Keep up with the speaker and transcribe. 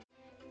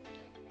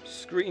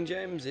Screen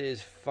Gems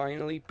is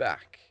finally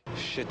back.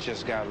 Shit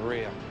just got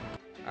real.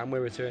 And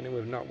we're returning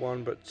with not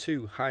one but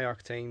two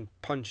high-octane,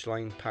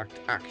 punchline-packed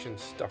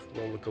action-stuffed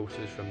roller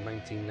coasters from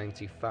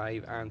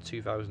 1995 and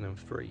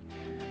 2003.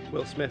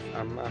 Will Smith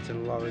and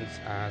Martin Lawrence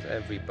as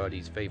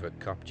everybody's favourite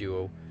cop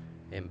duo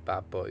in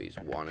Bad Boys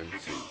 1 and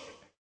 2.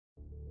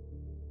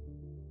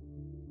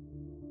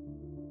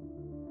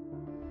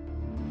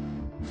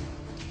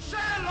 Say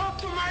hello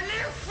to my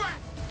little friend!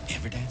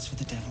 Ever dance with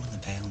the devil in the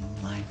pale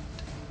moonlight?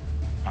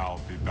 I'll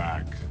be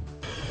back.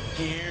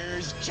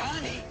 Here's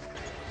Johnny.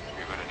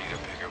 You're gonna need a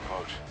bigger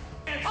boat.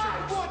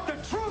 I want the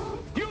truth!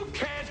 You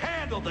can't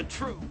handle the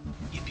truth!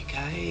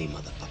 Yippee-ki-yay,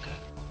 motherfucker.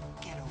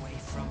 Get away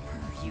from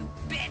her, you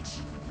bitch!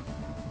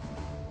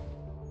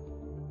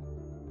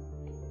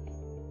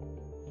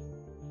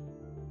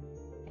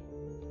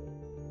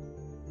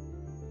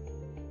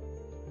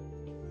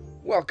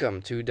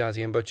 Welcome to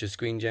Dazzy and Butcher's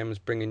Screen Gems,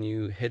 bringing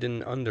you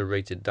hidden,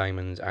 underrated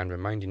diamonds and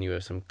reminding you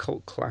of some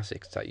cult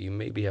classics that you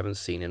maybe haven't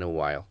seen in a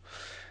while.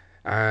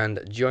 And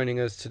joining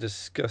us to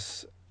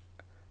discuss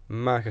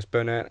Marcus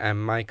Burnett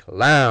and Mike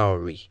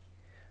Lowry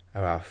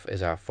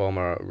is our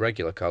former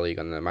regular colleague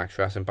on the Max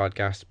Wrestling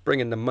podcast.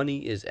 Bringing the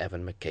money is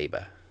Evan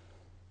McCabe.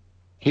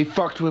 He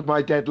fucked with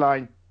my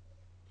deadline.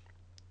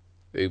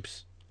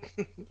 Oops.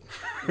 The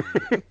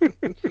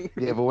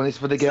other one is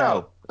for the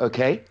girl,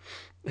 okay?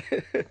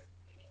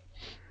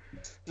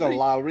 No,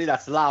 Lowry,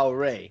 that's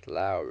Lowry.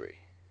 Lowry.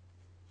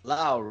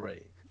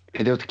 Lowry.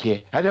 I don't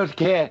care. I don't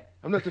care.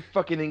 I'm not a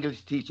fucking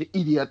English teacher,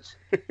 idiot.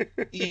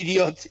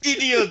 Idiot.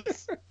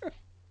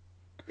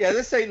 Yeah,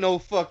 this ain't no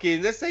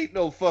fucking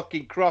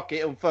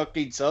Crockett and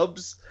fucking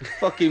Tubbs.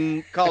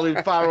 Fucking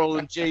Colin Farrell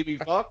and Jamie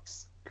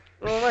Foxx.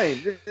 You know what I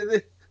mean?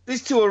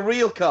 These two are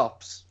real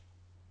cops.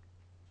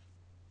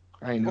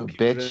 I ain't no Fucking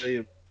bitch.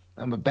 brilliant.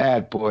 I'm a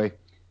bad boy.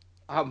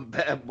 I'm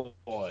bad boy.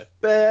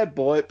 Bad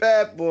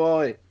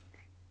boy.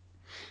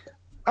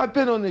 I've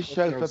been on this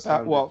show Okay, for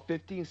sound about,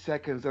 15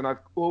 seconds, and I've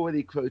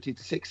already quoted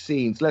 6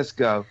 scenes. Let's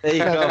go. There you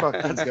go.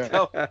 fucking Let's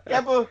go. go.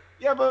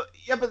 Yeah,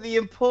 but the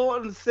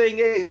important thing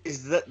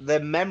is that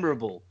they're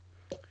memorable.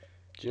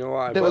 Do you know what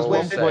I've There was always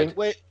one said?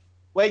 point-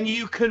 When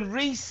you can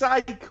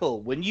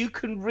recycle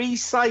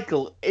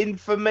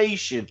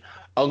information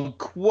and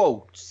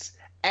quotes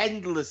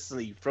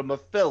endlessly from a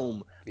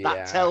film that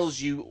Yes.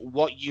 tells you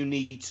what you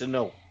need to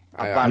know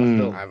about a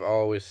film. I've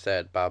always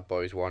said Bad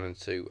Boys 1 and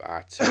 2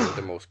 are two of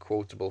the most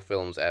quotable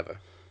films ever.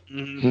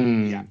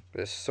 Yeah,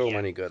 There's so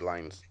many good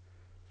lines.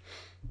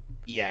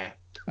 yeah.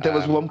 There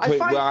was one I point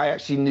find- where I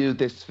actually knew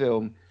this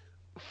film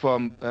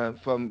from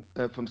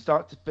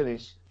start to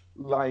finish,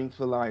 line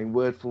for line,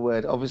 word for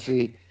word.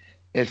 Obviously,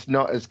 it's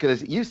not as good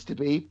as it used to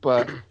be,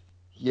 but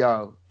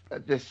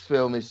this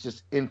film is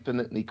just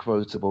infinitely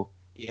quotable.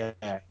 Yeah.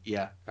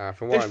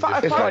 From what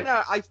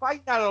I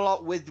find that a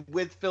lot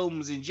with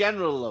films in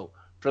general, though,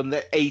 from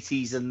the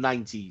 80s and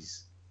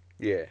 90s.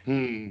 Yeah.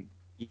 You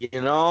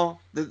know,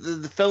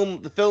 the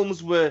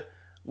films were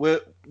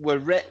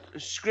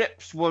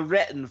scripts were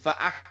written for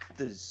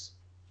actors.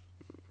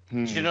 Do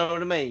you know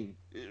what I mean?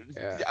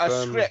 Yeah,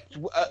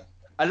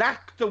 An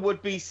actor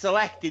would be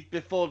selected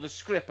before the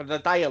script, and the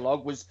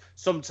dialogue was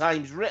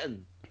sometimes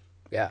written.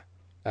 Yeah.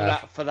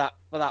 For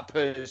that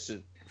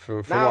person.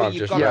 From Now what I've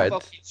you've just got read, a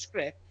fucking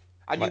script,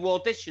 and you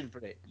audition for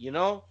it. You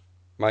know?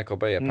 Michael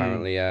Bay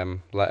apparently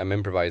let him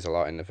improvise a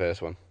lot in the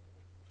first one.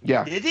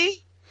 Yeah. Did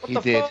he? What He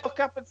the did. fuck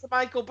happened to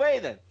Michael Bay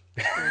then?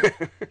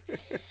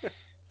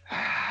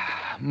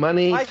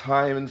 Money, Mike-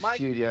 time, and Mike-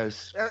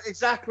 studios.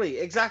 Exactly.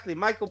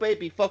 Michael Bay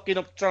be fucking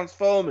up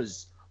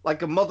Transformers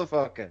like a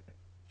motherfucker.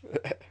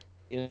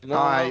 You know?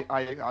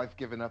 I've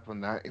given up on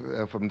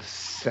that from the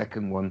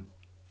second one.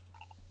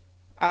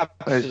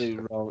 Absolutely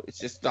wrong. It's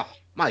just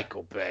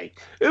Michael Bay.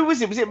 Who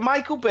was it? Was it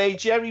Michael Bay,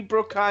 Jerry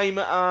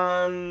Bruckheimer,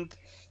 and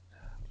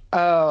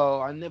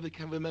Oh, I never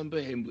can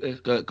remember him.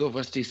 God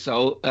rest his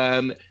soul.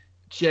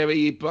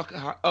 Jerry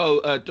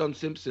Bruckheimer. Don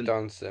Simpson.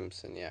 Don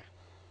Simpson, yeah.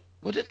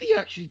 What did he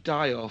actually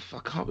die of? I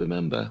can't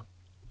remember.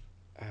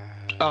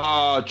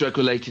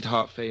 Drug-related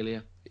heart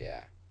failure.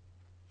 Yeah.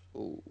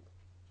 Ooh.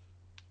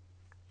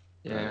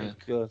 Yeah,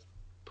 good.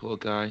 poor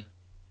guy.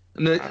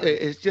 And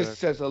it just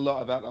says a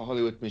lot about the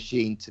Hollywood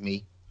machine to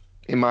me.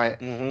 But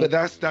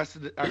that's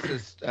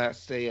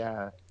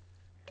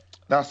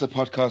a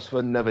podcast for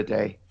another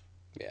day.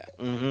 Yeah.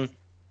 Mm-hmm.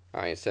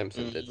 I mean,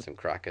 Simpson did some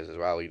crackers as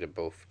well. He did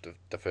both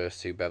the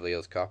first two Beverly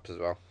Hills Cops as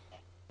well.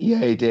 Yeah,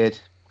 he did.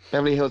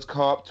 Beverly Hills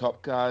Cop,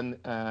 Top Gun,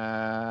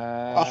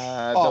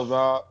 The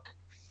Rock.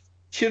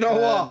 Do you know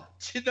what?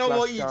 Do you know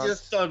what you Flashdance.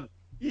 just done?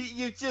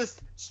 You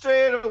just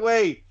straight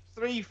away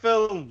 3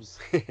 films.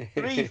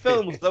 3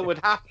 films that would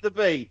have to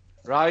be,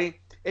 right?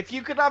 If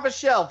you could have a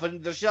shelf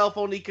and the shelf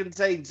only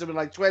contained something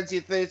like 20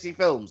 or 30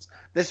 films,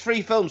 there's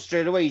 3 films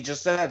straight away you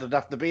just said would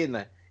have to be in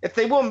there. If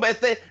they won, but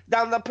if they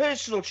down their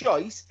personal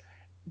choice,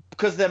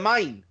 because they're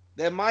mine.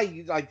 They're my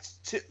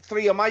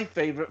 3 of my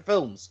favourite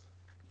films.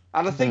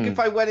 And I think if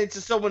I went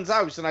into someone's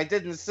house and I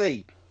didn't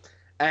see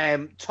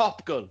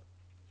Top Gun,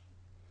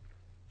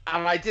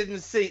 and I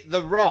didn't see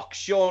The Rock,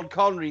 Sean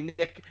Connery,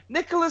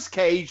 Nicolas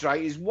Cage,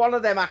 right, is one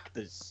of them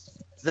actors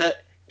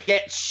that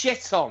gets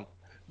shit on.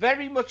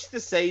 Very much the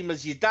same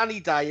as your Danny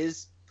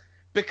Dyers,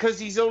 because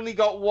he's only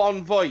got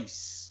one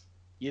voice,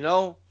 you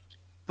know?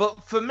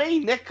 But for me,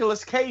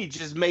 Nicolas Cage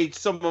has made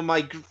some of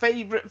my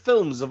favourite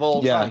films of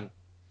all time.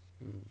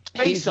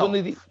 He's one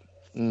of the...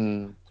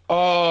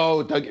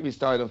 Oh, don't get me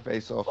started on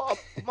Face Off.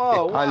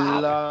 I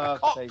love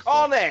Face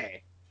Off.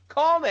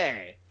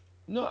 Connie!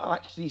 Not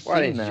actually seen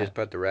Why didn't that. you just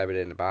put the rabbit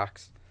in the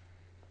box?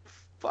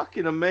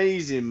 Fucking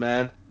amazing,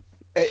 man.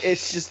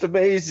 It's just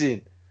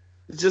amazing.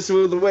 It's just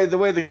the way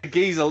the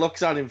geezer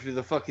looks at him through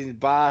the fucking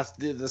bars,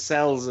 the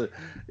cells.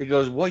 He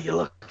goes, "What are you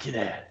looking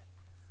at?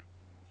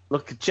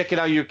 Look, checking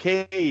out your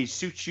cage.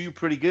 Suits you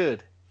pretty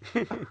good."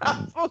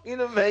 Fucking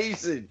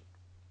amazing.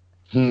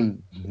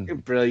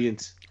 Fucking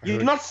brilliant.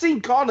 You've not seen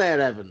Con Air,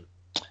 Evan?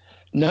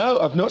 No,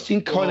 I've not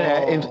seen Con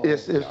Air in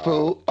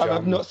full. John.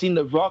 I've not seen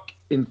The Rock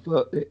in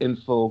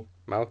full.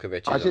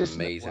 Malkovich is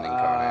amazing in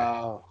Con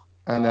Air.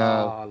 I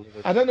know.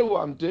 I don't know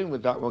what I'm doing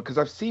with that one because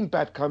I've seen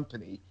Bad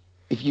Company.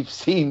 If you've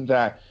seen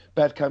that,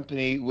 Bad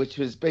Company, which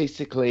was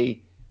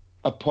basically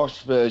a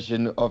posh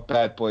version of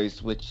Bad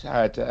Boys, which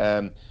had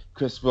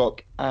Chris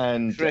Rock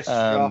and Chris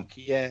Rock,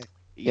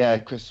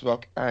 Chris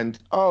Rock and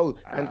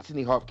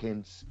Anthony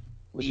Hopkins,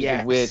 which is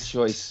a weird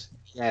choice.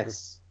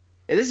 Yes,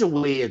 it is a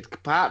weird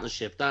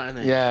partnership, that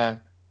isn't it? Yeah.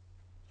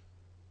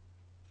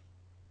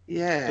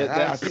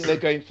 Yeah, I think they're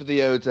going for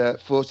the old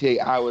 48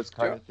 hours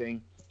kind of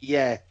thing.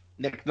 Yeah,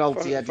 Nick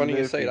Nolte. Funny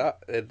you say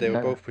that. They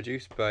were both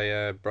produced by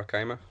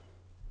Bruckheimer.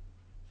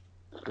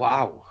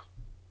 Wow.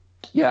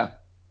 Yeah.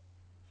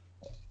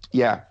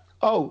 Yeah.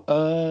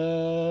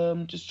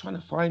 Oh, just trying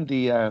to find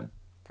the. I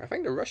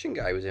think the Russian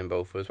guy was in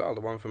both as well.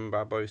 The one from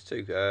Bad Boys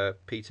 2,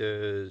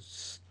 Peter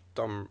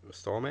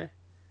Stormare.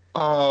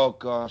 Oh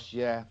gosh,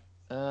 yeah.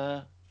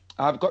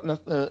 I've got no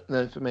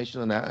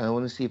information on that. I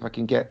want to see if I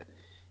can get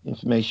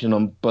information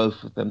on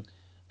both of them.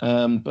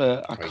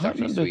 But I can't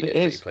remember if it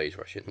is. He plays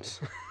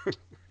Russians.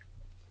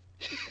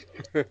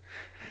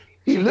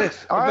 He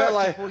looks. a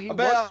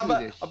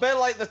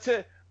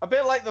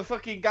bit like the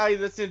fucking guy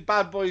that's in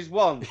Bad Boys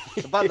 1,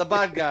 the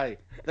bad guy.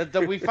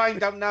 That we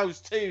find out now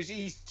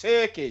he's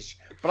Turkish,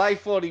 but I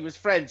thought he was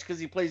French because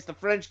he plays the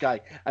French guy,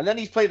 and then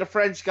he's played a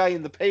French guy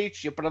in The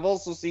Patriot, but I've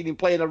also seen him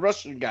playing a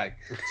Russian guy.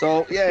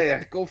 So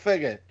yeah, go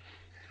figure.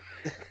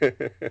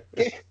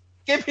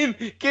 Give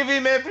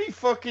him every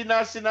fucking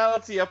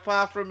nationality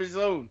apart from his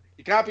own.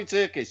 He can't be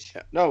Turkish.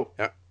 No.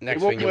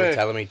 Next thing you were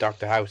telling me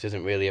Dr. House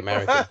isn't really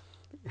American.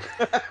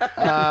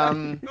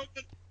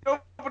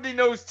 Nobody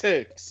knows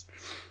Turks.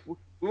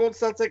 We won't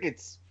sell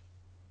tickets.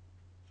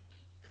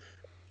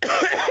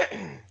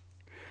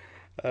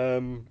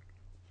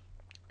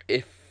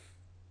 If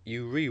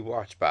you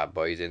rewatch Bad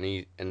Boys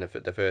in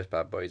the first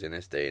Bad Boys in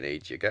this day and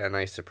age, you get a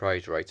nice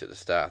surprise right at the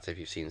start if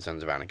you've seen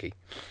Sons of Anarchy,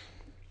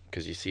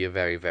 because you see a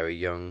very, very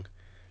young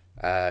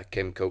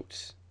Kim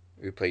Coates,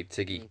 who played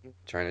Tiggy,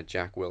 trying to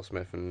jack Will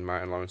Smith and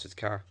Martin Lawrence's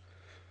car.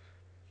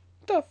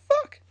 The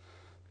fuck?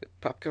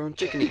 Popcorn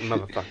chicken eating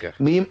motherfucker.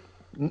 Me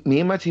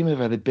and my team have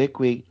had a big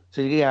week,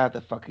 so get out of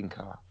the fucking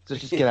car. So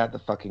just get out of the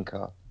fucking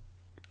car.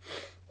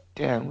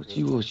 Damn, what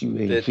you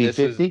eating?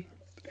 350?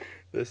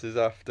 This is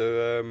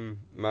after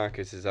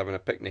Marcus is having a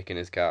picnic in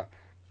his car.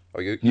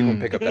 Oh, you can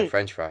pick up that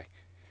French fry.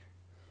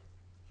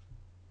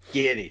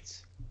 Get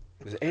it.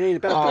 It ain't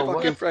about the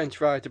fucking French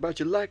fry. It's about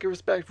your lack of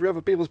respect for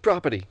other people's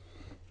property.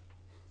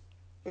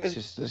 It's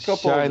just a cup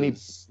shiny...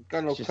 holders.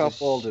 Got no cup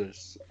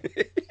holders.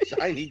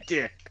 Shiny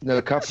dick.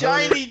 No cup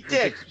Shiny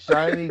dick.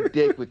 Shiny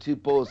dick with two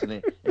balls in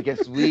it. It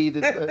gets we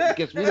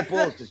the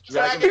balls just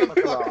dragging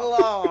the fuck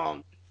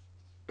along.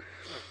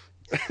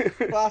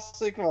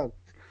 Classic one.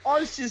 Oh,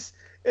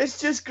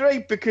 it's just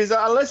great because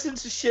I listen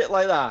to shit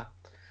like that,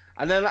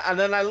 and then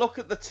I look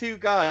at the two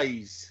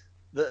guys,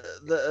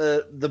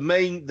 the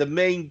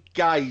main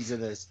guys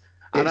in this,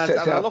 and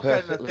I look at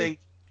it and I think,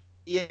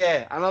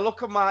 yeah, and I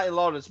look at Martin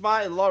Lawrence.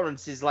 Martin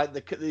Lawrence is like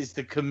the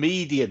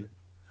comedian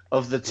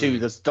of the two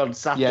that's done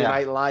Saturday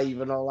Night Live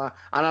and all that,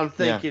 and I'm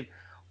thinking,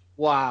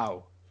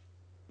 wow,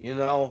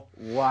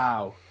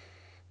 wow.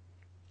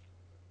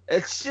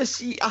 It's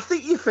just, I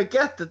think you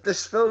forget that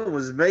this film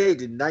was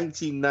made in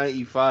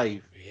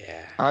 1995.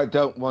 Yeah. I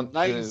don't want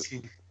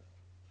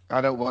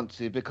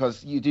to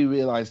because you do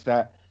realise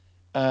that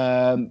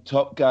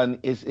Top Gun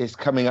is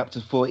coming up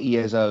to 40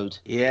 years old.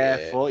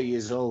 Yeah, 40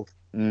 years old.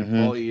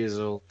 Mm-hmm. 40 years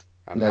old.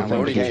 I'm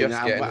only just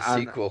getting a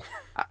sequel.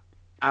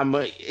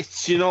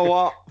 You know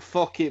what?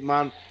 Fuck it,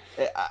 man.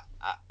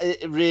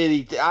 It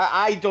really,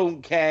 I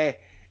don't care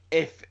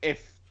if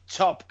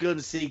Top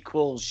Gun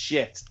sequel's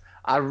shit.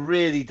 I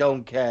really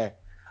don't care.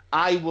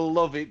 I will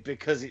love it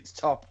because it's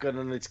Top Gun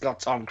and it's got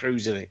Tom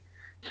Cruise in it.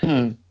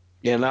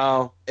 You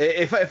know,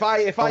 if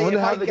I wonder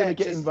how they're going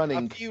to get him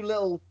running. A few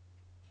little,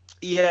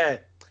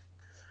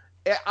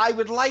 I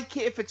would like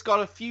it if it's got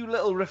a few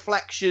little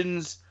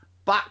reflections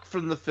back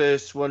from the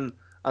first one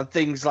and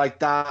things like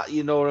that.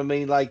 You know what I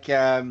mean? Like, you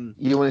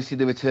want to see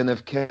the return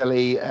of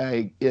Kelly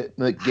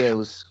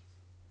McGills.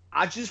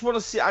 I just want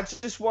to see. I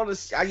just want to.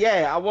 See,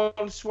 yeah,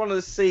 just want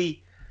to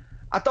see.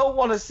 I don't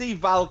want to see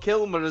Val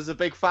Kilmer as a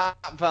big fat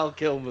Val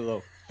Kilmer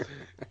though.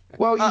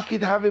 Well, you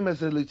could have him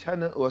as a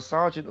lieutenant or a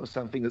sergeant or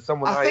something, or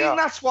someone I high think up.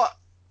 that's what.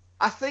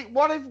 I think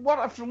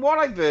from what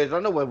I've heard. I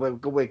know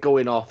we're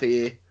going off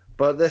here,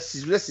 but this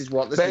is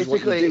what you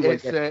Basically, do when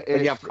it's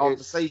you have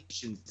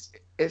conversations.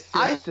 it's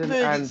I've Simpson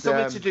heard and it's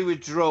something to do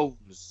with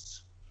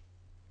drones.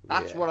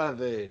 That's Yeah. what I've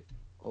heard.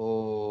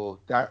 oh,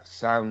 that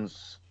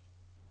sounds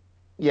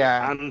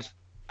yeah. And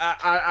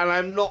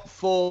I'm not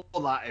for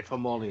that, if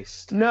I'm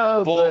honest.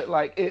 No, But- but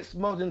like it's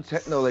modern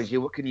technology.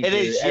 What can you It do?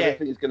 is, yeah.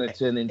 Everything is going to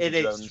turn into It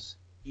is. drones.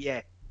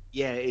 Yeah,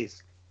 it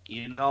is.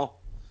 You know,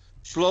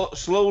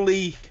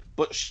 slowly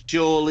but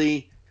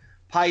surely,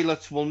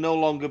 pilots will no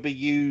longer be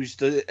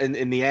used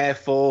in the Air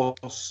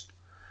Force,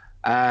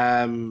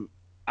 and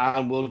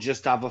we'll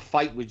just have a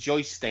fight with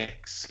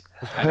joysticks.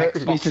 and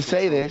Hurts me Xbox to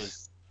say controllers.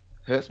 this.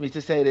 Hurts me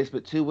to say this,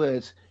 but 2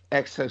 words: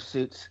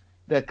 exosuits.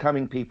 They're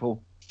coming,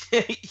 people.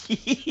 Yeah.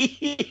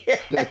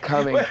 They're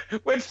coming.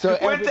 We're So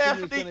everything is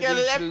definitely gonna getting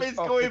be everything's boots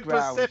off going the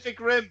ground. Pacific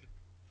Rim.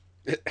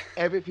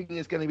 Everything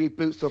is going to be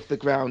boots off the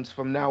ground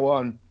from now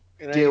on.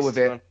 You Deal with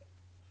it. I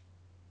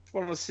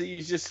want to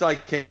see. Just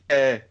like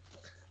there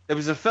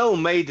was a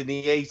film made in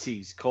the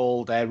 80s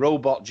called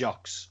Robot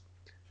Jocks,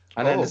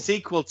 and then Oh. the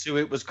sequel to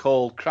it was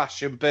called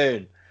Crash and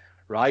Burn,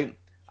 right?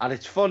 And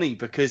it's funny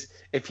because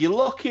if you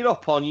look it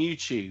up on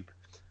YouTube,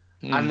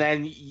 and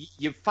then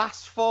you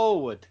fast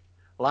forward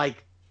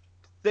like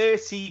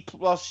 30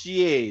 plus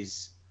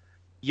years,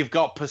 you've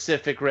got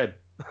Pacific Rim.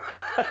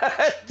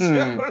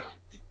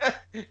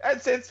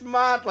 It's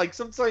mad. Like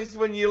sometimes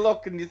when you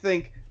look and you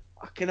think,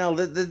 fucking hell,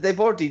 they've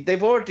already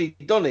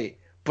done it,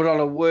 but on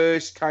a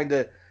worse kind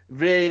of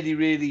really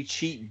really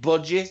cheap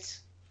budget,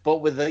 but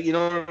with a, you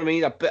know what I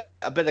mean,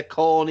 a bit of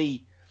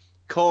corny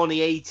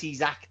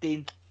 80s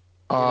acting.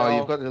 Oh, know?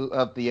 you've got to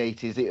love the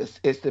 80s.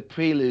 It's the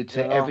prelude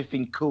to You know?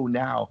 everything cool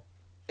now.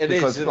 It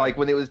Because is like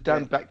when it was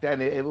done back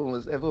then,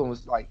 everyone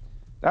was like,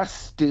 "That's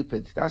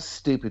stupid. That's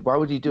stupid. Why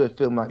would you do a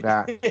film like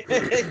that?"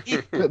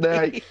 But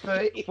then,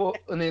 like,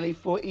 nearly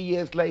 40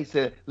 years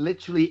later,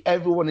 literally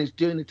everyone is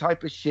doing the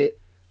type of shit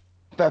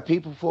that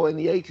people thought in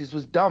the 80s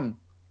was dumb.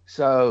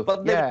 So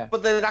but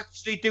they're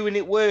actually doing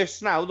it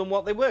worse now than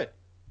what they were.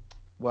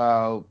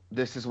 Well,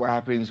 this is what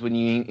happens when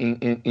you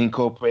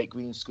incorporate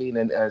green screen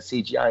and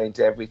CGI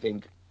into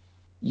everything.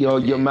 Your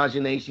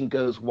imagination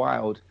goes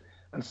wild,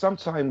 and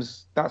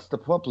sometimes that's the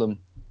problem,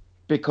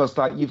 because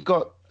like you've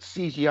got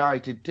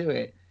CGI to do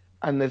it,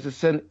 and there's a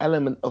certain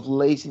element of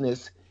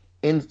laziness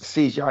in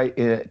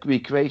CGI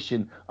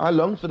recreation. I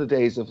long for the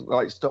days of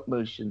like stop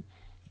motion,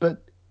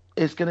 but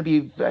it's going to be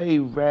a very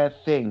rare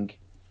thing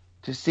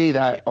to see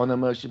that on a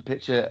motion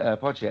picture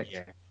project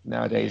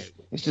nowadays.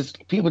 It's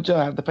just people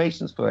don't have the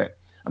patience for it.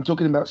 I'm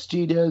talking about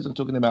studios, I'm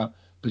talking about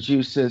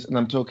producers, and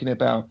I'm talking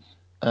about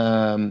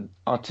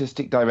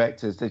artistic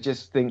directors. They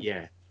just think,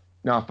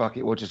 no, fuck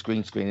it, we'll just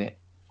green screen it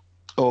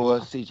or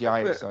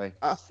CGI it. Sorry.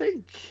 I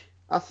think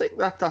that's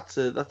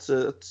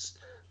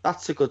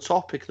a good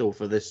topic though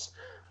for this.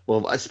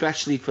 Well,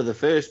 especially for the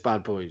first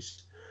Bad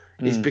Boys,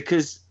 is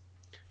because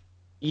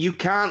you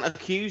can't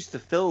accuse the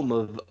film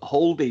of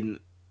holding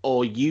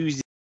or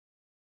using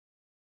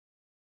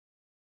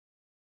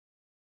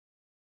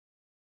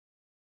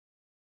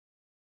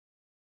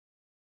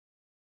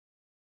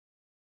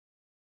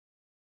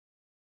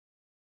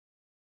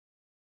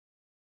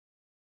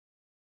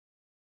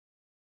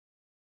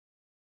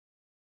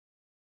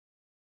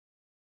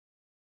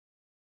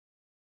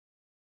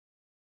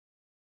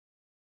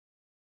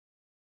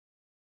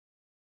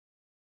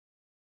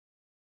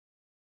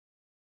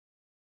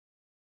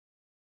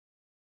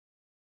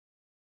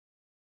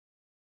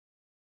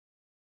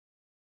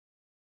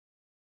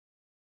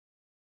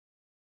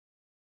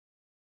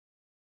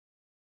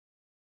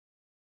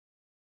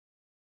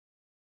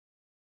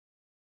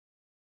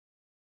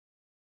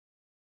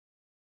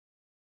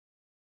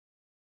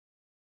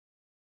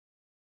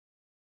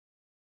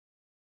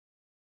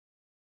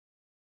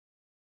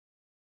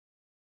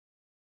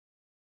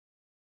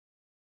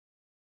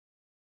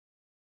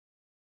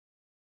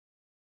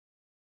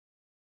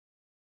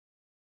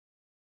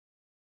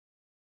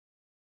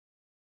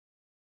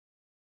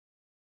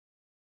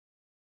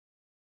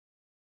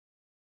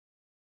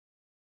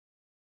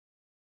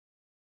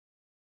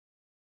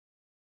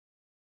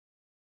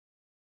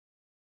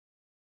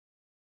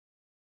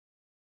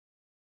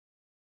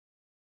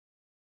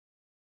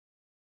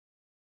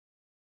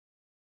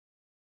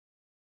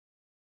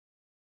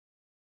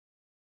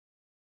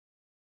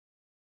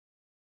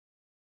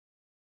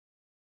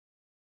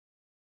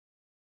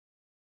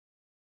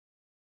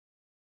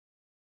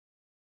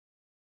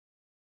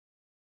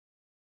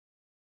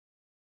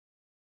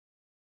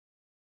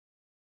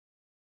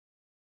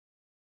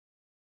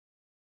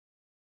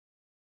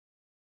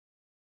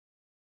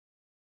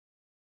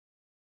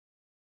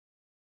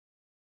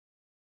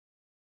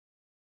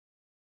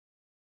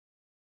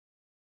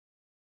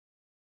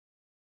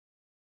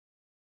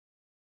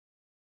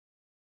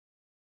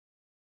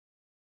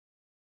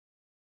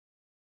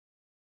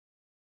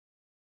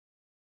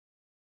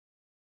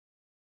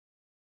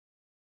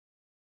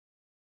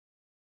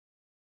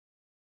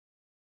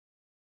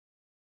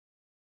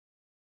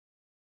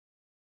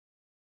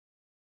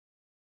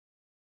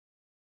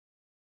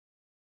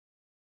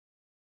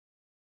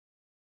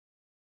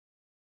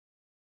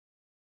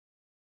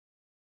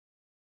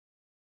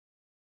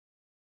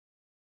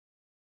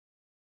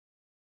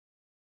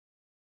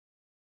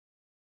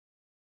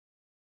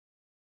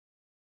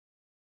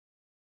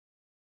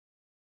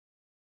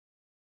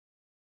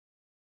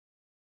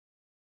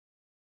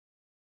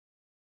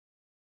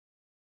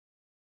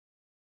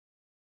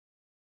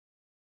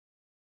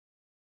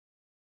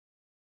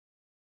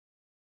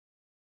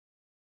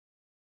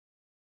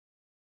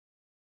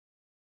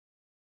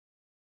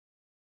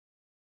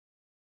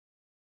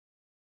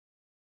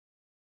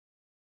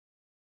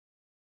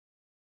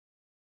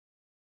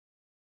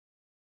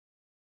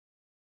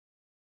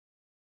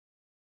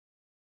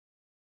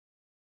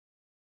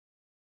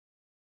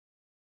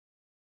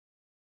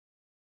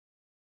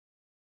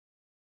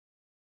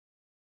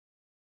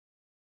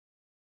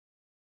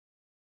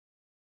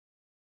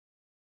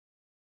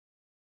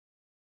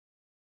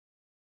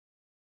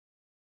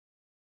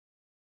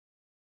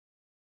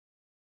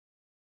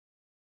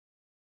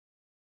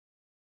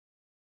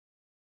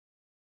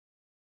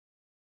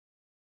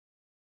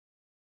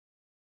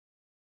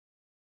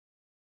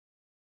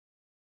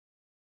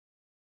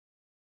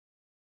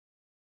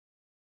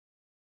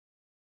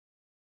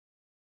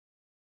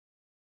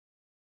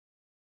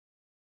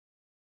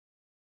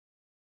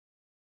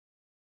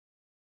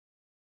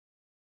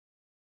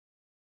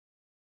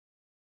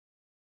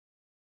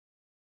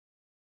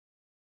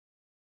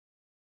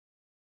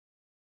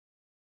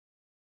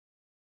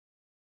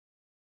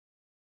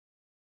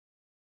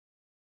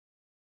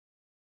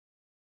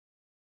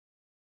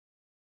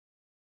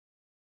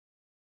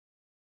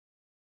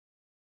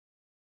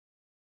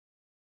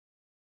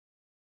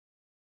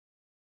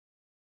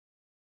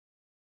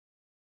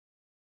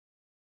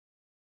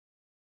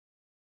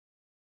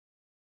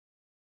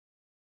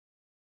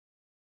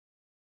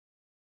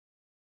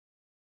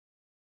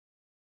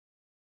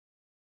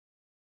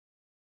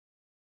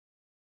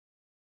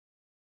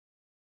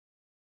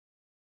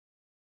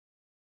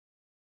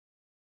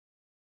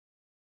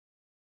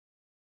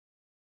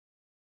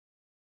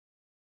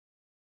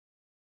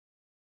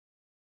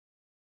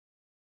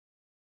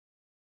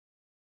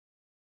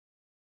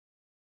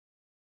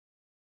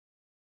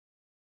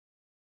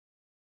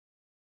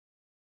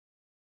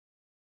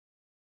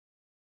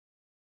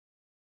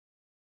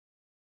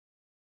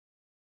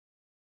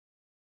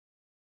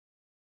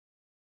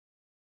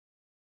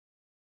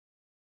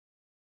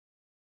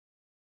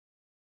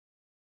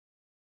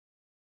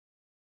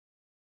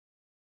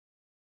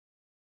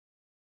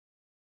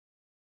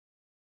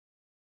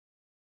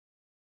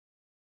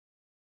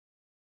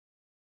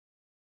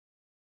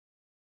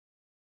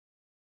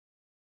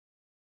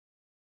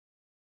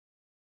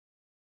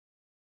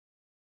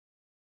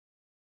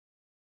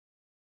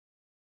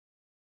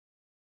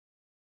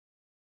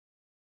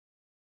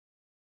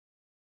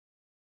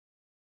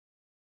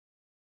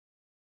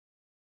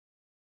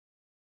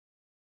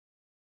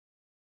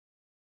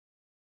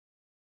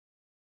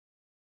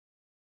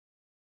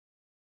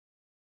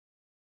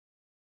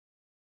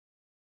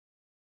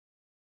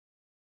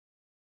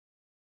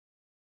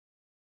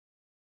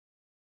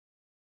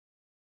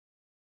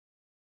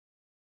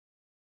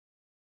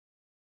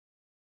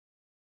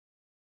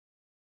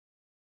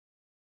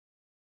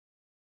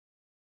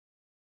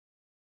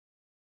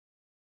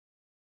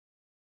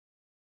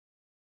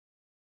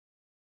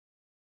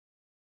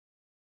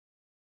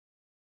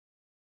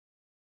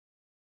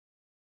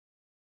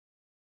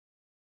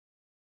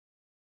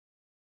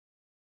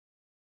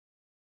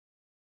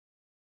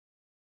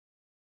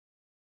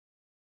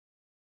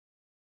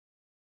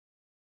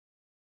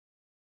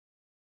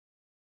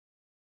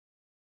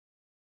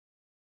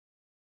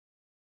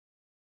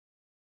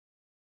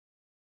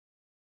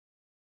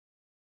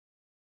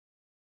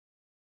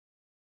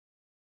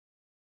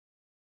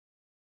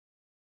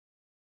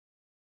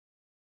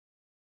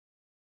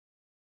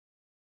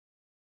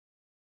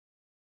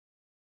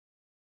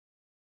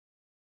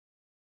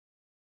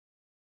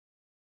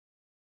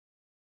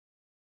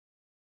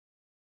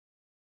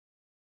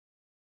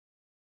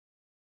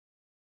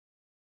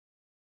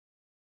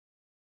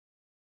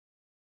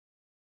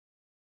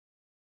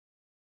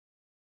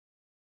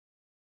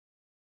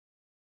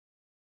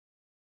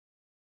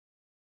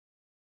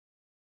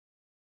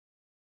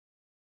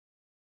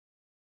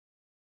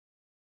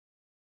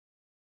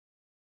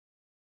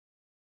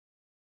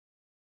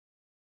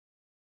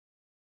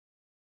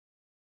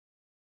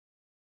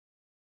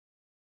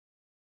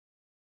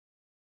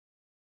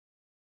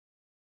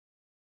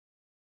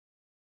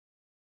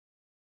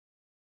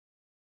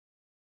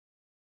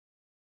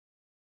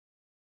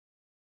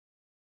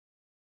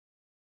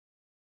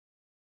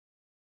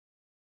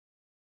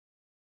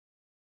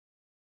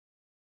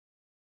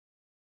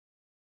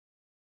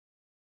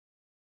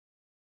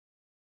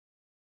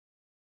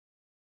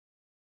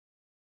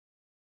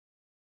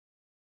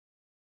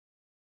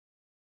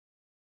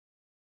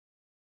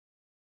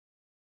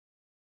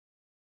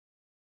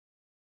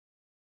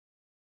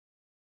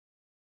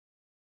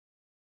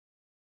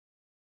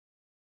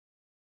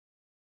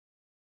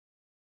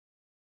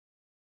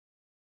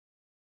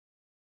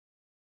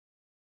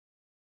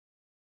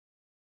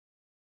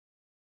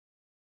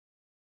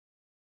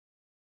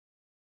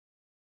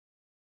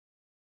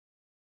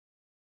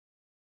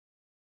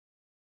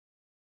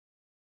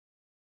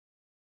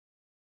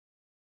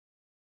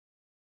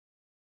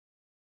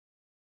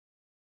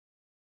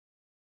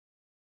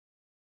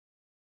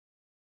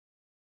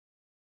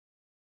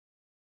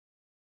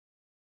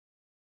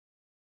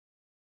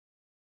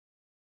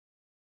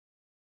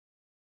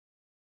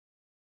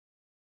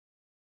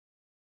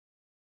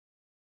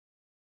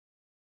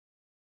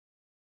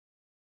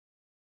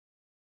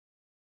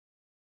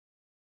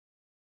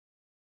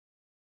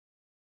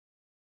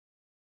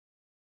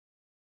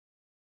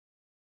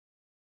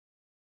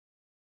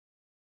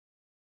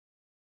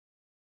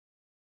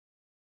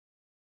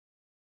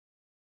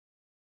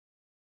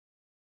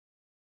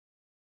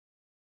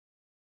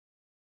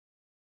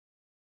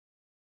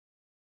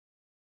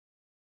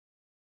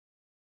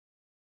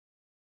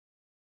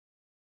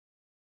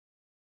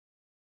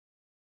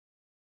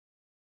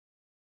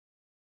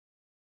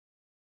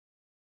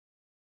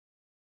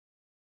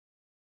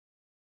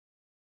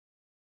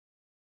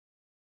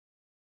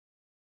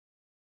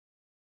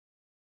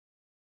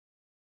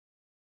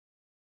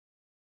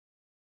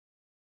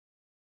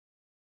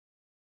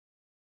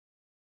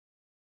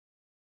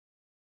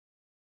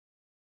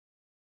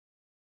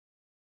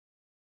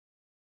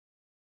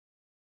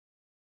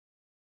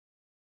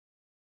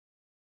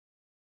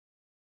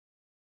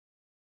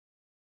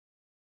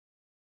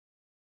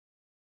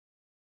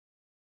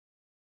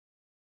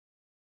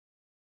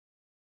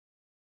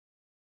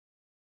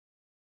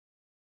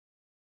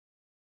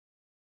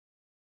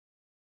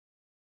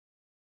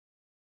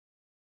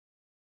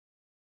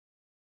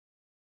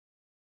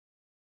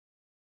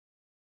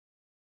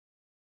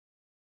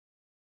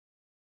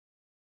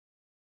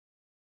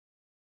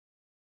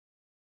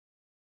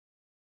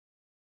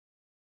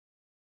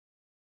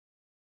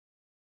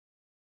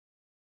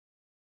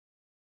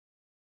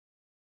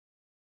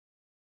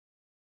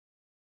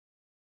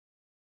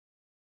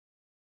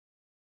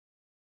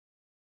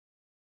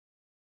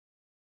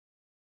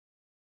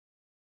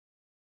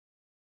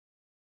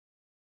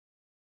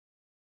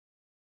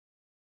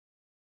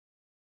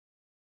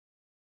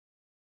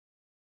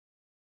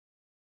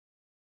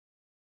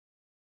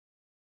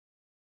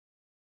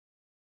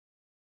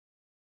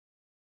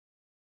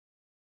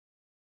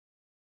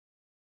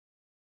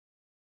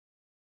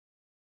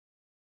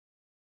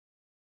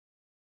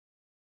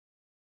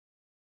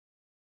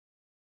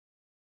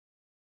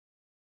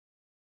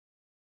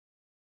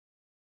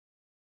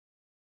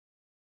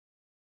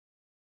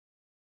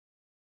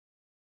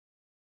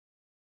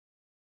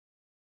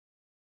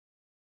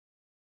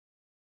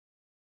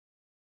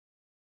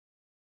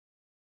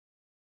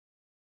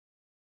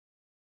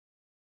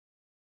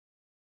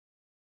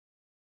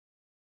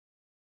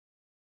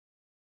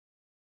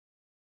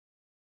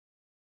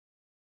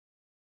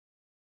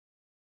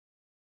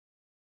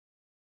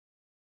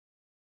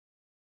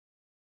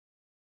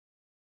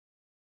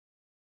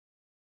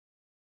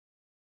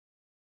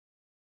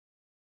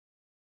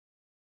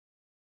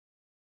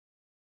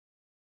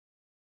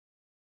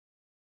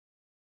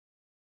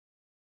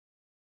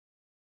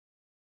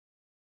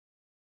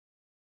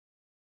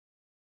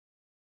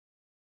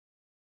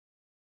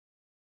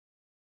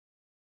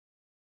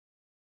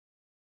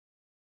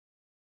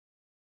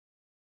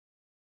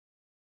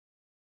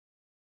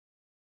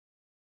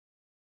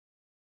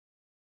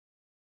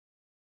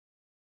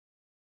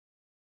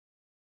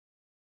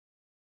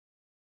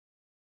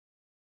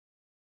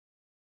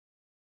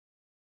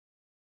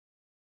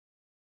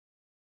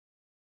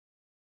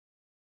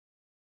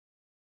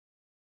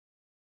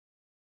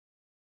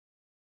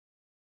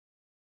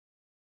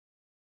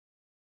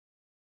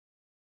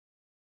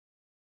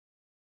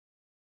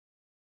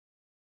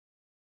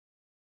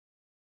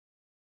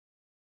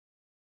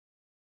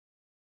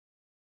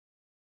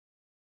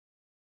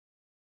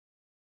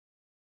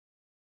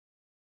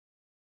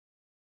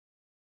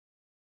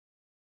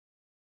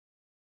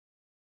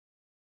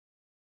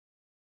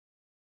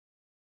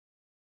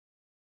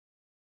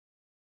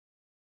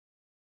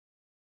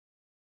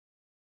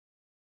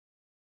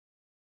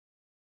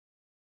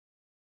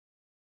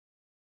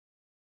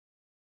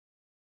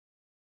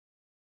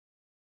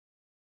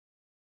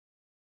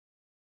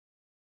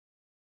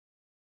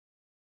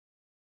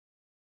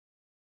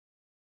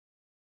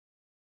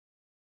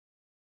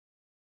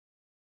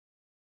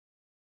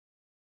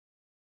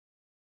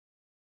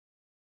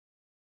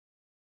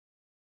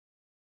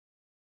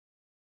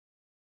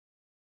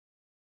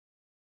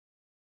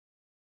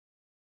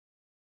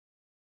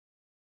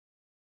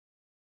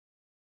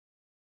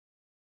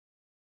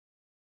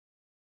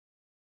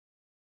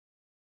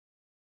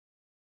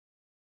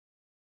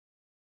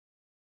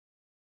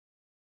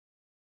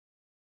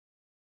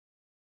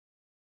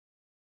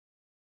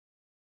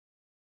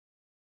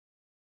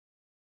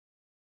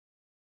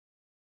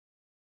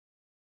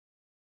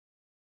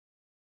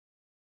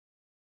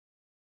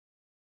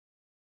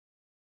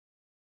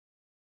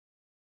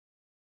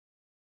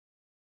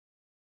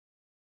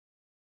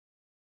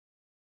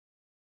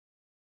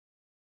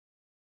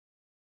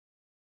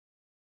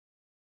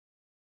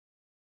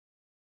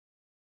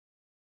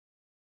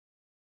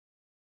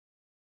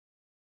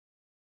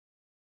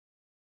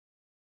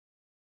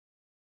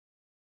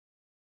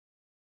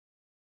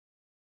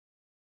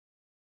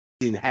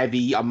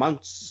heavy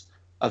amounts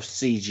of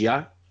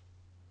CGI.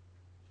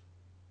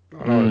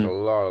 I know there's a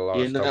lot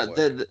You of know,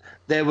 stunt work.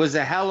 there was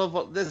a hell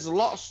of there's a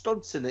lot of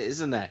stunts in it,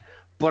 isn't there?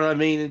 But I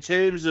mean, in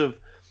terms of,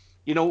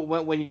 you know,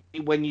 when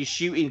you're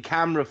shooting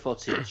camera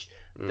footage,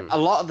 a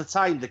lot of the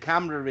time the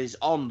camera is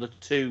on the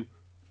two.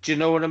 Do you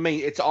know what I mean?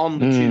 It's on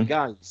the two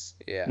guys.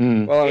 Yeah.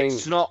 Well, I mean,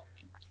 It's not.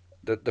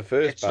 the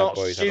first It's Bad not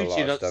Boys had a lot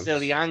shooting of at stunts.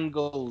 silly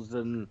angles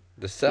and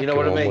The second you know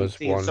what I one mean. was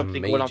Seeing one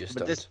something going on major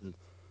from a stunt distance.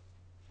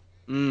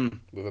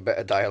 with a bit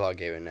of dialogue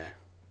here and there.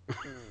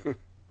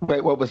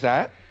 Wait, what was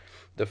that?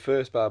 The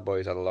first Bad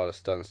Boys had a lot of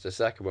stunts. The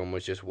second one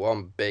was just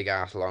one big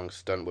ass long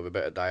stunt with a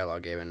bit of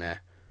dialogue here and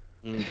there.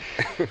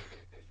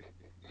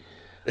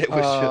 It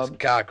was just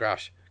car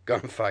crash,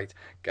 gunfight,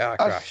 car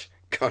crash,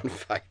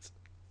 gunfight.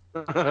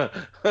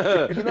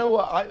 You know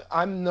what?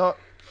 I'm not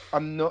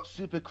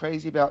super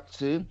crazy about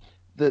 2,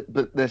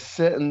 but there's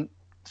certain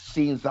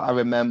scenes that I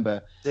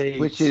remember,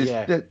 which is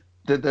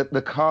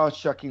the car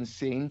shucking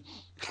scene.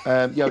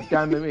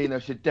 Dan Marino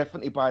should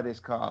definitely buy this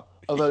car,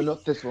 although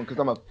not this one because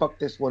I'm gonna fuck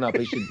this one up.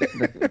 He should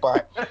definitely buy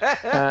it.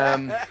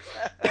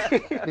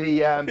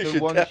 The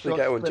should one definitely shot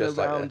get one spin just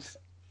like around. this.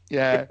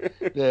 Yeah,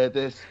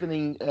 the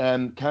spinning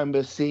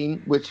camera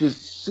scene, which was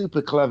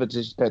super clever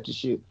to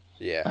shoot.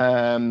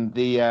 Yeah.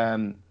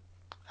 The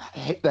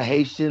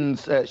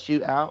Haitians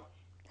shootout.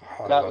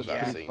 Oh, I That love was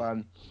that pretty scene.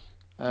 fun.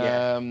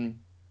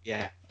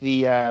 Yeah.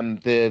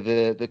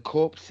 The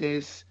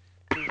corpses,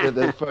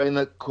 the throwing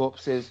the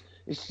corpses.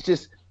 It's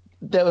just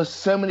there were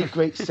so many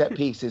great set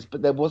pieces,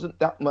 but there wasn't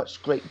that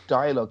much great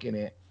dialogue in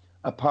it,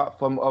 apart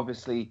from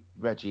obviously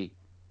Reggie.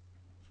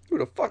 Who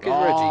the fuck is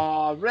Reggie?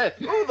 Oh,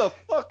 who the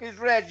fuck is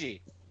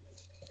Reggie?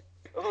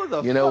 Who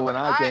the You know fuck? when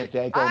I get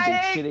there, gonna be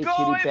ain't chitty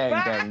going chitty bang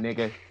back. bang,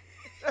 nigga.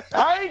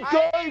 I ain't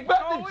going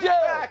back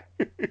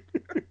to jail.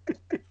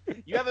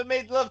 You ever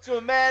made love to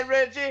a man,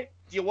 Reggie?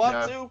 Do you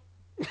want to?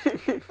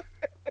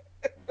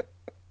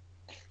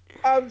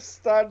 I'm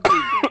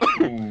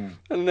standing.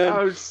 And then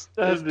I'm his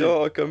standing.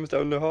 daughter comes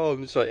down the hall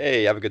and it's like,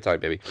 hey, have a good time,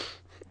 baby.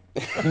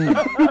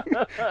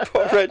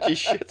 Poor Reggie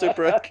shit a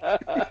brick.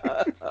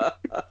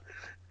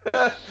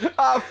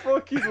 I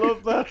fucking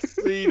love that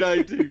scene,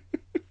 I do.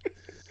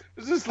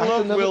 I just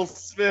love Will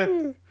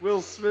Smith.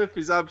 Will Smith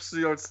is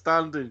absolutely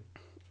outstanding.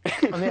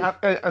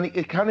 And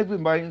it kind of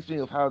reminds me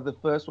of how the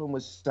first one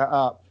was set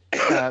up,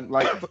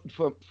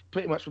 from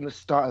pretty much from the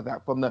start of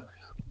that, from the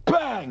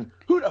bang,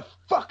 who the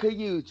fuck are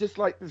you? Just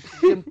like the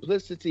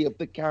simplicity of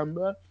the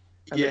camera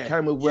and the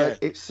camera work.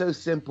 It's so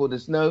simple.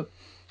 There's no,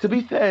 to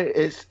be fair,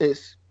 it's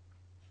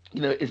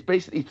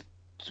basically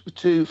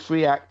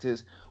 2-3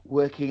 actors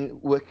working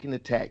the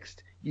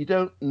text. You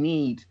don't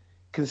need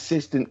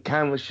consistent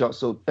camera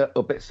shots or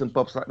bits and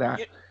bobs like that.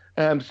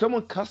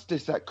 Someone cussed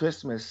this at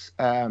Christmas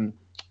in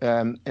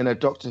a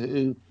Doctor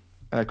Who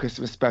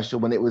Christmas special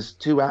when it was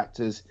 2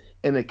 actors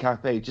in a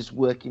cafe just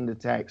working the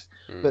text.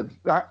 But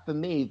that for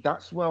me,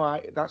 that's what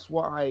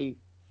I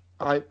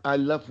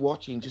love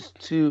watching, just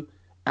 2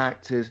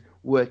 actors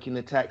working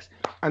the text.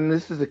 And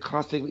this is a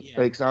classic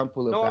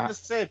example of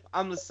that.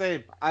 I'm the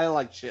same. I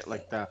like shit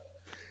like that.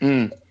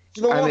 You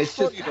know, and it's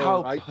funny just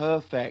how right?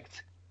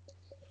 perfect.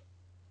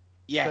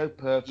 Yeah. So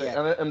perfect.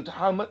 Yeah. And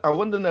how much, I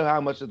want to know how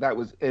much of that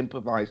was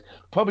improvised.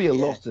 Probably a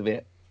lot of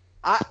it.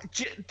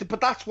 But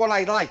that's what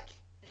I like.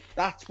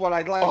 That's what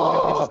I like.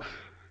 Oh,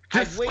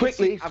 just I've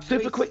quickly, waited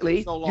super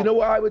quickly, so long. you know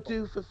what I would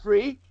do for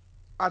free?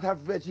 I'd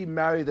have Reggie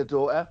marry the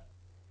daughter.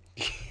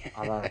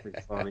 Oh, that'd be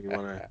funny,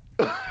 wouldn't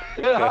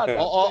it?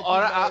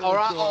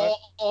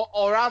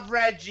 Or have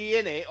Reggie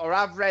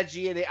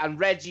in it, and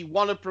Reggie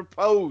want to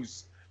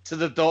propose to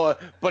the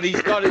daughter, but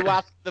he's got to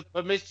ask the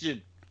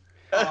permission.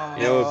 You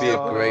know what would be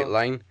a great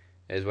line?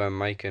 Is when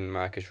Mike and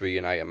Marcus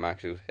reunite and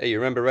Marcus goes, hey, you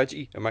remember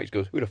Reggie? And Mike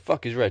goes, who the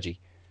fuck is Reggie?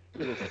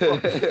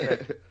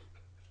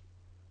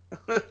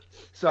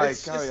 Sorry,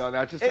 It's carry just- on.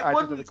 I just it had a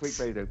wouldn't- quick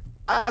video.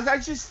 I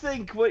just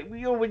think when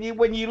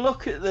you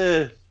look at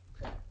the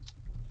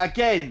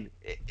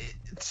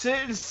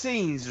certain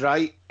scenes,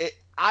 right?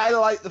 I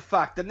like the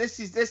fact, and this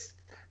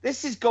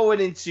is going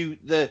into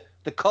the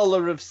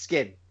color of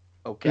skin,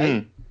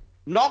 okay?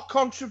 Not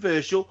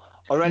controversial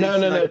or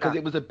anything. No, like because that.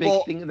 it was a big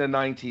But- thing in the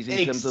 90s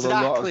in terms of a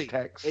lot of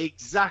text.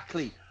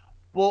 Exactly.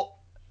 But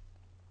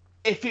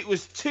if it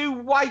was 2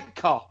 white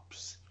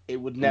cops, it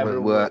would never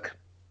wouldn't work. work.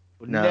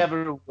 Would No.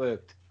 never have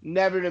worked.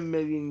 Never in a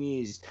million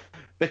years.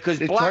 Because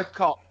They black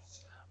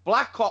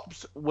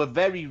cops were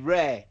very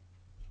rare.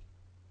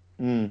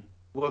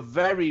 Were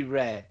very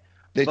rare.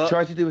 They But-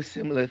 tried to do a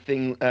similar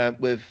thing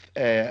with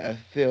a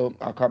film.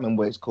 I can't remember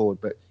what it's called,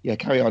 but yeah,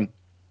 carry on.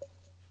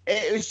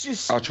 It was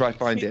just. I'll try to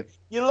find it.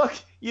 You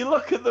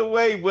look at the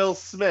way Will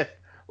Smith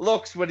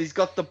looks when he's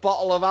got the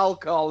bottle of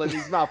alcohol in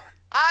his mouth.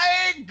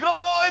 I ain't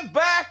going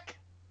back.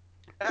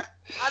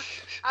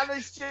 and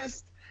it's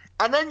just,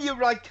 and then you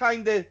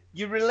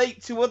you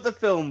relate to other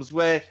films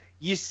where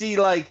you see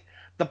like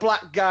the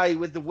black guy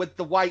with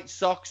the white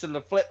socks and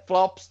the flip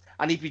flops,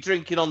 and he'd be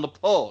drinking on the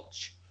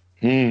porch.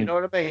 You know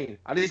what I mean?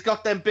 And he's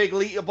got them big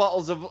liter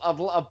bottles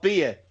of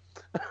beer,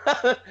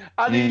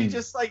 and he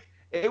just like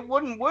It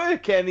wouldn't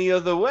work any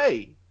other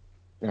way.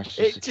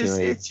 It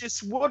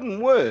just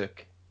wouldn't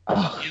work.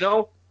 Oh. You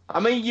know, I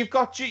mean, you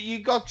got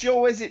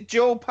Joe. Is it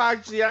Joe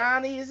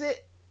Pagliani? Is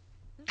it?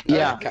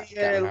 Yeah.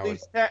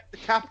 The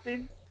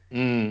captain.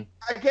 Mm.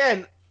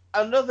 Again,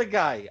 another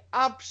guy.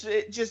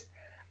 Absolutely,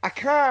 I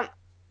can't.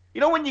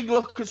 You know, when you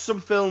look at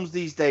some films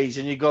these days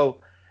and you go,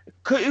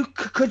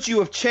 could you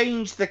have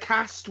changed the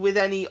cast with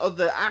any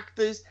other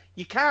actors?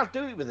 You can't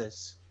do it with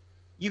this.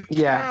 You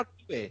can't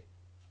do it.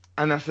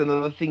 And that's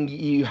another thing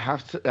you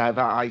have to that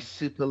I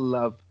super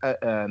love.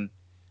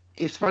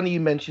 It's funny you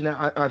mention it.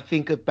 I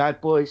think of Bad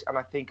Boys and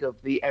I think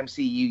of the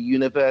MCU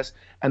universe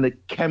and the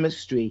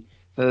chemistry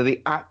that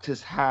the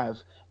actors have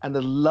and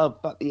the love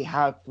that they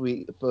have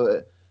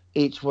for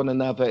each one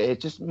another. It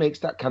just makes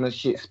that kind of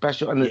shit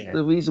special. And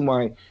the reason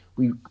why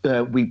we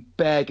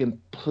beg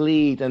and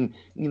plead and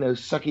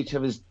suck each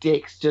other's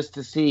dicks just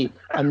to see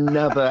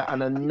another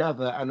and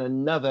another and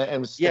another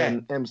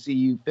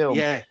MCU film.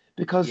 Yeah.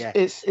 Because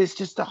it's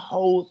just the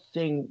whole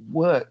thing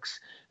works.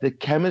 The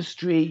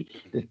chemistry,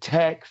 the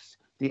text,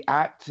 the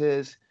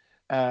actors,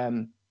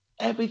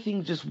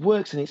 everything just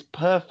works and it's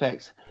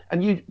perfect.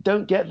 And you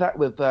don't get that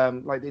with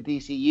like the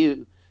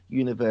DCU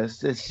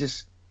universe. It's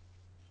just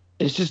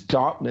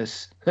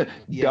darkness,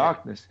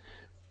 darkness.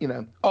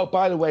 Oh,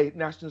 by the way,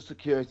 National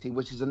Security,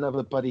 which is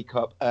another buddy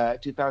cop,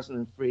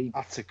 2003.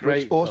 That's a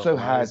great. Which also film,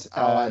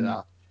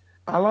 had.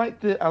 I like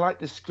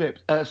the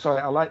script. I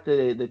like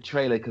the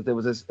trailer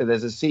because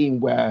there's a scene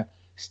where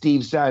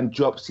Steve Zahn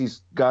drops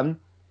his gun,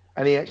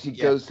 and he actually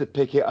goes to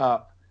pick it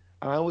up.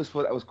 And I always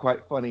thought that was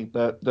quite funny,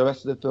 but the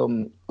rest of the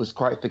film was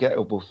quite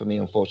forgettable for me,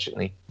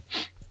 unfortunately.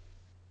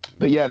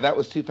 But yeah, that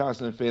was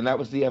 2003, and that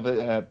was the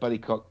other buddy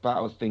cop that I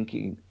was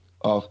thinking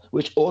of,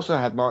 which also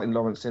had Martin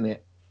Lawrence in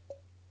it.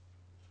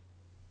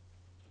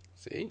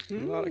 See, a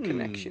lot of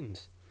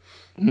connections.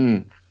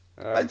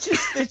 It's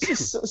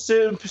just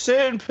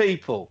certain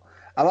people.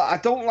 I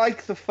don't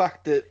like the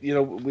fact that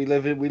we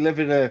live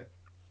in a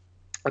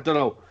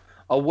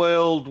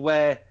world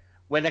where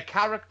when a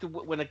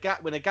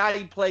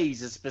guy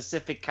plays a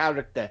specific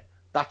character,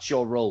 that's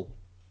your role.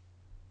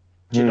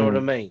 Do you know what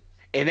I mean?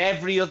 In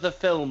every other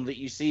film that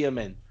you see him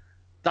in,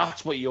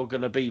 that's what you're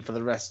going to be for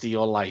the rest of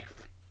your life.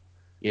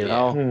 You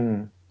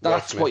know,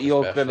 that's what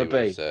you're going to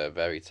be. Was,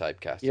 very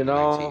typecast. You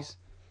know,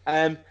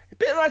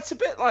 it's a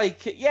bit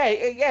like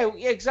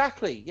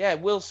exactly. Yeah,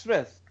 Will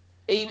Smith.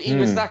 He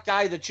was that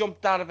guy that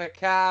jumped out of a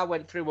car,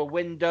 went through a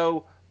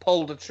window,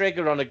 pulled a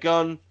trigger on a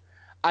gun,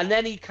 and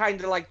then he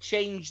kind of like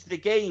changed the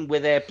game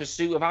with their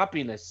Pursuit of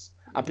Happiness,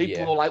 and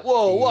people were like,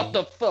 "Whoa, what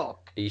the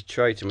fuck?" He's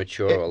tried to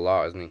mature a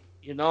lot, hasn't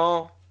he? You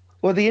know.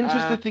 Well, the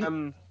interesting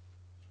thing.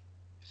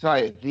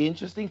 The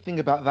interesting thing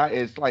about that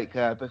is like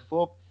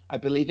before. I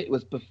believe it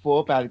was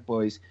before Bad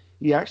Boys.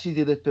 He actually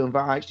did a film that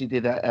I actually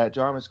did at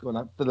drama school,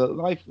 and for the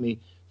life of me,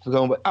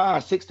 forgotten. But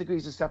 6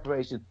 Degrees of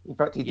Separation. In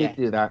fact, he did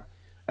do that.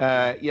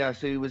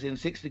 So he was in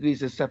 6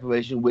 Degrees of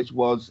Separation, which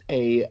was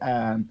a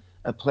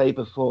play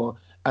before,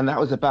 and that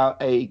was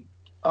about I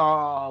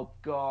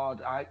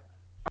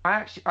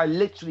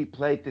literally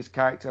played this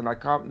character, and I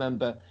can't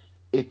remember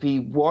if he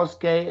was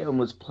gay and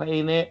was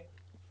playing it,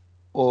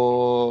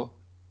 or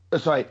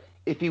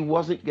if he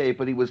wasn't gay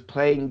but he was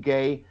playing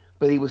gay,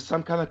 but he was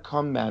some kind of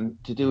con man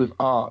to do with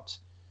art.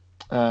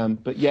 So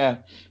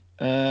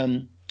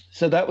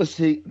that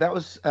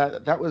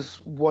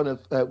was one of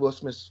Will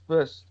Smith's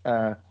first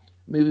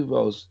movie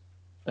roles.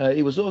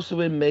 He was also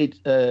in Made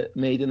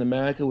in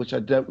America, which I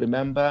don't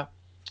remember,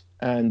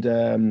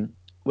 and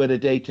Where the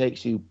Day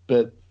Takes You,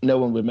 but no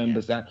one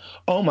remembers that.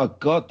 Oh my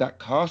God, that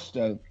cast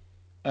though.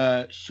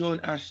 Sean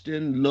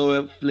Ashton,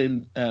 Laura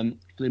Flynn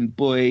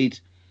Boyd,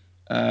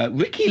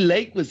 Ricky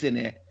Lake was in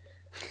it.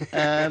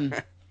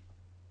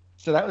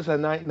 So that was a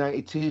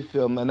 1992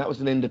 film, and that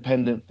was an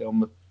independent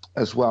film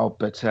as well.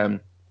 But the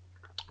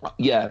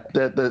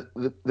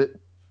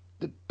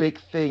big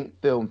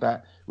film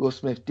that Will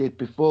Smith did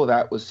before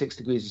that was 6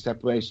 Degrees of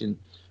Separation.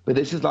 But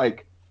this is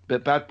like,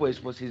 but Bad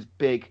Boys was his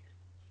big,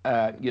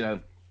 no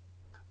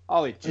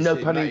pun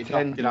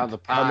intended,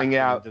 coming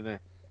out. Didn't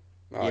it?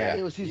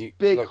 It was his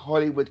big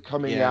Hollywood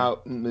coming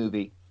out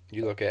movie.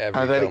 You look at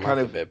every film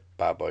after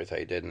Bad Boys how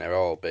he did, and they're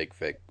all big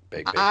films. Do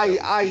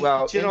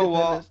you know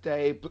what?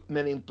 Day,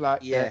 Men in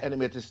Black,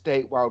 Enemy of the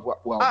State, Wild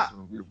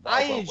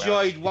I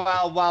enjoyed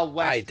Wild Wild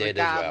West. I did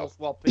as well.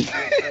 What people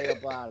say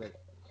about it.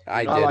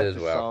 I did as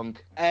well.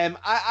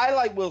 I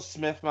like Will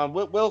Smith, man.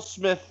 Will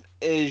Smith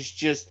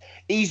is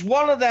he's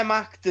one of them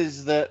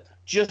actors that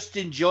just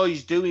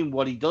enjoys doing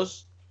what he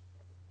does.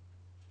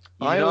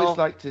 I always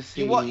like to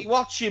see. You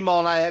watch him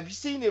on. Have you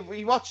seen it?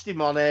 You watched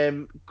him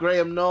on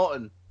Graham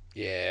Norton.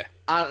 Yeah.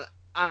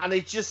 And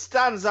it just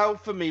stands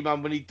out for me,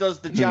 man, when he does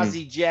the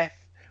Jazzy Jeff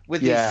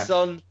with his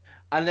son,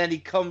 and then he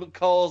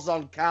calls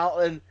on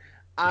Carlton,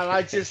 and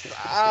I just,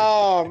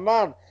 oh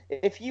man,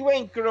 if you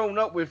ain't grown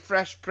up with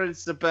Fresh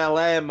Prince of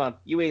Bel-Air, man,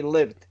 you ain't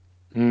lived.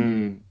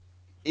 You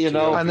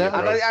know,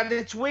 and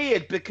it's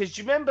weird because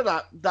you remember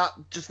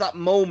that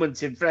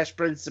moment in Fresh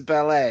Prince of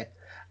Bel-Air,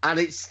 And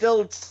it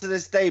still, to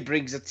this day,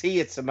 brings a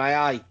tear to my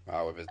eye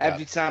Oh, with his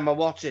every dad. time I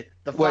watch it.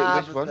 The Wait, which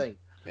father one? thing.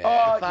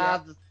 Yeah. The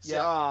father.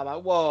 yeah. Oh, I'm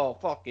like, whoa,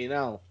 fucking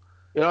hell.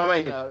 You know what I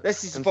mean? No,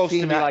 This is and supposed to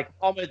seeing be that- like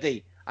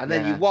comedy. And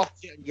then you Yeah. watch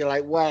it and you're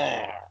like,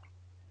 wow.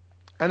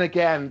 And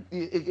again,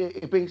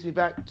 it brings me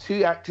back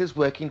to actors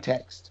working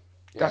text.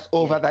 That's Yeah.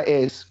 all that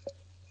is.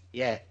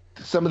 Yeah.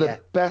 Some of the Yeah.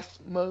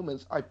 best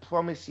moments, I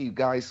promise you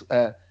guys,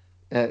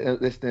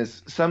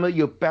 listeners, some of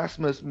your best,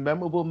 most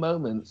memorable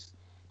moments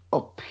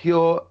of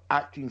pure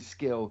acting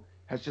skill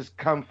has just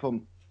come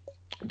from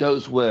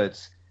those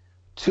words.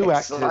 Two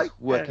It's actors like,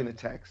 working a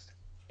text.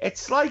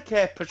 It's like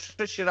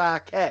Patricia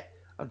Arquette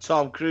and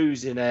Tom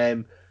Cruise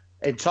in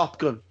Top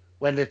Gun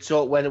when they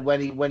talk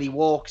when he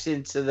walks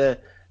into the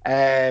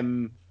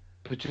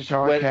Patricia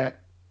Arquette.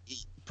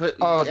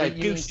 You mean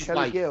Goose's Kelly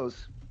wife.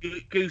 Gills.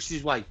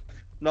 Goose's wife.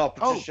 No,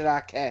 Patricia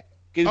Arquette.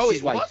 Goose's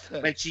it wife. was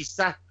her.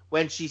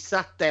 When she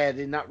sat there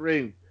in that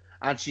room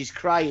and she's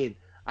crying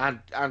and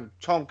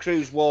Tom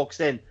Cruise walks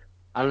in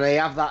and they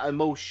have that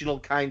emotional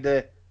kind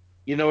of,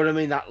 you know what I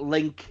mean, that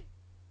link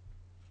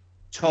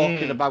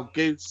talking about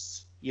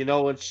Goose, you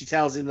know, and she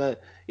tells him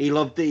that he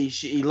loved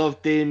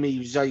him, he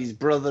was his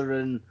brother,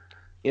 and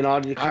you know,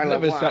 and you're I've kind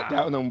of never like, sat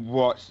wow. down and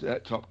watched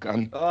Top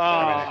Gun.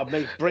 Oh,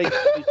 mate, breaks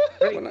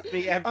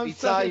me every I'm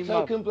such a time. man.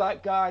 token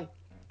black guy.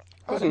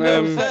 I've Wasn't,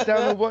 never sat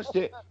down and watched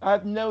it. I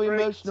have no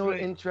Breaks emotional me.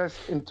 interest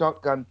in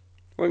Top Gun.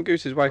 Wasn't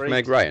Goose's wife Great.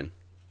 Meg Ryan?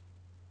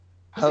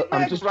 Was it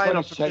I'm Meg just Ryan trying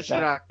or to check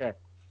Patricia Arquette?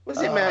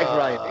 Was it Meg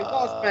Ryan? It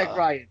was Meg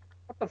Ryan.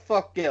 What the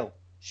fuck, Gil?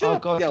 Shut Oh,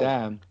 up, god Gil.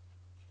 damn.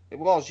 It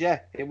was, yeah.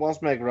 It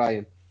was Meg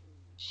Ryan.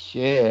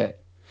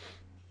 Shit.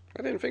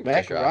 I didn't think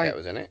Meg Patricia Ryan. Arquette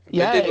was in it.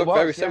 Yeah, They did it look was,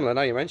 very yeah. similar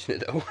now you mention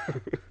it, though.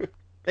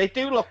 They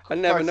do look I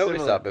never quite noticed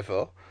similar. that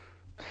before.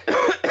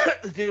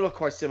 They do look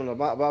quite similar.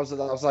 I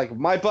was like,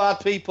 my bad,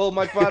 people,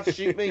 my bad,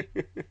 shoot me.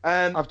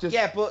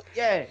 Yeah, but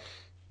yeah,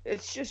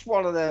 it's just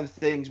one of them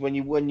things when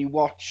you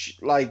watch,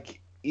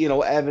 like, you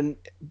know, Evan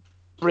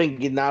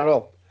bringing that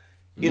up.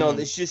 You know,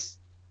 there's just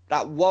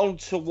that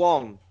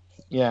 1-to-1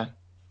 Yeah.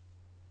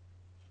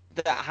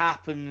 that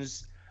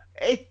happens.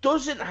 It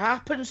doesn't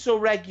happen so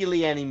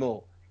regularly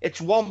anymore. It's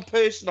one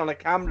person on a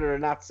camera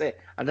and that's it,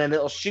 and then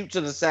it'll shoot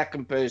to the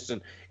second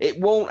person. It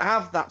won't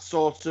have that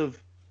sort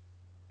of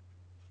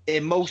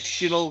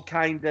emotional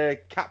kind of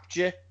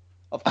capture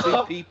of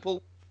two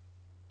people.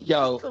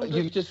 Yo, Still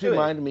you good just to it.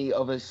 reminded me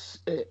of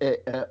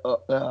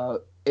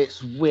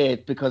it's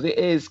weird because it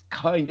is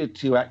kind of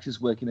two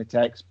actors working a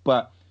text,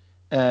 but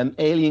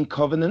Alien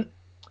Covenant,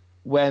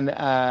 when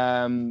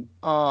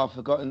I've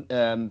forgotten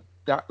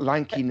that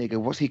lanky nigga,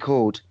 what's he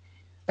called?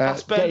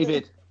 Fassbender?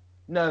 David.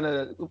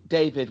 No,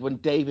 David. When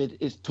David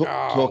is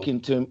talking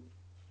to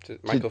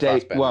Michael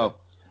Dave. Fassbender.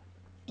 Well,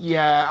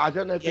 yeah, I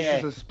don't know if Yeah.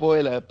 this is a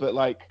spoiler, but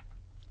like,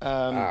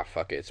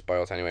 Fuck it. It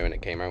spoiled anyway when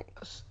it came out.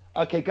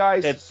 okay,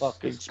 guys, Dead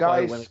fucking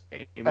spoil when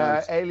it came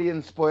out.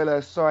 Alien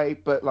spoiler, sorry,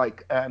 but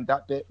like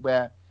that bit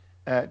where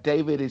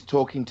David is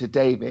talking to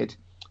David,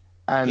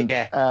 and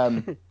Yeah.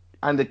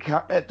 and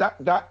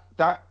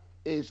that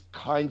is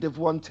kind of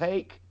one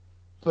take,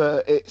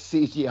 but it's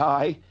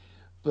CGI.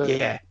 But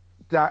Yeah.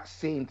 that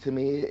scene to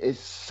me is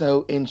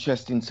so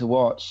interesting to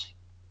watch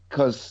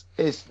because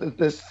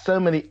there's so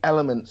many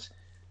elements.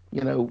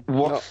 You know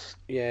what's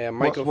Yeah,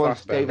 Michael once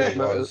Fassbender David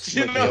was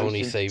Do you the know-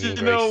 only Do saving you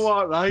grace. know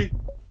what, right?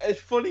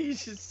 It's funny you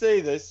should say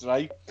this,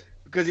 right?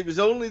 Because it was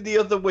only the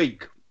other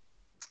week.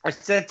 I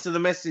said to the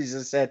missus,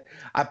 I said,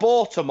 I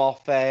bought them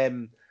off,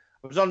 it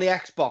was on the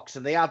Xbox,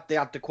 and they had the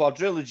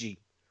quadrilogy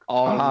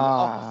on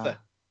offer.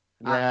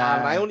 yeah.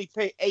 And I only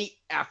paid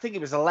I think it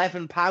was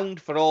 £11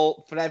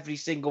 for every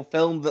single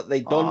film that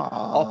they'd done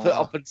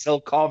up until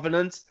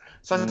Covenant.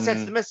 So I said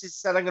to the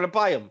missus, I'm going to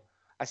buy them.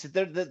 I said,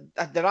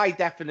 they're high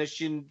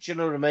definition, do you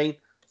know what I mean?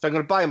 So I'm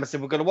going to buy them. I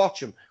said, we're going to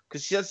watch them.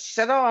 Because she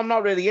said, oh, I'm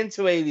not really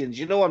into aliens.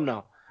 You know I'm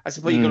not. I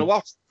said, but you're going to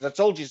watch them. I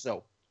told you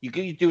so. You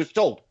do as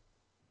told.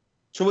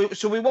 So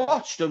we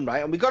watched them,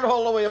 right? And we got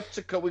all the way up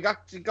to, we got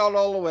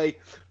all the way.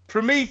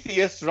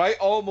 Prometheus, right,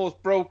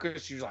 almost broke her.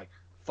 She was like,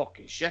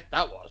 fucking shit,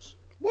 that was.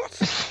 What?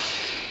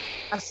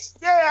 I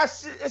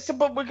said,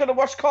 but we're going to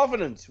watch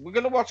Covenant. We're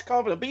going to watch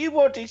Covenant. But you've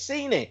already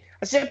seen it.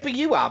 I said, but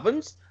you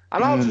haven't.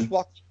 And I'll just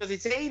watch it because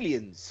it's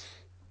aliens.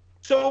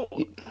 So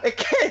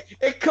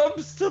it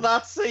comes to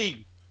that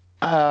scene.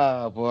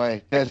 Oh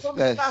boy, It comes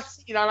to that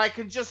scene, and I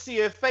can just see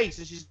her face,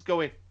 and she's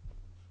going,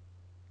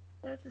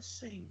 they're the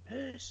same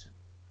person.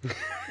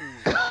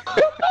 I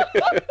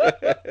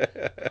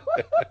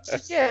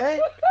said, yeah.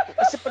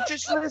 I said, but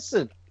just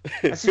listen.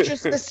 I said,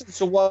 just listen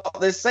to what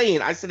they're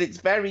saying. I said, it's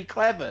very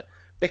clever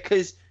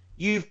because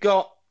you've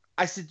got.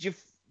 I said,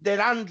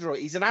 they're android.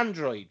 He's an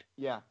android.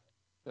 yeah.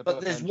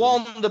 But there's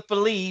one that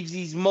believes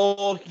he's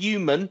more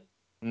human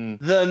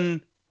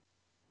than.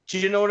 Do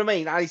you know what I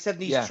mean? And he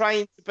said he's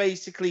trying to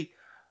basically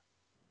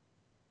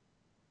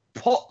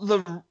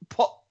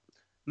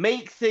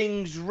make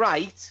things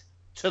right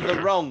to the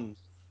wrong.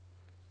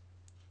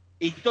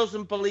 He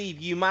doesn't believe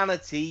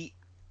humanity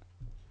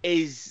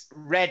is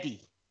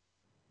ready.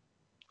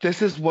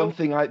 This is one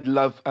thing I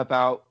love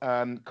about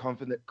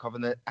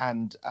Covenant,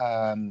 and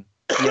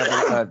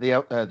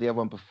the other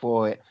one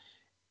before it.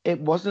 It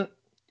wasn't,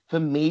 for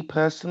me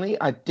personally,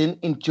 I didn't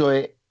enjoy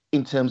it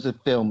in terms of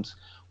films.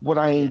 What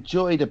I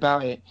enjoyed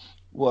about it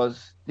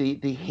was the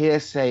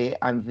hearsay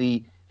and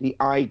the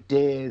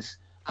ideas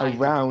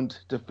around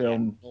the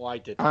film. Yeah. Oh, I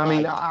did. I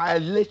mean, I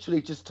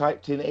literally just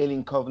typed in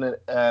Alien Covenant,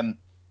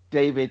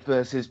 David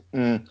versus,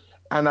 and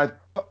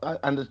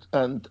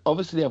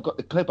obviously I've got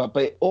the clip up,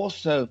 but it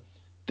also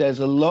there's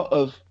a lot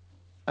of.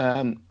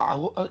 Can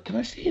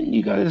I see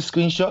you guys a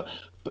screenshot?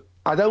 But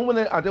I don't want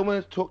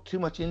to talk too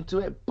much into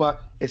it,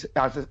 but it's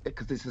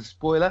because it's a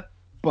spoiler.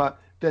 But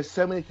there's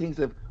so many things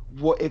of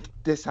what if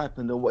this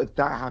happened or what if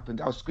that happened.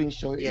 I'll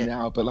screenshot it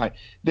now. But like,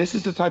 this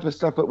is the type of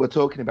stuff that we're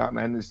talking about,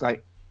 man. It's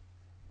like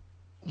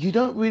you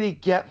don't really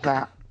get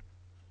that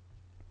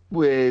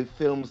with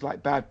films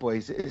like Bad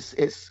Boys.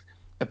 It's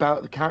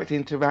about the character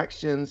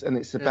interactions and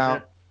it's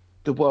about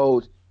the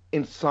world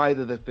inside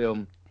of the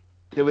film.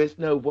 There is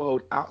no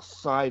world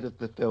outside of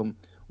the film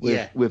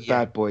with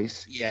Bad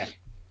Boys. Yeah.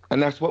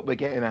 And that's what we're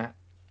getting at.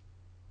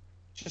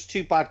 Just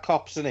two bad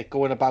cops in it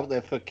going about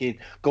their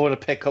going to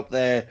pick up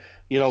their,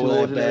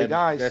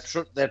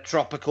 their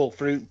tropical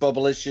fruit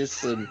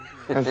bubblicious and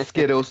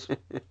Skittles.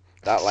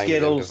 That line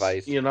Skittles,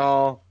 was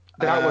improvised.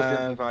 That was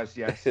improvised,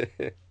 yes.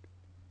 It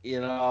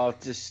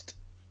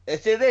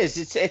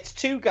is. It's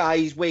two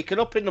guys waking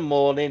up in the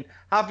morning,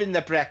 having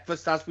their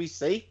breakfast, as we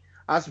see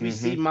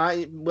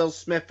Will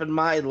Smith and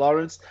Martin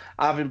Lawrence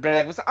having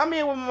breakfast. I'm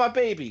here with my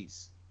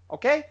babies,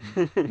 okay?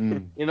 I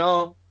mean,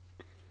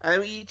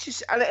 and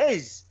it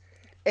is.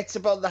 It's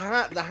about the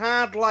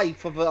hard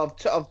life of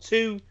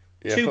two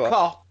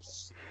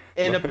cops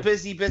in a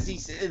busy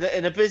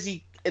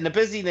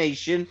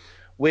nation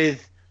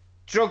with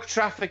drug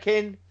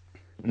trafficking,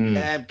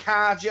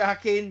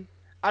 carjacking,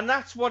 and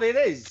that's what it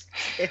is.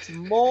 It's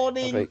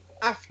morning,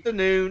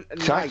 afternoon,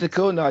 and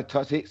Tactical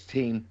Narcotics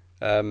Team.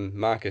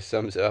 Marcus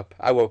sums it up.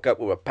 I woke up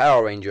with a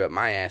Power Ranger at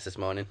my ass this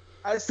morning.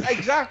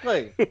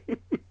 Exactly.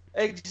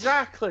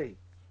 Exactly.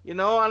 And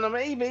I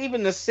mean,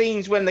 even the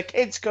scenes when the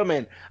kids come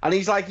in and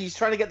he's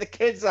trying to get the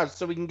kids out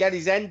so he can get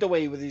his end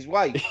away with his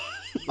wife.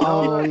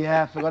 Oh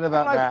yeah, I forgot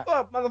about that.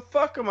 Fuck,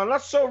 motherfucker, man,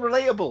 that's so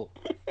relatable.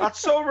 That's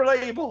so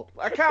relatable.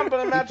 I can't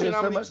imagine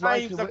how many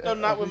times I've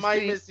done that with my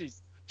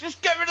missus.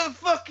 Just get rid of the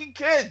fucking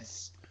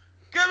kids.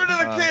 Get rid of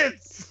the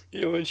kids.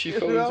 When she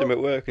phones him at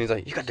work and he's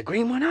like, "You got the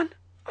green one on?"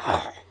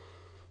 Oh.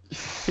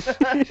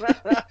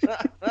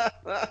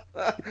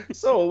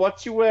 So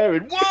what you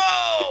wearing?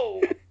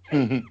 Whoa!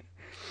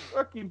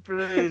 Fucking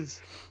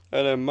brilliant.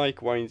 And then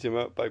Mike winds him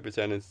up by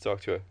pretending to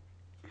talk to her.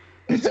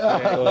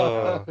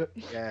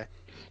 Yeah.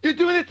 You're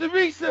doing it,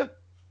 Teresa.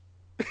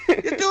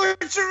 You're doing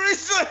it,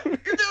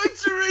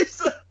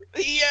 Teresa.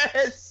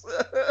 Yes.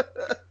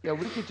 Yeah,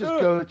 we could just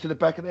go to the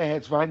back of their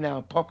heads right now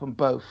and pop them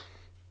both.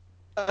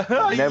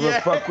 Never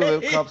fuck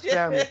with a cop's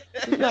family.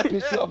 Isn't that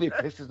pissed off? It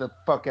pisses the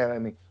fuck out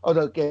of me. Oh,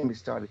 don't get me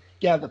started.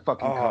 Get out of the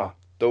fucking car.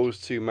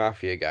 Those two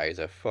mafia guys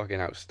are fucking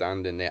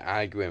outstanding. They're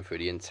arguing for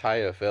the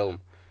entire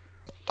film.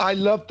 I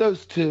love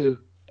those two.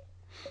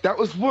 That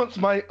was once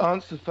my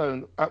answer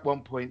phone at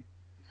one point.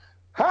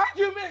 How'd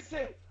you miss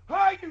it?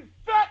 How you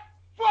fat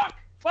fuck?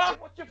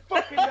 What's your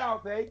fucking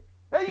mouth, eh?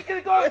 Hey, you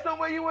gonna go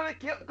somewhere you want to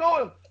keep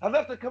going? I'd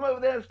have to come over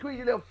there and squeeze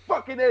your little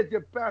fucking head,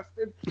 you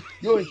bastard.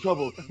 You're in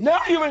trouble.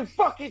 Now you're in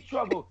fucking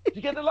trouble. Did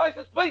you get the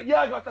license plate?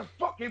 Yeah, I got the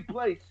fucking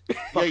plate.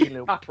 Fucking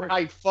little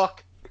prick.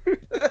 Fuck.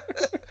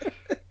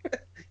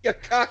 You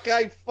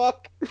cockeyed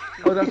fuck.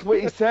 Oh, that's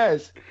what he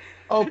says.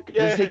 Oh,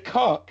 does he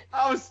cock?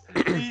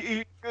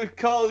 He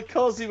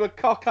calls him a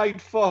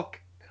cockeyed fuck.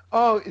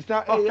 Oh, is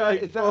that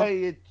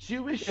a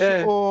Jewish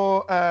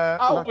or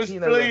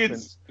Latino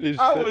reference?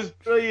 That was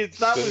brilliant.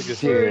 That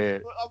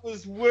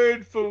was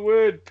word for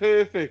word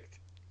perfect.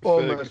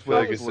 Almost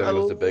Ferguson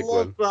was the big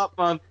one. That,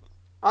 man.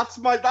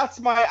 That's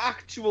my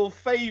actual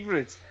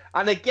favourite.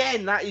 And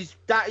again, that is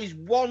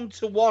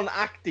 1-to-1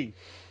 acting.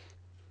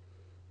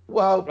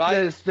 Well,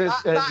 right?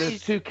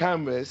 there's two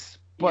cameras,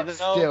 but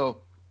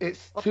still,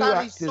 it's two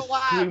actors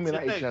screaming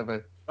at each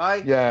other.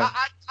 Right? Yeah.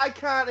 I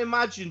can't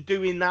imagine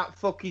doing that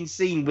fucking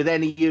scene with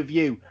any of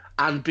you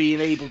and being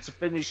able to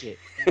finish it.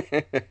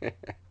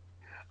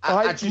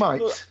 I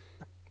might.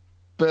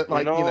 But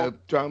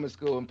drama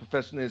school and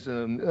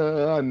professionalism,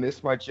 I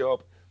miss my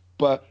job.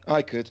 But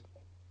I could.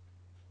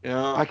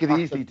 Yeah. I could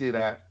easily do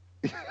that.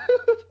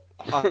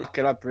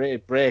 Can I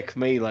break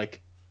me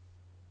like?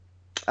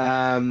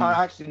 I'm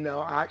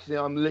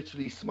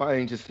literally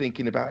smiling just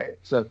thinking about it.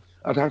 So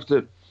I'd have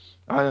to,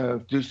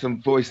 do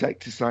some voice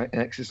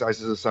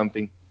exercises or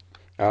something.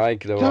 I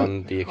like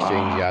the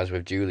exchange he has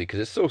with Julie because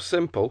it's so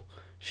simple.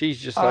 She's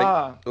just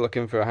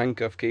looking for a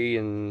handcuff key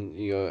and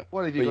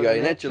what have you got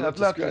in it? I'd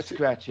love to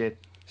scratch it.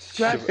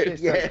 Scratch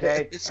this,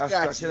 okay? I'll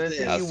scratch it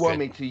until you want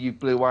me to, you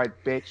blue-eyed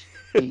bitch.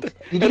 Did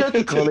you go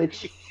to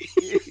college?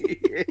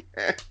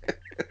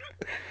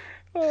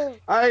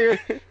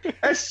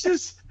 It's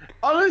just,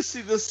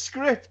 honestly, the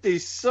script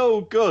is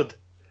so good.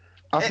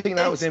 I think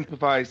that was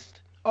improvised.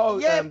 Oh,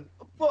 yeah,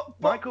 But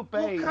Michael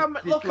Bay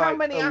look how did,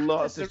 many a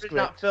lot actors of are the in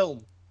that script.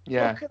 film.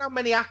 Yeah. Look at how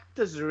many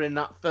actors are in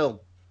that film,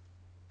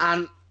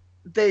 and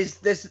there's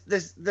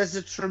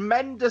a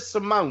tremendous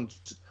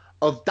amount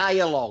of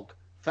dialogue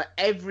for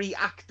every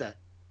actor.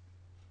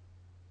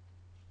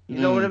 You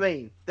know what I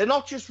mean? They're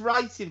not just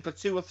writing for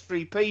 2 or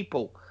 3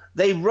 people.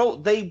 There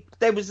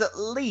was at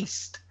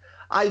least,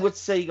 I would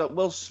say, you got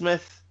Will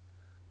Smith,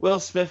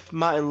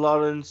 Martin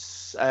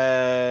Lawrence,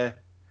 4,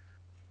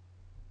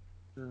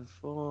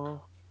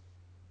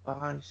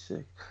 5,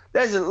 6.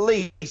 There's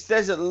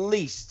at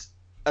least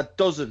a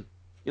dozen.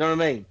 You know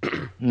what I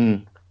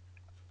mean?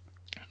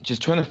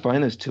 Just trying to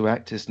find those 2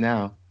 actors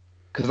now,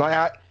 because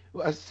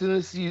as soon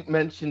as you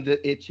mentioned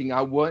the itching,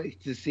 I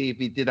wanted to see if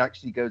he did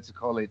actually go to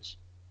college.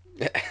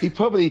 He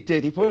probably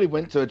did. He probably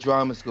went to a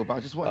drama school, but I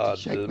just wanted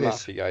to check the this.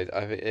 Mafia guys.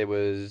 I think it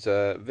was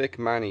Vic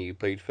Manny who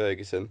played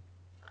Ferguson,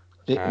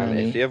 Vic and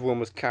Manny. if the other one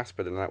was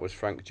Casper, then that was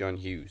Frank John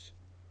Hughes.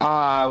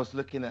 I was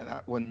looking at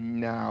that one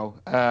now.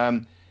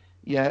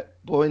 Yeah,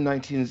 born in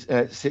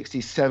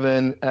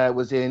 1967,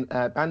 was in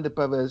Band of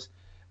Brothers,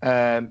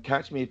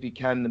 Catch Me If You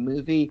Can, the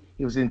movie.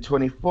 He was in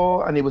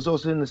 24, and he was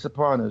also in The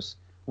Sopranos.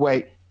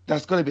 Wait,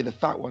 that's got to be the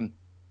fat one.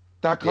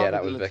 That can't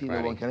that be was the Vic Latino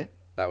Manny. one, can it?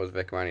 That was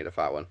Vic Manny, the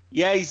fat one.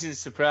 Yeah, he's in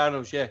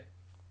Sopranos. Yeah.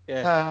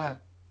 Did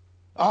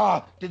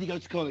he go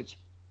to college?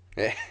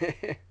 It's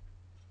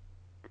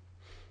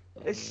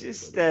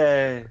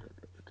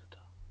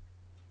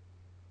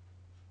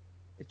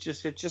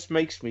just it just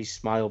makes me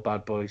smile,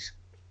 bad boys.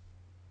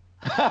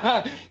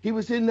 He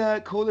was in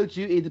Call of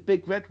Duty, the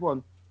big red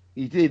one.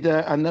 He did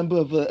a number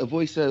of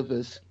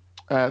voiceovers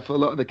for a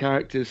lot of the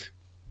characters.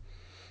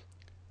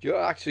 You're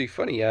actually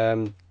funny.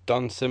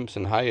 Don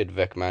Simpson hired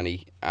Vic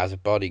Manny as a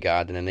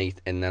bodyguard in the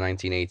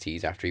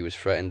 1980s after he was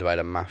threatened by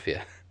the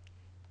Mafia.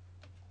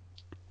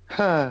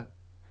 Huh.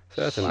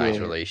 So that's a nice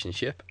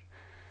relationship.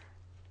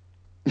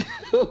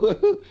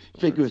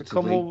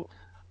 Figuratively.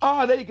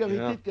 There you go.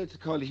 Yeah. He did go to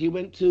college. He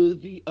went to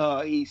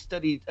he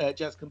studied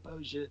jazz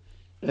composure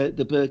at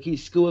the Berklee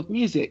School of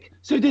Music.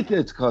 So he did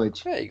go to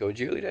college. There you go,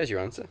 Julie. There's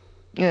your answer.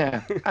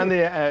 Yeah, and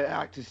the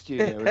Actors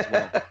Studio as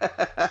well.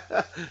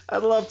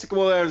 I'd love to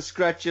go over there and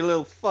scratch your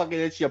little fucking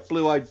itch, you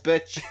blue-eyed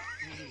bitch.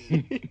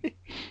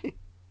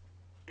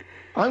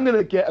 I'm going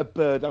to get a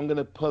bird. I'm going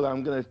to pull it.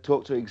 I'm going to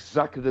talk to her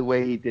exactly the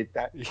way he did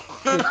that. Just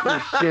for the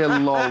sheer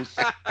lols.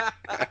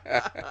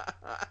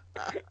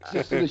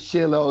 Just for the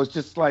sheer lols.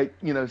 Just like,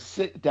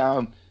 sit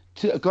down,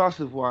 to a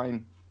glass of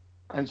wine,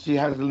 and she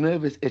has a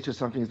nervous itch or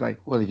something. It's like,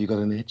 well, have you got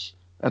an itch?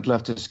 I'd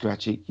love to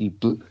scratch it,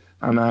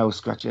 and I will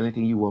scratch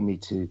anything you want me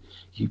to,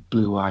 you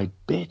blue-eyed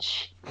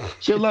bitch.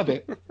 She'll love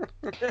it.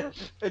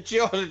 If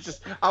you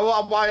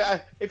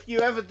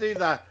ever do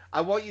that,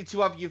 I want you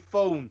to have your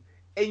phone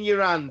in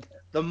your hand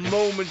the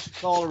moment you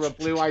call her a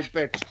blue-eyed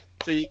bitch,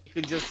 so you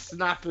can just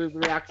snap her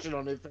reaction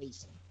on her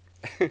face.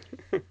 You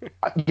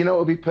know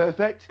what would be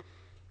perfect?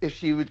 If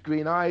she was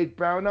green-eyed,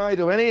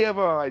 brown-eyed, or any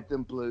other eyed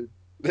than blue.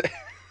 Just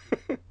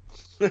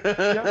for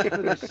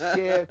the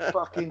sheer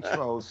fucking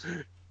trolls.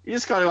 You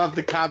just gotta have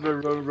the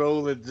camera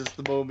rolling just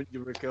the moment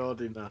you're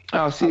recording that.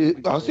 I'll see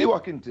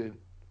what I can do.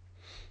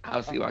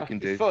 I'll see what I can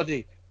do.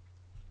 Funny.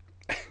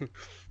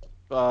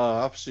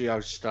 Oh, absolutely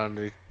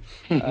outstanding.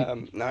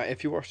 Now,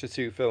 if you watch the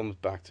 2 films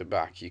back to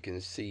back, you can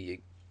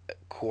see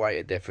quite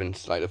a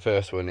difference. Like, the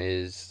first one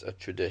is a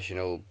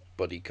traditional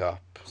buddy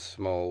cop,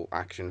 small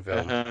action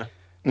film.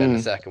 Then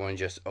the second one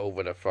just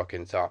over the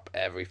fucking top,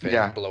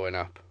 everything blowing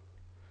up.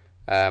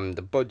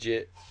 The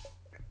budget,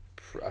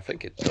 I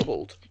think it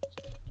doubled.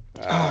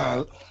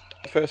 The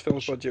first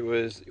film's budget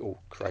was,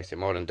 it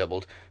more than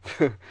doubled.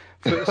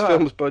 First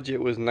film's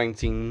budget was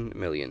 19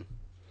 million.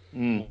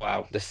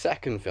 Wow. The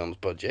second film's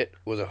budget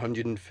was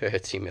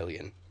 130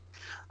 million.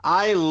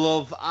 I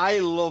love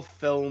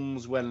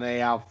films when they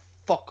have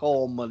fuck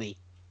all money.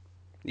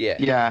 Yeah.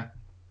 Yeah.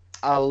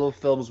 I love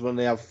films when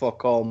they have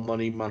fuck all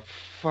money, man.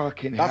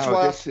 Fucking That's hell.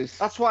 why.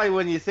 That's why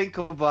when you think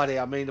about it,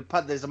 I mean,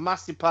 there's a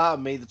massive part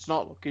of me that's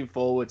not looking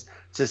forward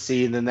to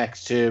seeing the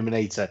next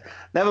Terminator.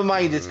 Never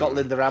mind, it's got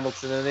Linda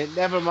Hamilton in it.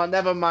 Never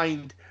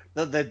mind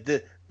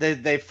that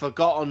they've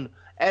forgotten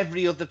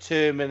every other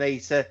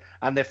Terminator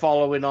and they're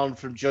following on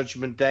from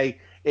Judgment Day.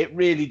 It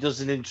really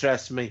doesn't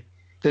interest me.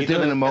 They're You're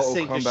doing gonna a Mortal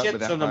sink a Kombat shit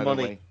with that, ton by of the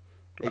money. way.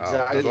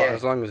 Exactly.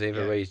 As long as they've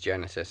erased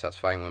Genesis, that's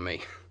fine with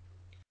me.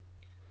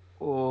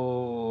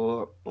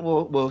 Oh,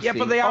 we'll see.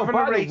 But they haven't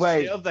erased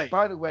it, have they?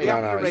 By the way,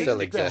 No, it still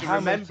Linda exists.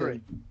 Remember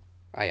it.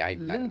 I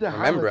Linda remember it.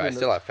 I Hamilton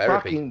still have looks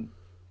therapy.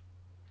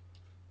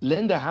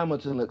 Linda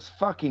Hamilton looks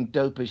fucking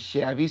dope as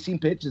shit. Have you seen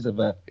pictures of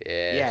her?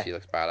 Yeah, she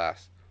looks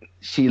badass.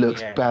 She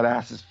looks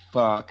badass as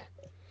fuck.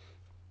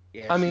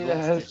 Yeah, I mean,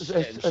 her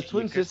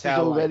twin sister's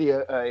already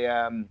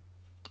a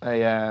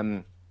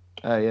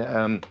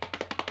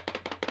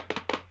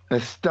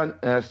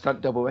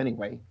stunt double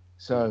anyway.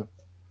 So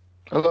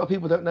a lot of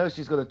people don't know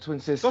she's got a twin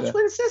sister. Got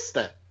twin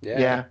sister?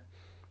 Yeah.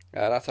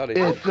 That's how they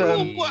How did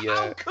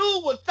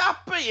cool would that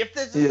be if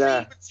there's a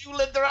scene with 2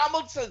 Linda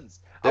Hamiltons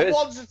and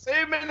one's a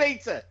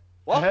Terminator?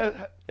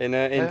 What? in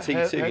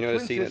T2, you know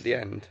the scene at the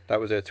end? That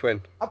was her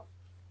twin.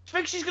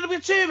 think she's going to be a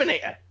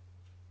Terminator?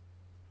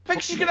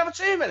 Think she's going to have a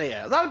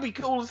Terminator? That'd be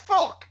cool as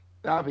fuck.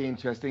 That'd be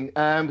interesting.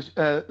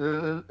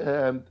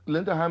 Linda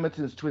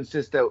Hamilton's twin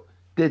sister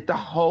did the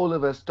whole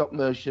of her stop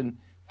motion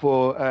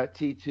for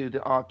T2,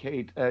 the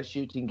arcade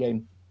shooting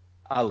game.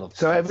 I love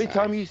So that. every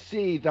time you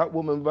see that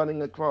woman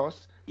running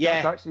across,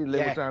 that's actually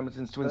Linda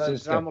Hamilton's twin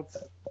sister.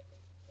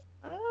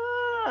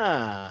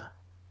 Ah.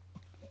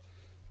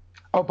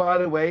 Oh, by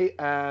the way,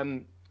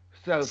 so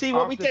See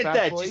what we after did Bad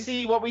there? Boys- Do you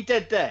see what we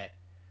did there?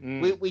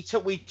 We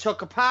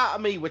took a part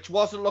of me which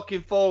wasn't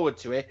looking forward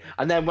to it,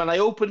 and then when I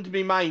opened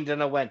my mind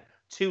and I went,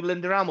 2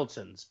 Linda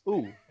Hamiltons.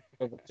 Ooh,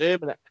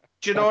 Terminator.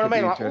 Do you know what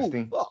I That could mean? be Like,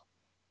 interesting. ooh, fuck.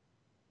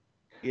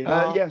 You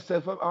know? Yeah,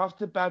 so from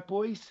after Bad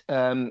Boys,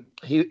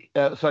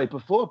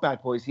 before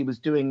Bad Boys, he was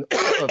doing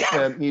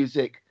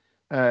music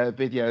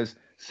videos.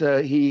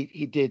 So he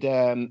did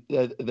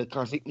the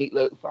classic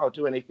Meatloaf, I'll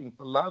Do Anything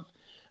for Love,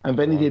 and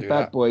then he did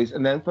Bad Boys,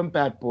 and then from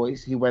Bad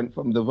Boys, he went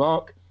from The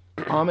Rock,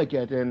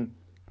 Armageddon,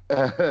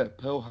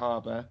 Pearl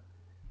Harbor,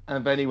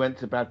 and then he went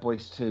to Bad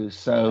Boys 2.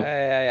 So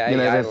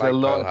there's a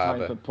lot of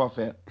time for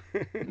profit.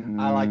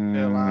 I like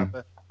Pearl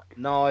Harbor.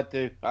 No, I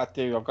do. I've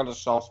got a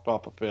soft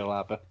spot for Pearl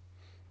Harbor.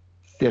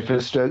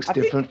 Different strokes,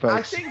 different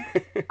folks.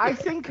 I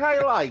think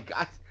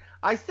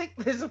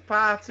there's a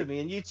part of me,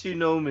 and you two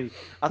know me.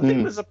 I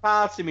think there's a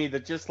part of me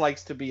that just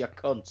likes to be a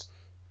cunt.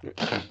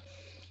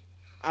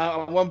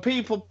 When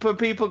people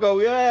go,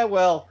 yeah,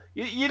 well,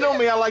 you know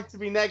me, I like to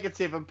be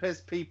negative and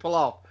piss people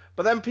off.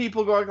 But then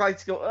people like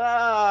to go,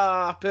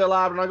 Pearl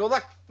Harbor, and I go,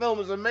 that film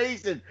is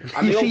amazing.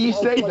 And you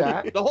say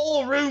that. The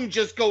whole room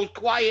just goes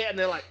quiet, and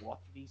they're like, what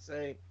did he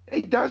say?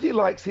 He does. He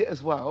likes it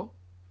as well.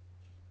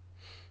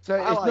 So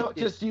it's like not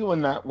it. just you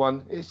on that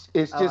one. It's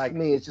just like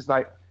me. It's just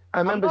like I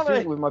remember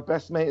seeing it with my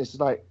best mate. It's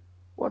just like,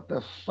 what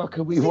the fuck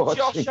are we watching?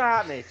 Josh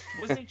Hartnett?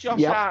 Was it Josh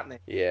Yep.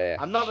 Hartnett? Yeah.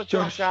 I'm not a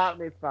Josh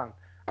Hartnett fan.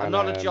 I'm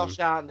not a Josh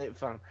Hartnett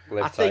fan.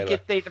 I think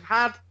if they'd have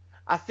had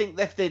Who a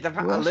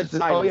else Liv is it?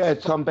 Tyler, Oh yeah,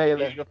 Tom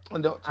Bailey.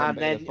 Not Tom and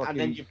Bailey,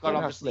 then you've got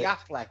Ben obviously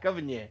Affleck. Affleck,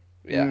 haven't you?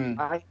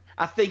 Yeah.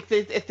 I think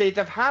that if they'd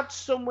have had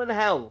someone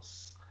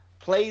else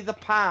play the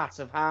part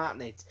of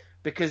Hartnett,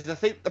 because I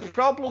think the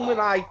problem that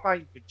I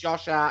find with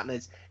Josh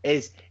Hartnett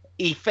is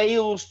he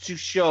fails to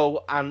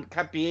show and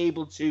can't be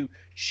able to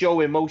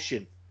show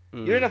emotion.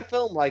 You're in a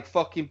film like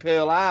fucking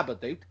Pearl Harbor,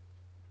 dude.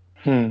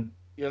 You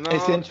know,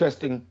 It's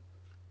interesting.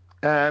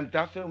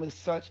 That film is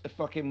such a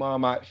fucking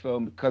Marmite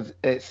film because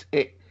it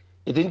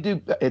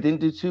didn't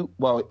do too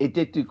well. It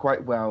did do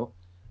quite well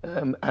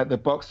at the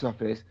box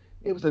office.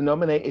 It was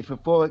nominated for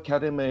 4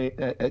 Academy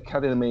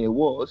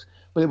Awards,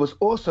 but it was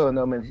also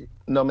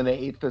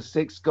nominated for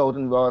 6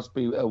 Golden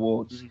Raspberry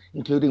Awards,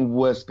 including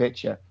Worst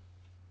Picture.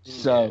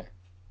 So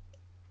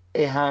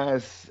it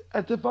has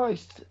a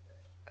device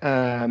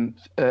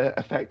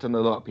effect on a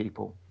lot of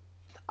people.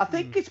 I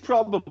think it's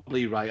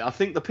probably right. I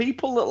think the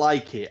people that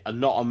like it are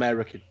not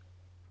American.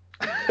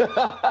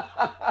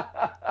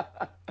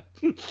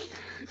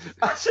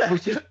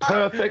 Which is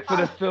perfect for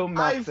the film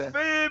I master.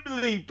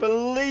 firmly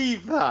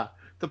believe that.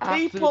 The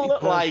people Absolutely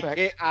that like perfect.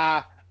 it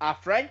are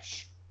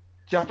French,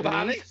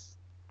 Japanese.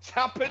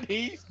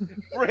 Japanese,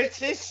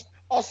 British,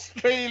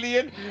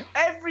 Australian,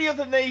 every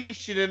other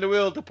nation in the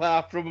world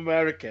apart from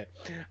America.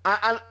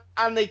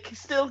 And they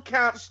still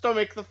can't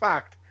stomach the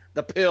fact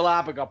that Pearl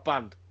Harbor got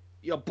banned.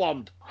 You're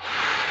bombed.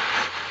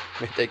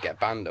 It did get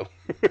banned though.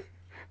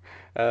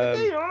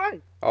 You're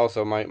right.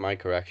 Also, my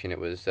correction, it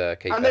was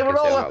Kate And they were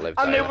Beckinsale, all not Liv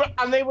Tyler.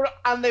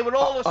 and they were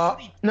all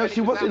asleep. No, when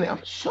she it was was in it. happening.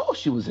 I'm sure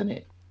she was in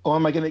it. Or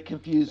am I getting it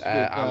confused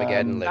with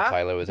Armageddon, Liv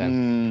Tyler was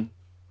in.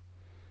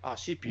 Oh,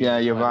 she's beautiful. Yeah,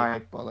 you're anyway.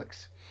 right.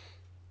 Bollocks.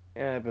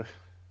 Yeah, but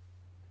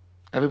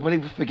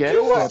Everybody forgets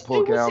who that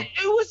poor girl.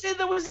 was in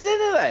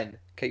there then?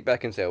 Kate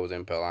Beckinsale was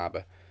in Pearl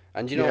Harbor.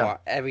 And you know Yeah.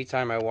 what? Every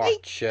time I watch...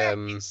 Kate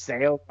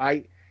Beckinsale,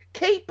 right?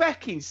 Kate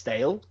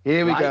Beckinsale.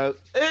 Here we right? go.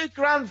 Her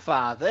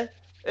grandfather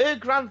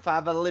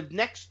lived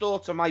next door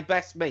to my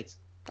best mate.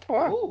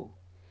 Oh,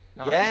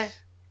 Yeah.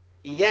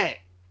 Yeah.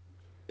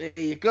 There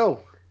you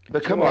go.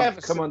 But come You on,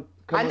 never come see- on.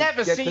 I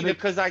never get to seen the- it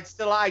because I'd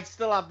still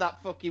have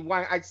that fucking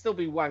wank. I'd still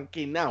be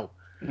wanking now.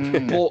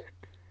 Mm. But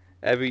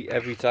Every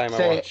time I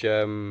Say watch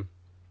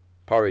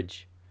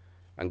Porridge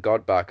and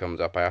Godbar comes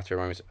up, I have to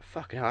remind myself,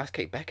 fucking hell, that's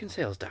Kate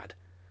Beckinsale's dad.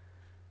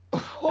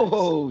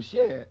 Oh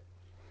shit.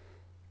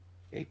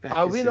 Kate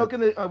Are we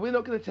Beckinsale.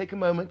 not gonna take a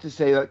moment to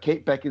say that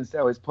Kate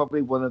Beckinsale is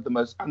probably one of the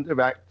most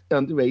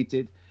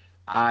underrated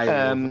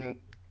action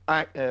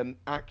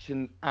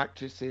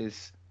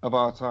actresses of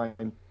our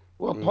time?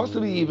 Well,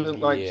 possibly even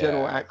like yeah.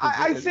 general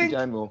actors in think-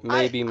 general.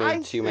 Maybe I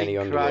made too many think,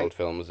 Underworld right,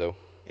 films, though.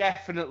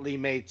 Definitely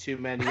made too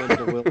many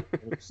underworld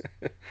films.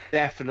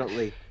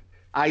 Definitely.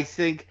 I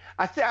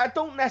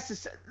don't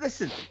necessarily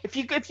listen. If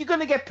you're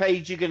gonna get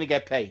paid, you're gonna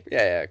get paid,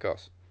 Yeah, of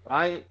course.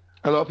 right?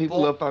 A lot of people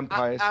But love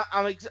vampires.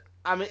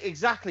 I mean,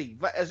 exactly.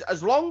 But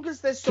as long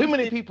as there's Too something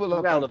many people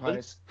love relevant,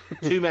 vampires.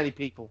 too many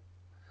people.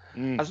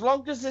 Mm. As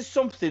long as there's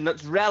something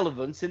that's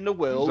relevant in the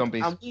world,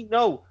 Zombies. and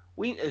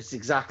it's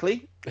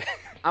exactly,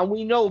 and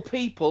we know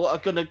people are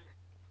gonna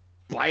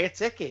buy a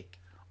ticket,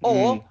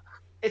 or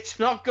it's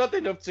not good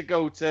enough to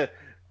go to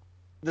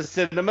the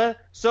cinema.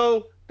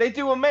 So they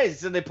do a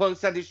Miz and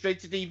send it straight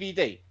to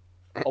DVD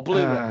or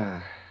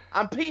Blu-ray,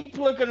 and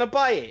people are gonna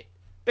buy it.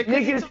 Because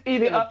Niggas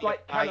eat it up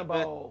like $5.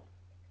 cannibal.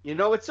 You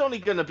know, it's only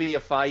gonna be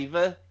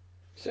 $5.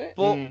 See? But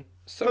for me,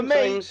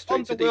 Sometimes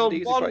straight to Underworld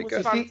DVDs are 1 quite was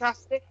good.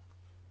 fantastic.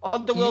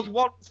 Underworld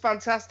 1 was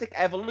fantastic.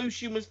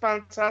 Evolution was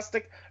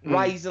fantastic.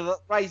 Rise of the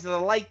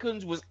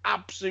Lycans was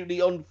absolutely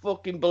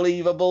unfucking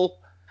believable.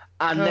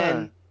 And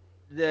then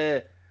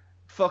the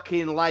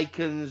fucking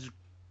Lycans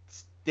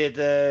did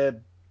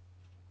a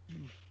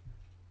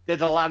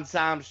Lance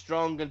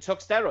Armstrong and took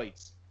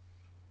steroids.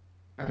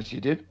 As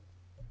you did.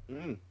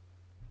 Mm.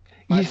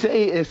 You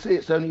say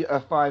it's only a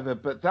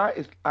 $5, but that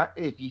is,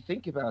 if you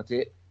think about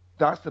it,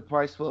 that's the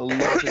price for a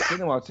lot of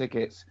cinema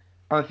tickets.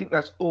 And I think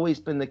that's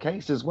always been the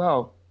case as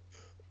well.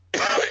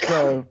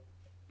 So,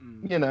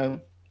 you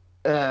know,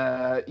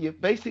 you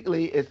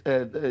basically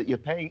you're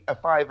paying a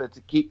 $5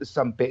 to keep the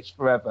some bitch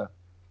forever,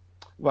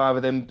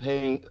 rather than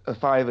paying a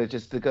 $5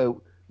 just to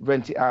go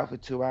rent it out for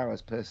 2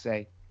 hours per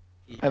se.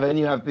 And then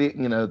you have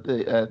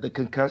the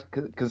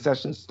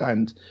concession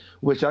stand,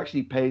 which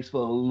actually pays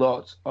for a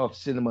lot of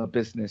cinema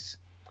business,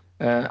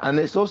 and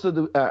it's also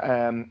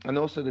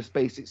the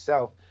space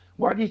itself.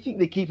 Why do you think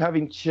they keep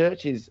having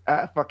churches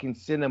at a fucking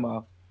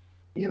cinema?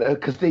 You know,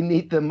 because they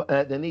need them.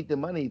 They need the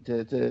money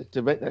to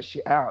rent that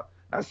shit out.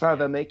 That's how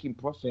they're making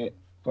profit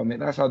from it.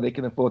 That's how they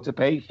can afford to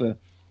pay for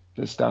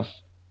stuff.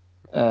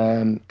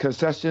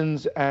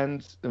 Concessions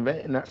and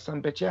renting that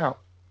some bitch out.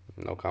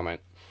 No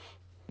comment.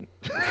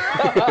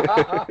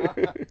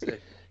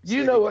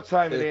 You know what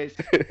time it is.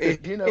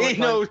 You know He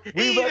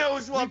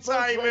knows what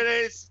time it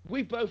is.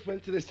 We both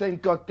went to the same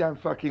goddamn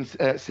fucking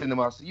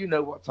cinema, so you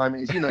know what time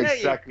it is. You know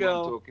exactly what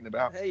I'm talking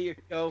about. There you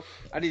go.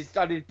 And his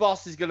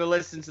boss is going to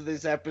listen to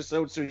this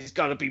episode, so he's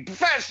got to be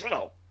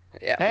professional.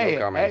 Yeah, Hey,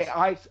 no comment.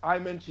 I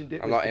mentioned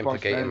it. I'm not Mr.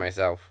 implicating Bossman.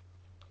 myself.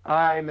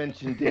 I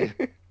mentioned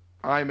it.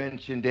 I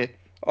mentioned it.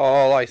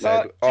 All I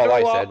said, do you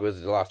know what? said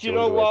was the last Do you two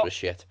know words what? were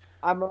shit.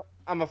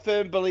 I'm a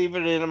firm believer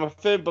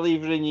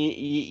in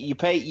you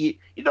pay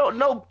you don't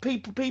know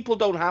people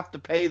don't have to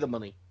pay the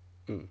money.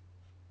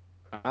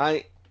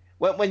 Right?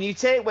 When you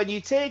go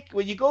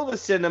to the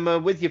cinema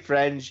with your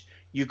friends,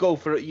 you go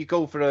for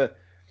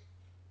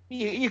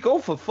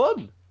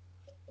fun.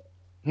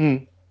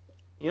 You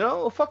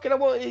know, fucking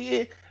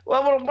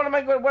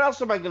what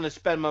else am I going to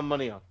spend my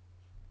money on?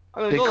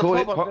 I'm They going call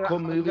to it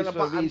popcorn movies for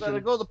a I'm going to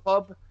reason. go to the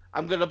pub.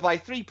 I'm going to buy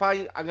 3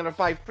 pints. I'm going to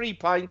buy 3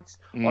 pints,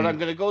 or I'm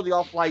going to go the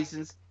off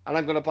license, and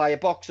I'm going to buy a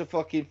box of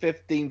fucking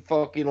 15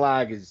 fucking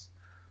lagers.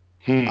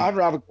 I'd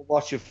rather go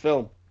watch a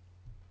film.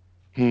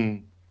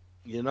 You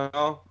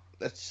know,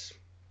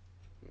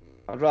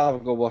 I'd rather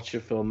go watch a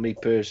film, me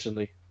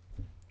personally,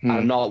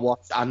 and not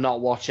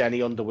watch any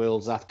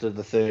Underworlds after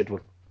the third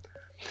one.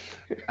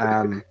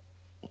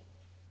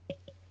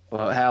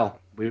 But hell,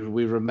 we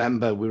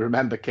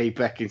remember Kate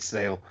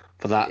Beckinsale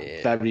for that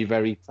very,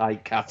 very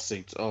tight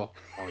catsuit. Oh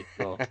my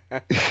god!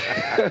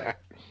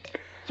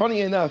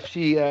 Funny enough,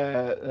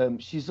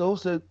 she's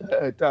also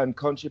done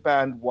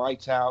Contraband,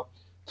 Whiteout,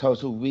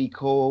 Total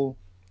Recall.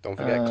 Don't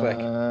forget Click.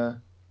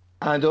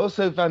 And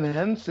also Van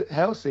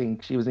Helsing.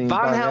 She was in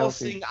Van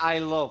Helsing. I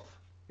love.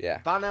 Yeah.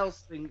 Van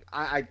Helsing.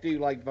 I do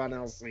like Van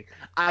Helsing.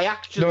 I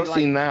actually Not like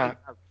seen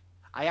that. Whiteout.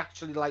 I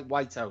actually like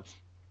Whiteout.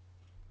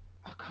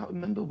 I can't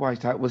remember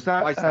Whiteout. Was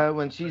that Whiteout.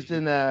 when she's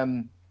in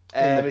the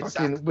It's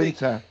fucking actually-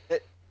 winter?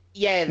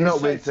 Yeah,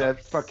 Not there's winter.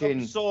 Fucking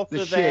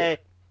the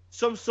shit.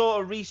 some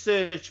sort of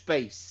research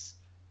base.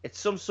 It's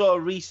some sort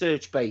of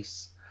research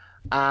base,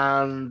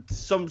 and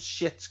some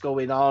shit's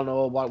going on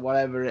or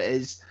whatever it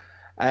is.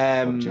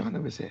 What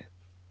genre is it?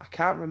 I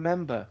can't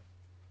remember.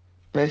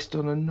 Based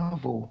on a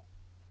novel.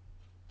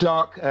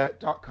 Dark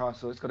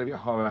Castle. It's got to be a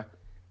horror.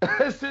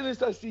 As soon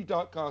as I see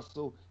Dark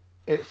Castle,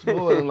 it's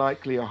more than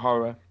likely a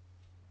horror.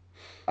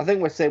 I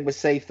think we're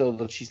safe though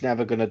that she's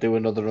never going to do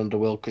another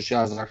Underworld because she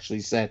has actually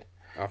said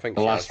I think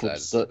the she last has one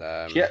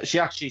said. sucked. She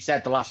actually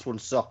said the last one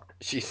sucked.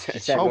 She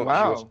said. said- She Oh won't-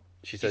 wow.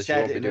 She said she said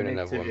won't it be in doing an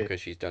another one interview.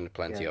 because she's done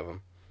plenty of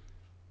them.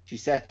 She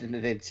said in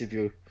an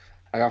interview.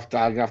 I'm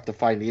gonna have to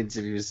find the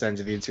interview and send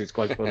you the interview. It's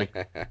quite funny.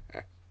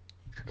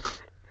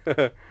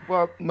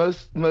 Well,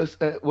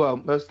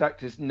 most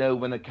actors know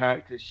when a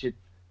character should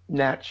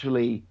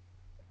naturally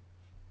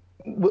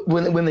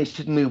when they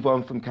should move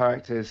on from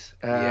characters.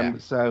 Yeah.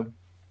 So,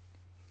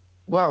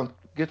 well,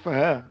 good for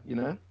her, you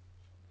know.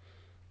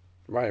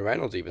 Ryan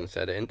Reynolds even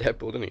said it in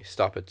Deadpool, didn't he?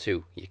 Stop at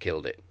 2, you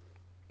killed it.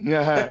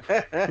 Yeah.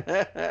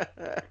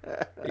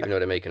 Even though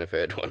they're making a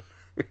third one.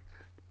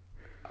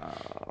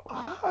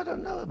 I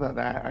don't know about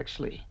that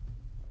actually.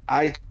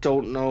 I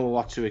don't know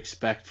what to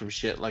expect from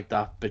shit like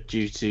that, but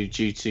due to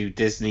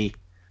Disney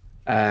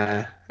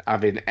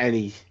having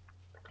any,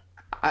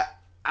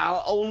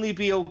 I'll only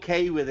be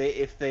okay with it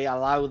if they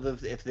allow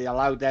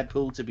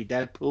Deadpool to be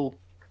Deadpool,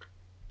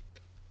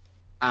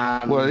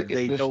 and Well,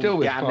 they they're still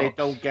with Fox.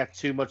 don't get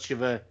too much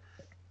of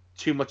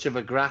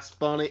a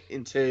grasp on it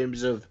in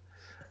terms of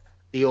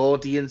the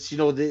audience. You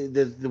know,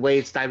 the way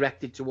it's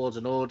directed towards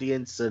an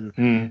audience, and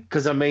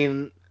because I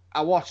mean,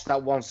 I watched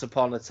that Once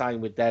Upon a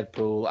Time with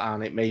Deadpool,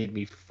 and it made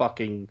me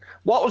fucking.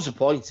 What was the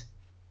point?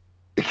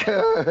 What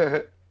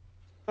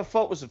the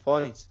fuck was the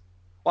point?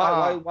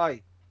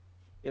 Why?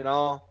 You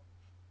know.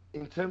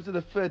 In terms of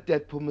the third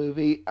Deadpool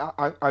movie,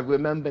 I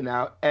remember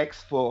now,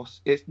 X-Force.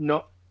 It's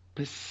not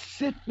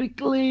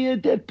specifically a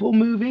Deadpool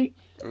movie,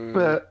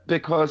 but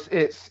because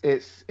it's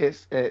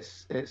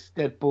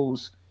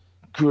Deadpool's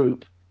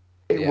group,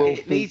 it will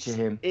feature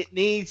him. It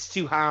needs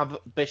to have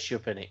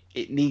Bishop in it.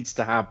 It needs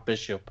to have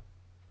Bishop.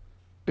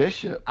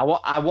 Bishop. I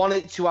want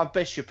it to have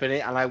Bishop in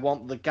it, and I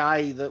want the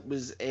guy that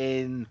was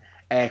in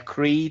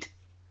Creed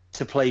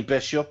to play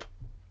Bishop.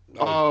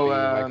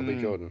 Michael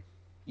B. Jordan.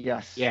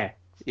 Yes.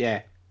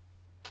 Yeah.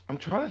 I'm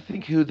trying to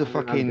think who the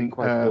fucking.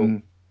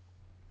 Cool.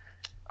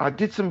 I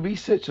did some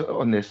research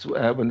on this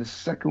when the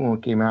second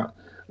one came out,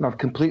 and I've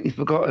completely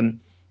forgotten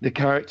the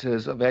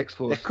characters of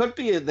X-Force.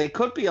 There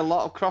could be a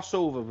lot of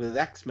crossover with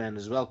X-Men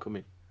as well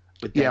coming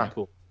with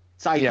Deadpool.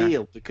 It's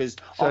ideal because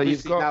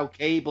obviously now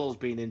Cable's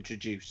been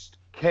introduced.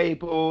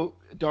 Cable,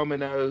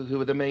 Domino, who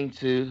are the main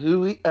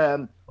two.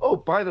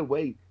 By the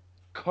way,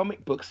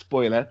 comic book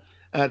spoiler,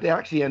 they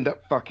actually end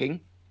up fucking.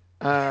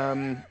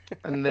 And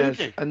there's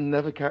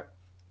another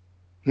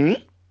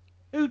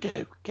Who do?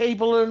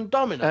 Cable and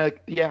Domino?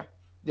 Yeah,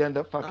 they end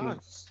up fucking.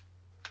 Nice.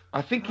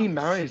 I think he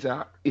marries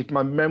her, if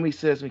my memory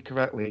serves me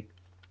correctly.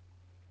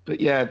 But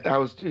yeah, I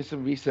was doing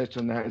some research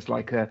on that. It's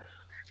like a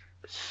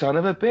son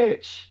of a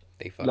bitch.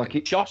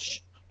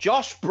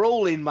 Josh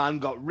Brolin, man,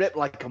 got ripped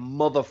like a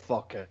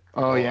motherfucker.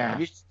 Oh, yeah. Have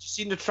you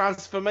seen the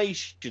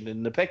transformation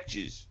in the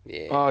pictures?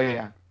 Yeah. Oh,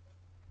 yeah.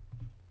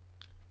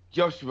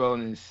 Josh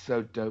Brolin is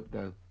so dope,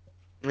 though.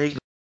 He's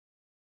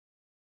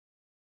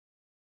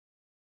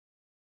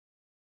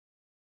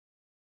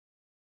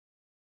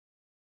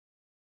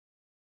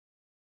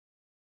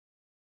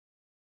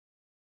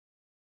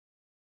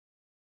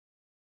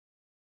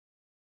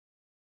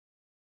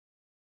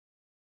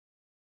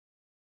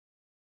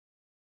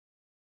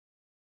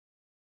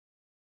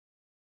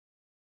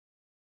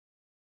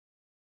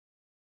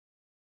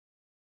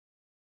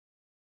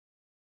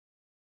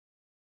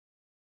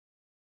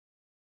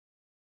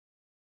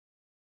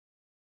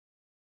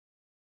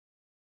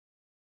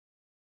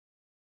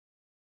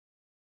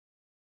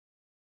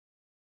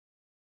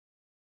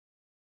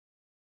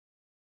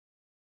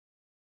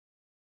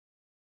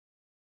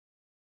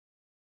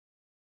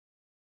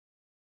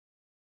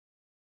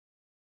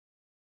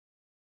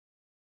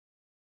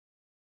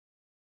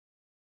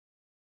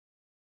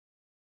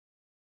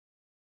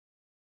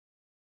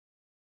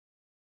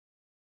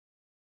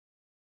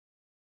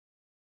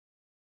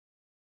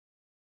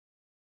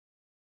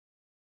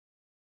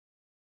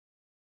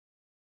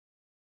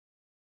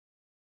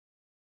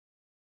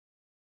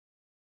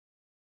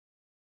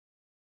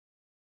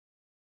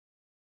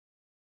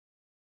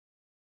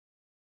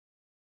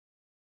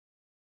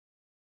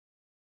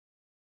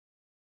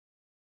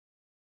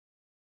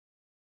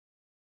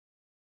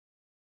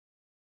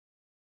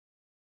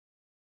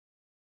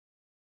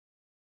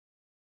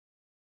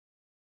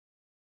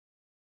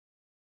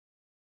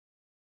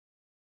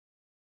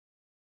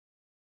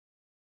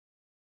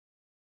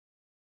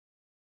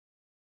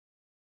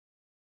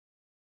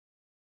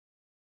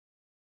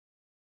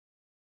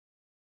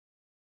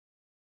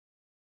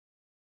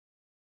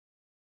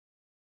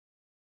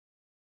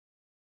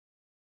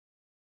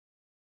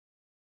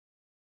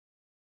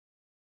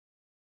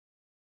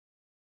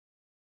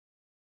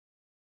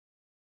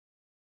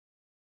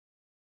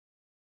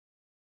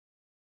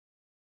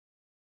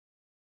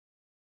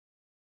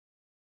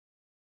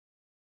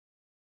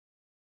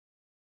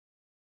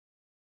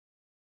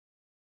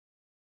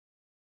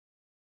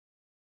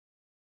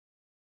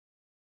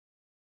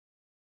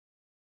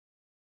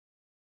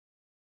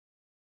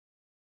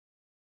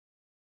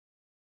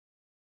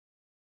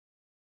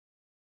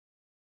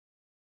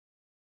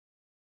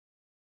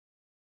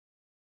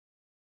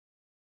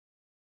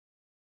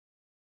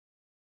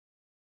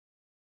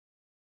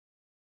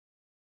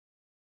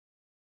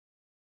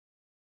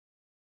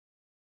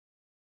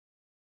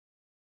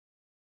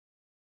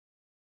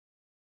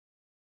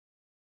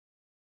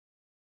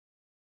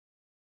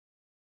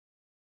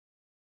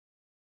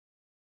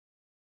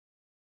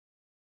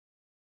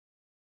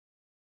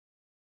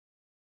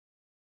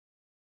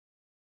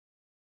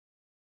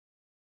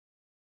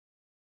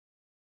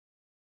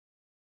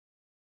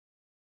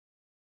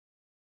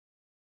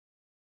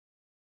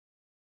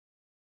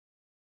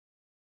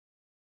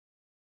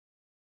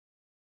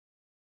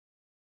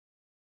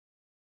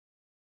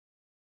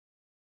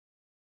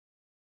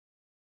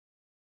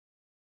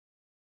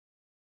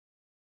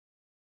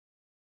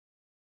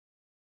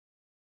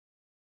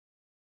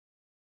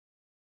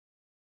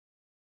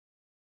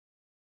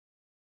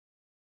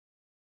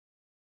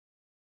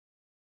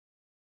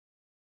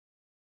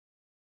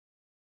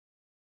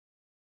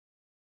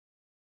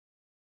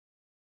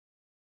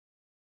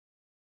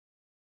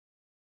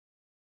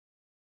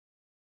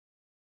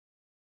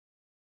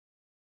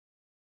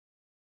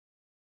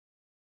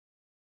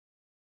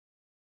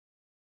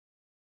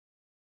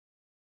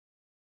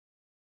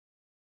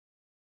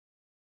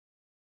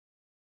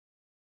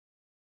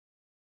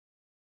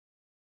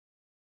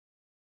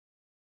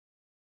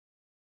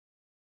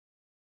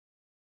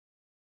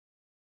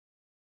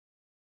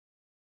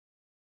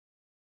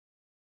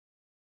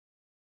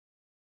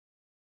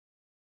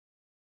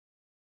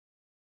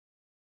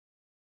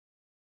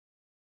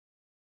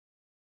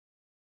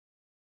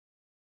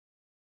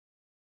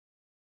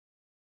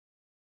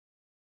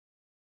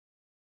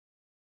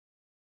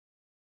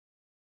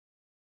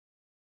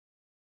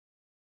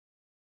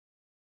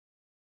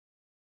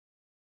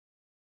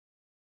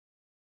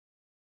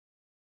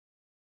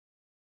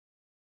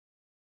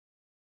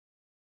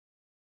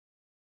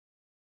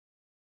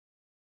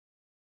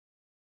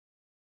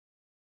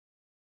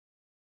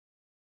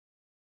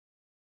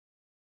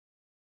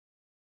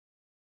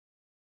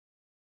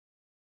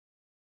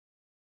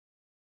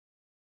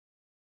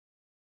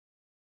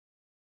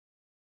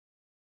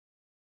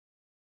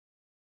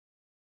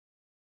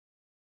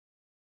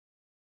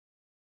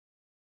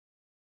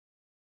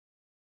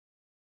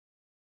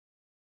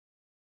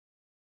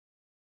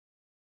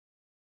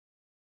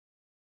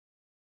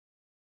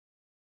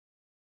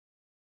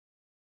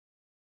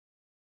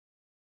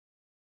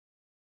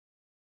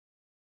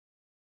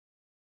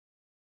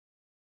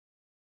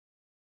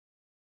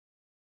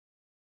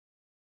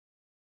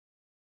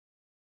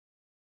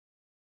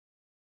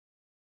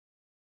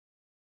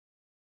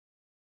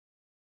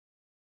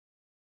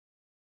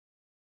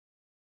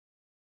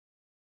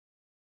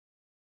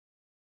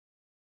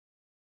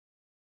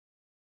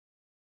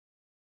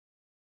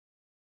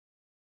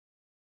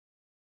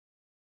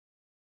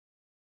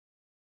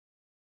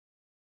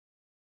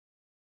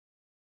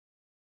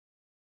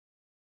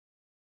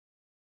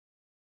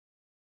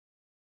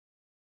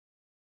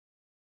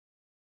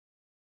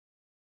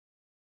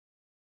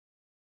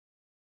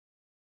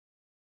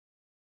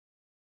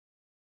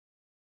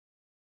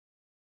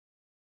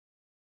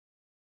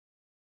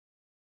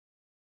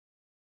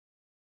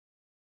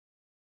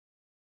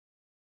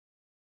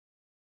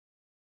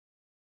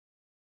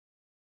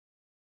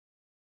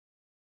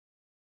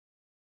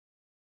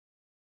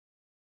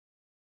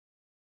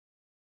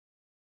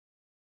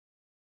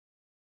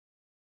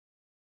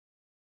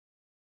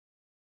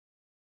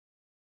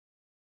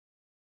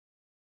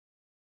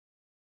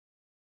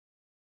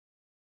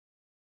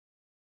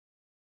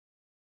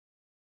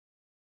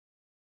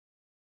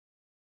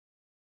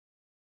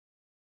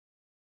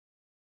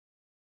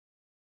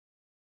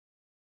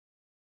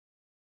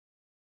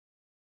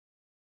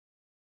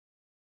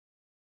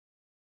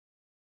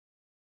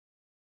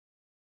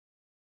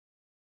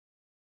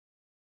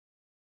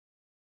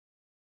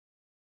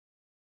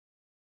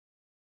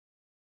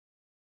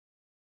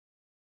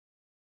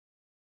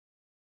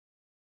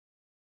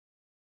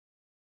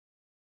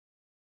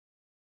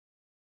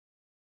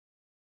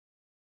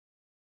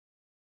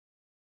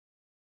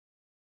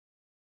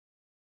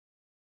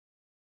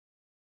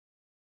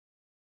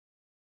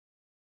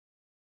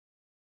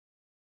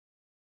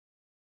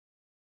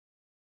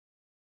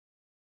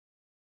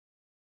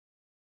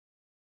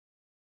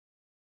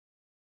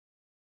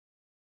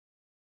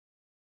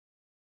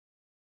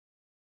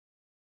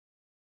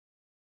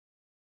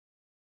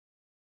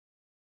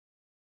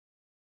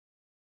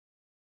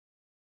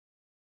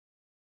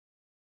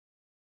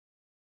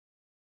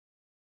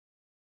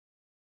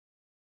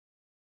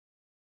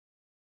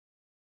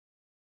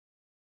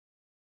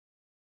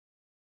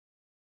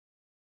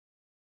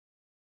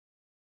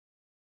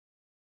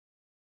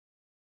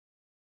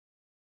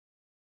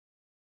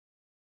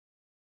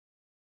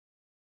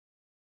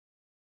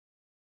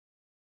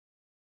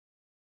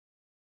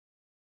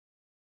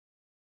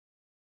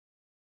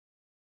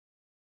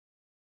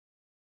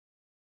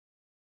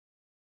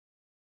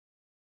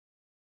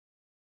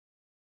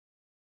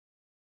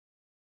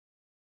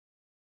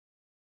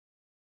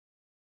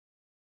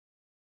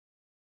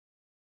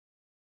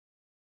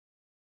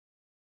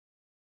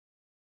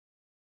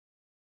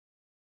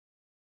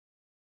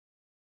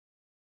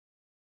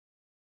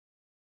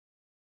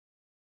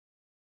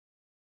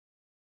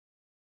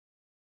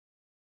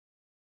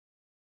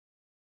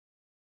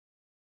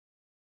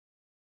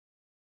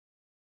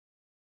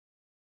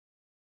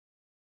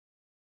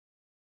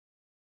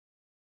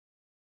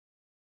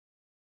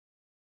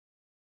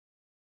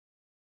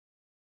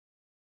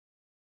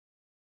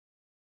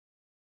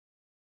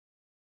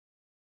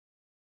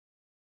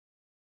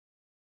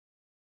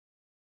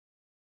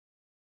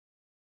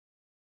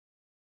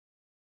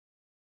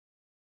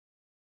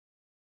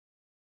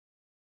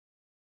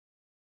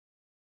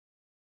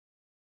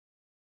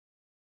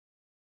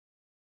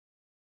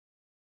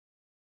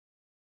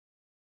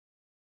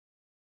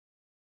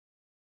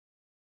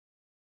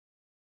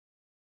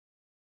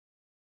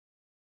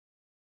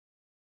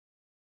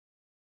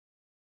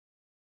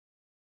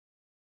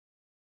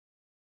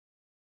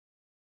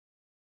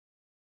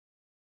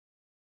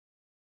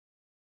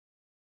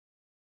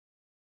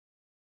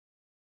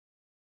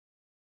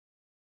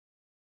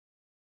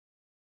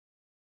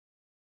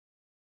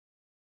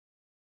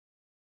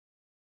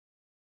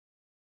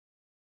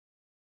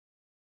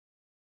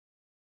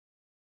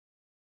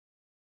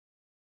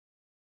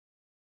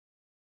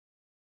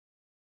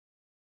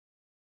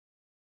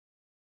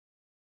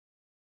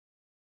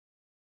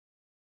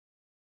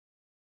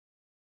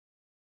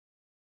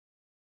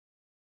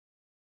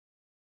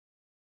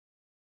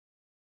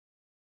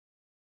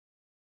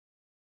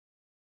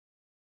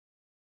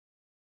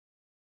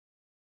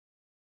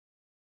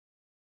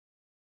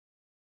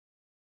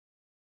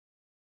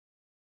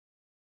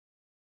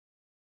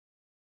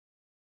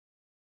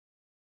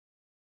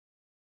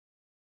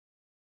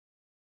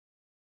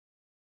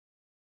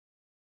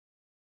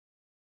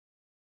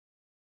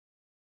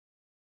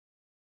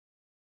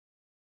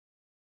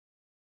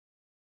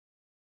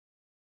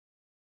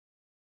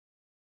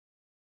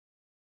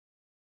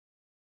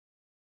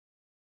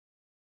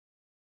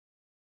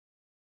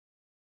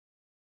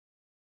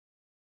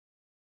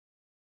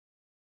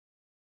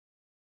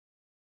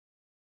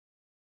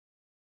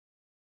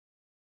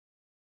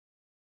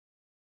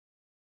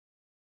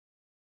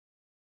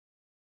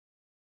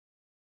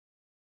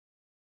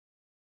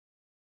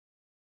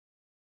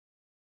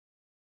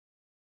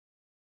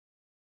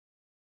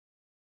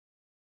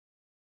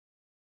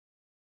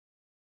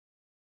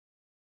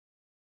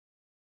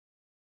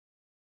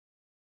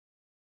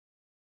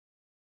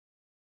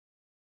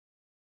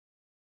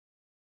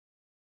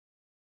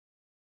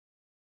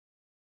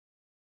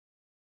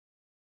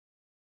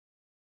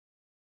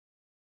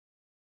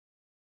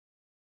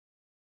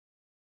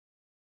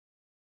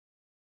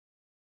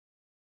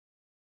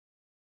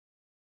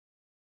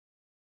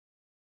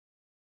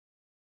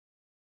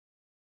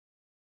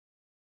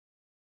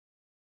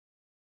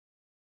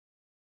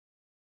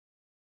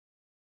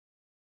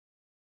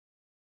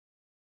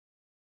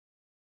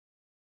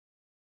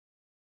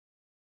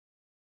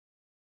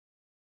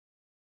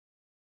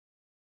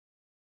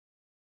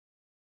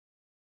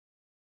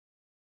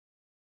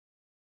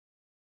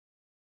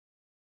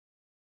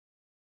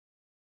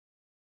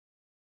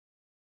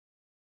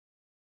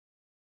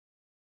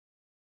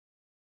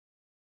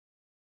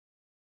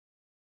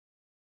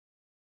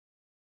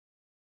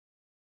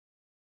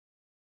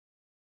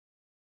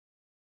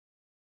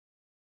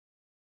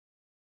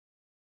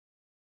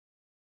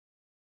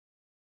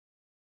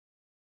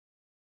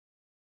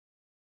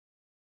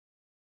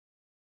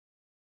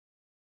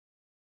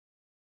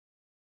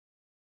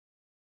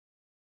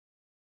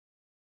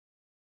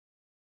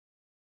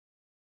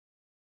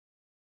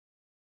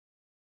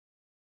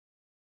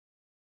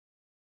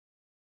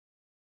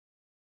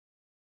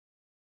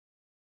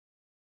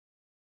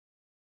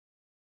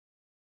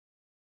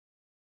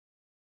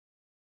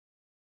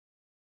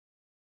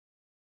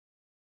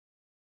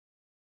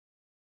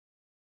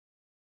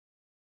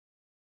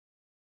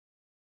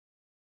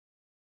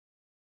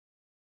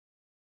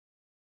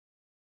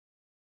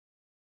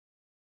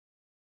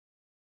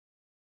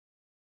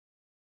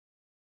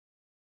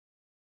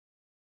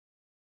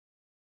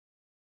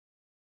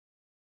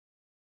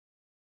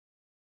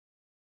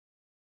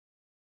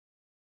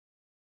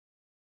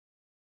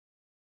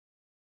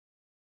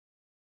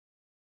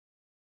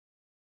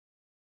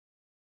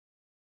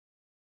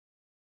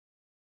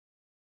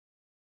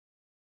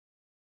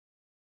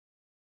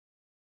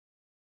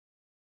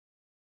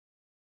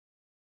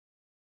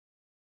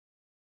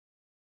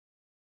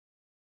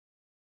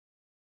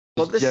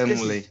But this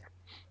generally. is,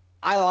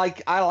 I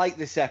like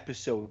this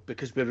episode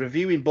because we're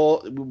reviewing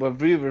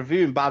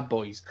Bad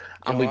Boys,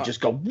 and You know we what?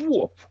 just go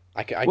whoop.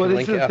 I can Well, this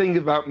link is it the up. thing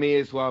about me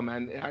as well,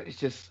 man. It's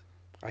just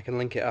I can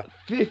link it up.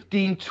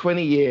 15,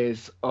 20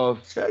 years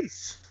of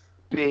Chase.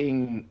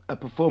 being a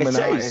performing It's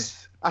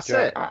artist. That's Sure.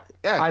 it.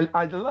 Yeah.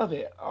 I love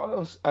it.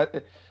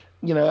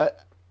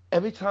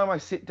 Every time I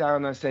sit down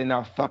and I say,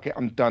 "Now, fuck it,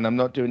 I'm done. I'm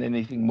not doing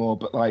anything more."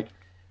 But like,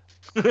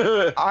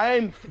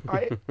 I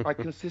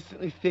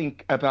consistently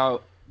think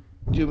about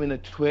doing a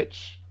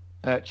Twitch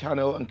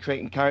channel and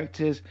creating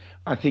characters.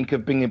 I think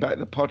of bringing back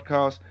the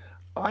podcast.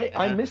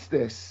 I miss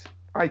this.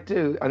 I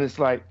do, and it's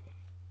like,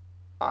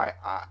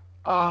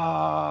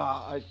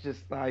 it's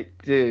just like,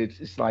 dude,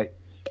 it's like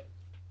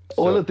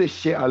all of this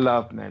shit I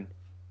love, man.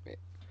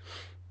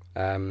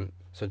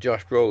 So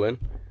Josh Brolin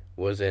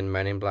was in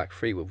Men in Black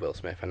 3 with Will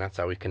Smith, and that's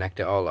how we connect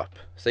it all up.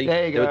 See,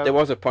 There you go. there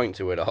was a point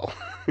to it all.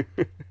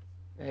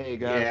 There you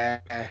go. Yeah,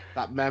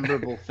 that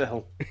memorable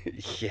film.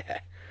 Yeah.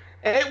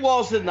 It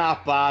wasn't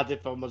that bad,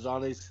 if I was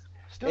honest.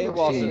 Still It not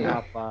wasn't seen it.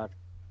 that bad.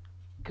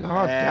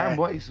 God damn,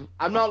 what is?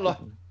 I'm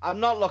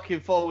not looking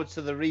forward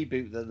to the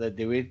reboot that they're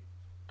doing.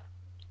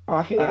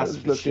 I think That's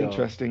that for looks sure.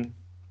 interesting.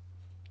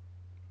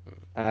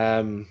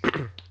 Um,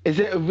 Is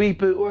it a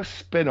reboot or a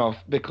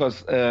spin-off?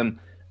 Because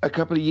a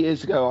couple of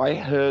years ago, I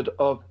heard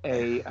of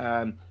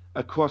a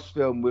cross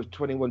film with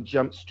 21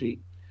 Jump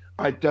Street.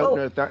 I don't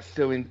know if that's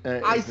still in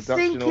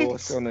production or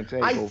still on the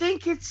table. I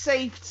think it's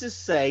safe to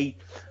say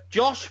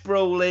Josh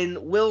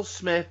Brolin, Will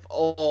Smith,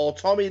 or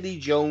Tommy Lee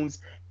Jones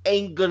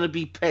ain't gonna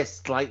be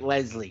pissed like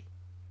Leslie.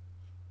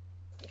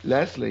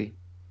 Leslie.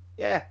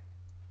 Yeah,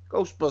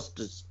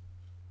 Ghostbusters.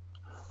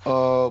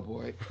 Oh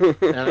boy,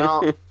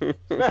 know?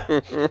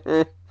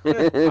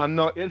 I'm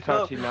not You know,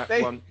 touching that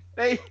they- one.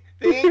 They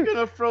ain't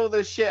gonna throw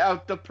the shit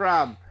out the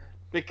pram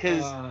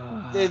because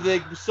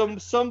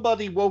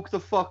somebody woke the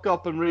fuck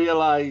up and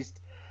realized,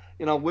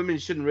 women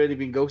shouldn't really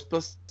be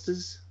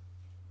Ghostbusters.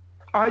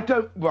 I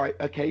don't. Right.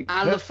 Okay.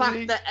 And the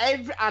personally-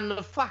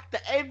 fact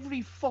that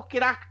every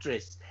fucking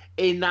actress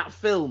in that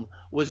film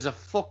was a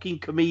fucking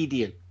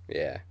comedian,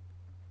 Yeah.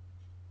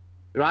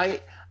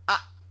 right?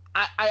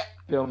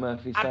 Bill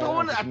Murphy. I don't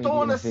want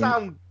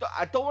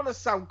to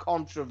sound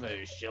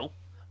controversial,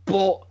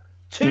 but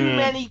too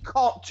many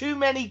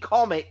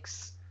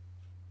comics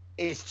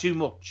is too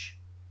much.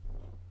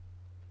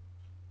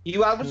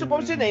 You have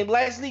what's her name?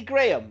 Leslie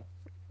Graham.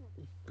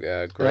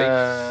 Grace.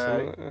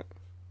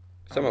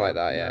 Something like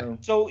that, yeah. No.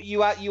 So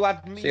you had See, I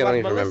don't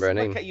even remember her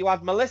name. You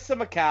had Melissa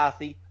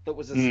McCarthy, that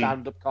was a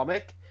stand-up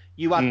comic.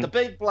 You had the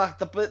big black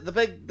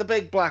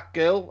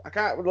girl. I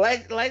can't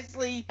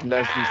Leslie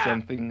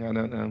something. I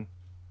don't know.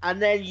 And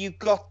then you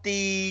got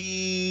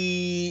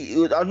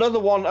another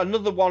one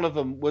of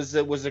them was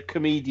a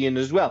comedian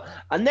as well.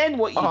 And then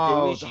what you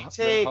do is you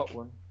take hot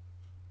one.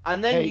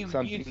 and then Take you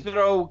something.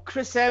 throw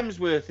Chris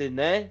Hemsworth in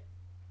there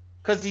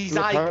because he's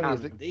Well, eye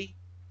apparently candy.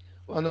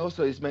 And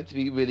also, he's meant to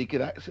be really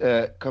good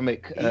at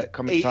comic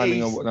He-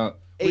 timing or he's- whatnot,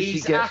 which he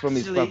he's gets from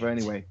his actually- brother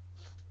anyway.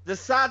 The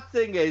sad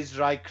thing is,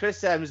 right,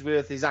 Chris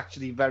Hemsworth is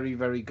actually very,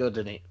 very good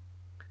in it.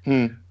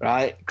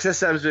 Right?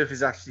 Chris Hemsworth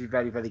is actually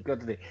very, very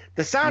good at it.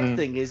 The sad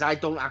thing is I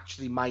don't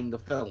actually mind the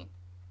film.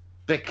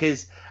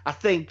 Because I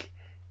think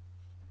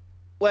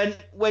it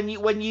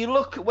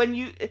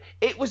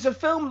was a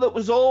film that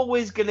was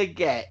always gonna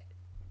get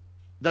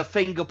the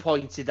finger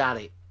pointed at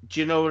it. Do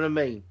you know what I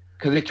mean?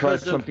 Because it tried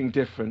Because of- something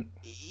different.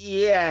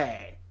 Yeah.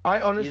 I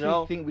honestly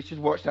know? think we should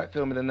watch that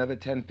film in another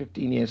 10,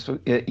 15 years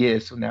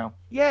from now.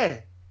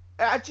 Yeah.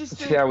 I just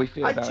See think how we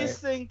feel I about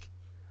just think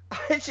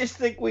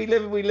we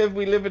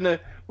live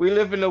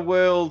in a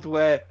world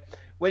where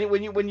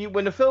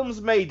when a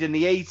film's made in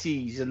the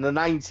 80s and the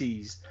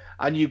 90s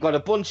and you've got a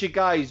bunch of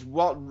guys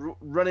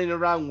running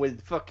around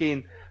with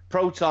fucking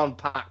proton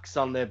packs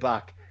on their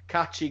back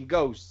catching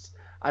ghosts,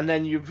 and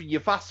then you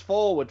fast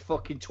forward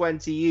fucking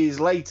 20 years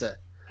later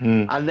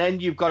and then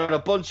you've got a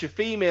bunch of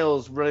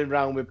females running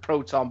around with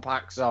proton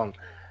packs on.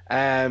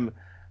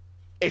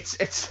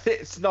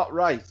 It's not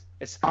right.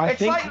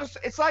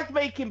 It's like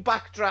making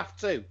Backdraft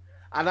 2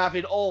 and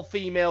having all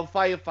female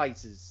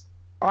firefighters.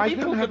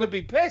 People are going to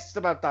be pissed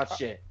about that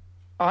shit.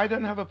 I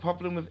don't have a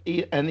problem with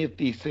any of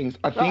these things.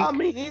 I I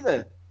mean,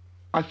 either.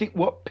 I think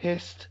what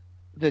pissed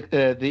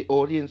the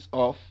audience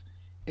off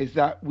is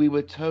that we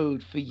were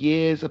told for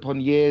years upon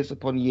years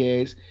upon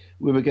years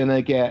we were going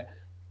to get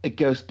a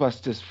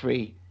Ghostbusters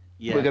 3.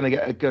 Yeah. We're going to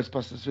get a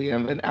Ghostbusters 3,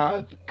 and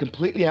then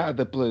completely out of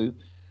the blue,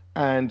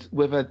 and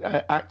with an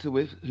actor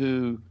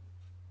who.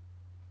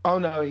 Oh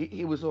no,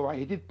 he was all right.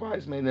 He did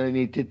Bridesmaid and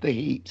he did The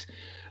Heat,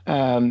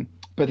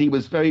 but he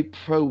was very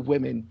pro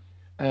women.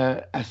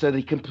 So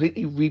they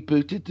completely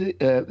rebooted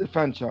the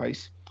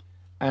franchise,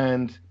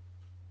 and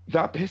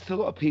that pissed a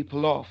lot of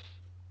people off.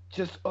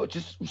 Just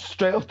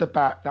straight off the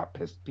bat, that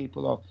pissed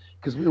people off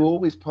because we were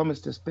always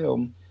promised this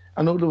film,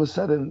 and all of a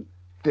sudden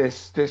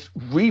this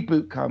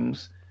reboot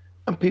comes,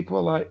 and people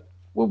are like,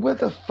 "Well, where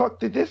the fuck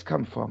did this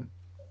come from?"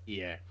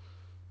 Yeah.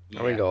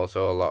 I think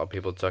also a lot of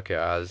people took it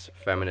as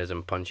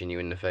feminism punching you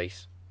in the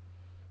face.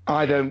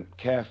 I don't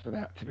care for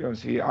that, to be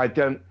honest with you. I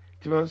don't.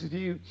 To be honest with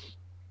you,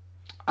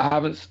 I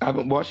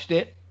haven't watched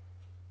it.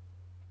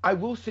 I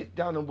will sit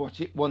down and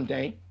watch it one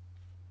day,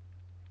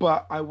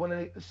 but I want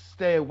to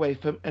stay away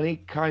from any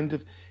kind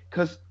of,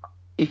 because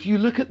if you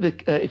look at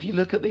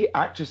the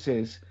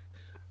actresses,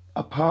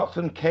 apart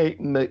from Kate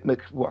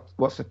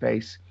what's her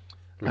face,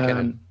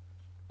 McKinnon.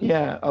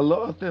 yeah, a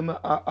lot of them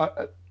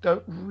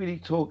don't really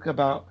talk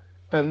about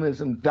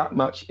feminism that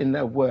much in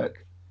their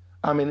work.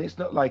 I mean, it's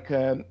not like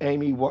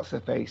Amy what's her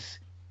face,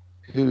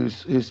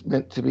 who's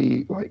meant to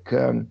be like.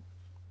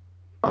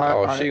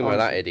 Schumer,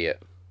 that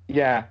idiot.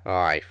 Yeah. Oh,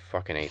 I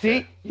fucking hate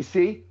her. You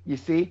see.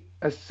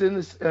 As soon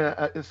as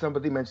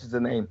somebody mentions her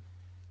name,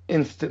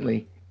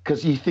 instantly,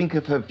 because you think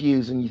of her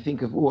views and you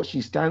think of what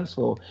she stands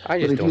for. I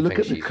just don't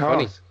think she's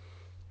funny.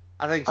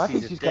 I think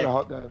she's kind of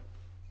hot though.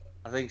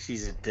 I think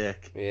she's a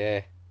dick.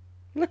 Yeah.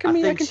 Look at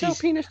me, I can tell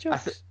penis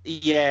jokes.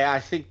 I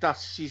think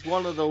she's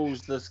one of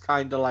those that's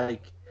kind of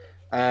like,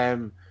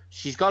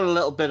 she's got a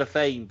little bit of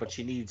fame, but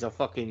she needs a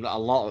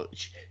lot.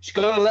 She's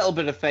got a little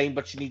bit of fame,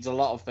 but she needs a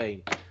lot of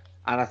fame,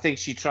 and I think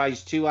she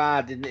tries too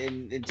hard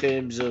in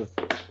terms of,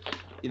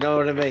 you know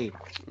what I mean,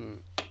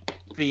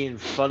 being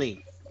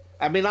funny.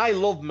 I mean, I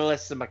love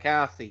Melissa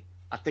McCarthy.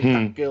 I think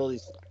that girl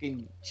is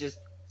fucking she's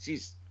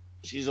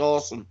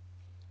awesome.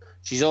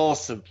 She's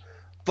awesome,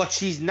 but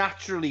she's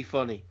naturally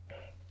funny.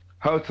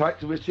 Hold tight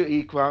to Richard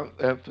E. Grant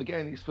for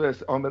getting his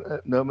first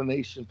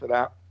nomination for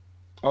that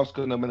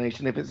Oscar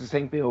nomination. If it's the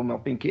same film, I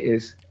think it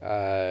is.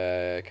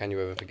 Can You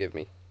Ever Forgive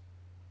Me?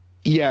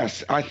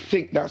 Yes, I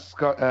think that's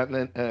got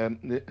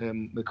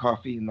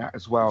McCarthy in that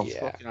as well. Yeah,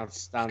 fucking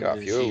outstanding. She's got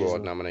a few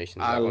award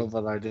nominations. I love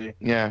what I do.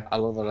 Yeah, I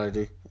love what I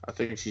do. I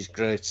think she's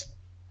great.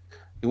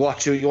 You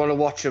want to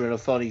watch her in a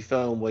funny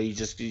film where you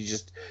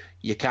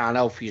can't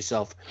help for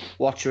yourself.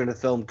 Watch her in a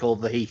film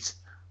called The Heat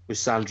with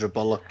Sandra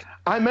Bullock.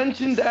 I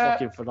mentioned that.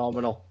 Fucking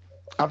phenomenal.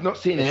 I've not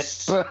seen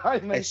it, but I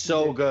mentioned it's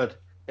so good.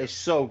 It's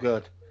so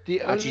good.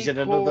 And she's in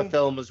another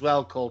film as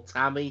well called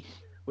Tammy,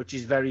 which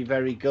is very,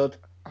 very good.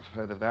 I've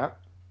heard of that.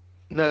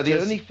 No, the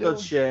only film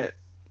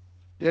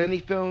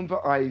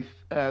that I've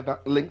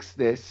that links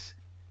this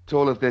to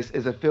all of this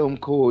is a film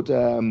called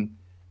A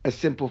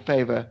Simple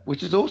Favor,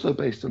 which is also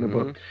based on a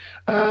book.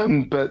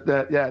 But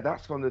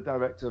that's from the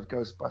director of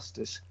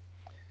Ghostbusters.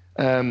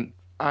 And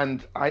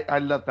I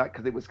love that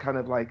because it was kind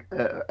of like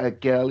a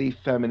girly,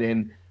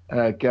 feminine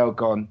girl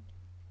gone,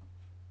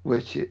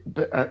 but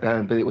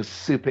it was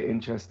super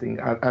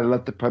interesting. I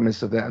love the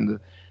premise of it and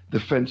the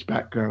French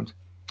background.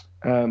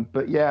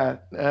 But yeah,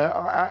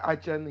 I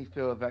generally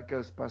feel that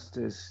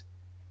Ghostbusters,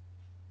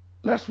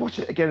 let's watch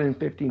it again in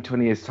 15,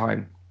 20 years'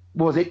 time.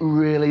 Was it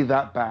really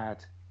that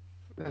bad?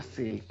 Let's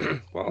see.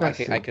 Well, I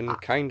can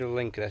kind of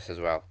link this as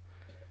well.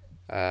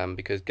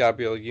 Because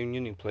Gabrielle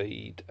Union, who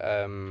played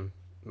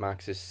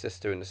Max's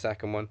sister in the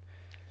second one,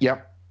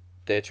 yep,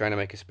 they're trying to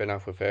make a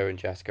spin-off with her and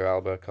Jessica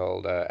Alba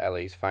called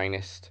LA's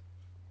Finest,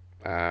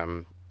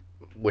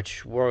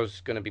 which was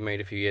going to be made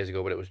a few years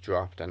ago, but it was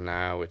dropped, and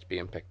now it's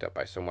being picked up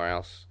by somewhere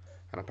else,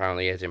 and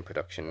apparently is in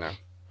production now.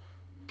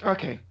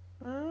 Okay.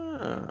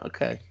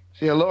 Okay.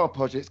 See, a lot of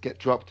projects get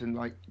dropped and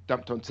like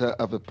dumped onto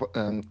other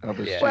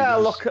Yeah.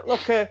 Well, look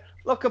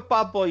at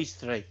Bad Boys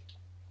 3.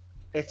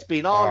 It's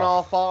been on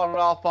off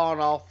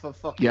for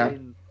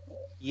fucking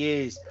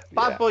years.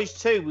 Bad Boys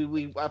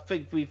 2, I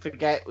think we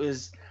forget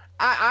was.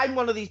 I'm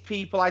one of these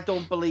people. I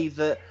don't believe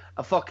that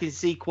a fucking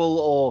sequel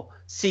or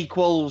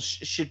sequels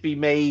should be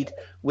made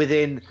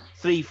within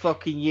 3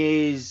 fucking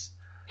years.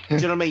 Do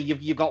you know what I mean?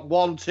 You've got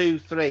 1, 2,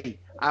 3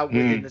 out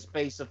within the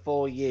space of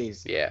 4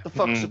 years. Yeah. The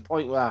fuck's the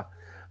point with that?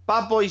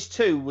 Bad Boys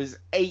 2 was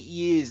 8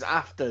 years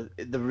after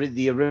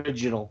the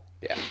original.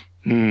 Yeah.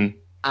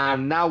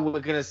 And now we're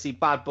going to see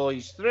Bad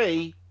Boys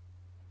 3.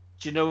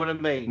 Do you know what I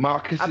mean?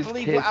 Marcus's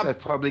kids are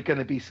probably going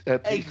to be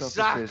police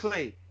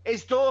officers.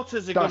 His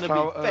daughters are going to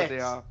be fit. They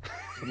are.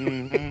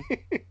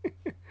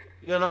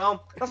 You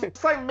know,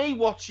 that's like me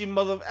watching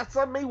That's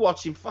like me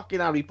watching fucking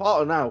Harry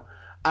Potter now,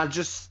 and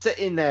just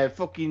sitting there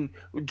fucking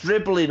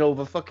dribbling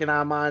over fucking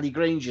Hermione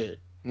Granger.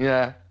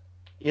 Yeah.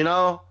 You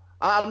know,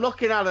 I'm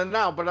looking at her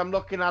now, but I'm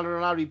looking at her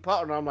in Harry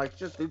Potter, and I'm like,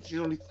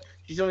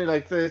 she's only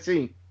like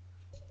 13.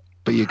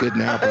 But you're good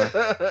now, bro. You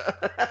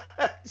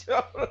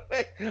know what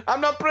I mean?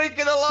 I'm not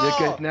breaking the law.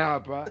 You're good now,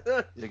 bro.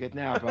 You're good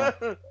now, bro.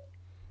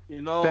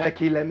 You know,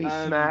 Becky, let me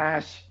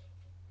smash.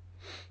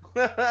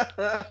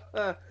 But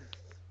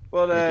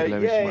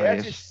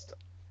it's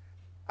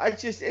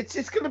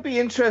going to be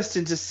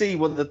interesting to see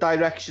what the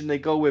direction they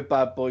go with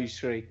Bad Boys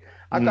 3.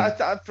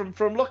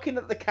 From looking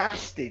at the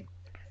casting,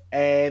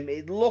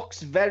 it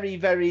looks very,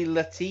 very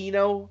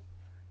Latino.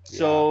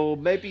 So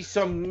maybe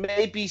some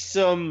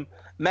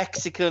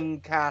Mexican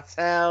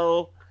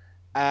cartel.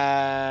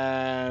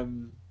 Because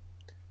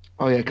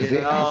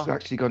it has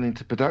actually gone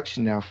into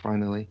production now,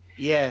 finally.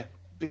 Yeah,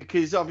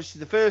 because obviously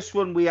the first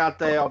one we had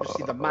there,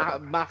 obviously the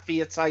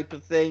mafia type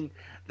of thing.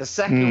 The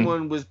second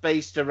one was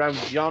based around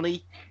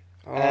Johnny.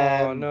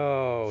 Oh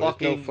no!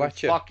 There's no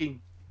Fletcher.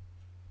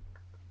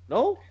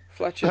 No?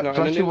 Fletcher's not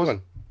in the new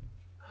one.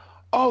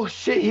 Oh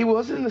shit, he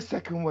was in the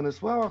second one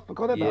as well. I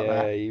forgot about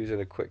Yeah, he was in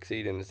a quick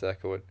scene in the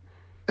second one.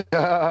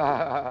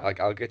 that.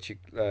 I'll get you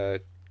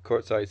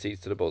courtside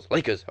seats to the Bulls.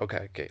 Lakers.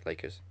 Okay,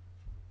 Lakers.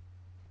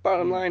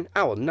 Bottom line,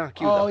 I will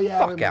knock you Oh the yeah, I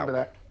fuck remember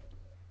out. that.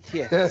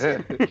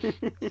 Yeah,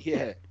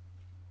 yeah.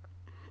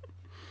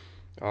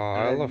 Oh,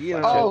 I love you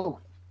Fletcher. know- Oh,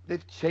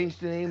 they've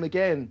changed the name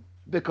again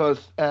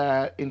because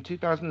in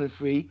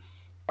 2003,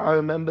 I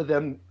remember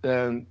them.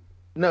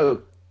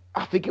 No,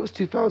 I think it was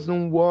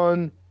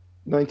 2001,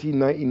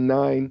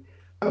 1999,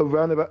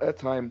 around about that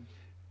time.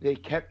 They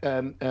kept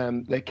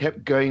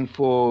going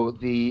for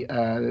the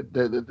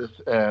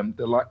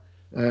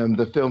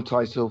film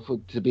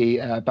title to be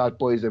Bad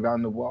Boys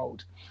Around the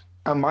World.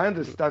 And my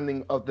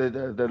understanding of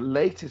the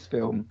latest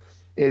film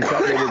is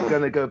that they were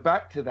going to go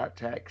back to that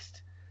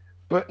text.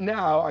 But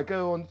now I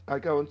go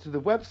onto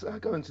the website, I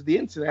go onto the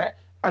internet,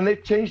 and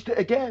they've changed it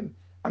again,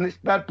 and it's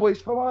Bad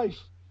Boys for Life.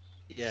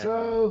 Yeah.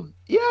 So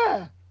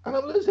yeah, and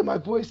I'm losing my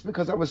voice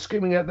because I was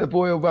screaming at the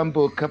Royal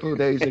Rumble a couple of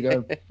days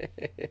ago.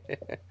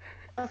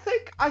 I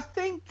think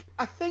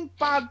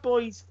Bad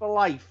Boys for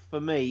Life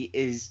for me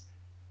is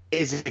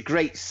a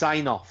great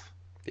sign off.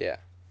 Yeah.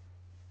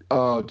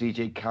 Oh,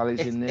 DJ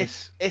Khaled's in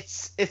this.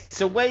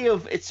 It's a way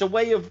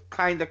of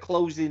kind of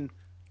closing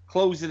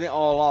it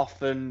all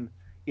off, and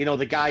you know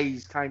the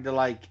guy's kind of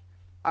like,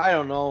 I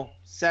don't know,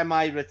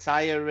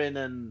 semi-retiring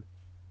and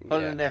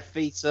putting their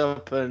feet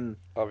up, and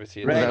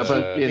Obviously, Reggie, it's,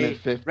 About being in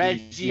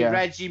 50s, yeah.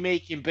 Reggie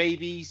making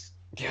babies.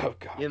 oh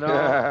god. You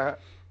know,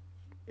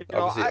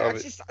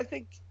 Obviously- I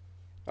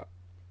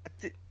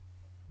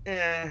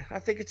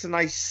think it's a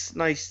nice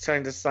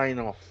kind of sign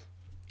off.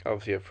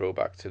 Obviously, a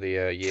throwback to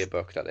the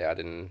yearbook that they had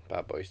in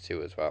Bad Boys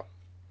 2 as well.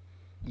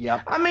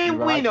 Yep. I mean,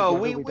 Ride we know,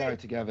 together, we die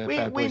together. we-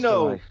 Bad we Boys for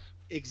know. Life.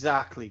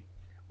 Exactly.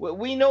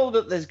 We know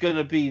that there's going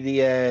to be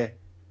the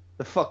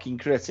fucking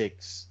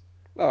critics.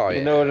 Oh yeah.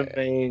 You know what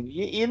I mean?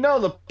 You know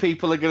the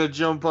people are going to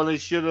jump on it.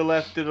 Should have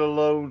left it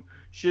alone.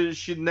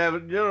 Should never.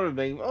 You know what I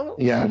mean? Oh,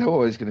 Yeah, they're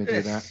always going to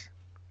do that.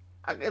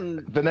 I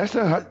can.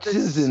 Vanessa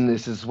Hudgens in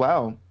this as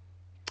well.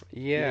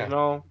 Yeah. You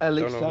know. Don't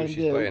know who she's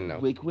playing Alexander now.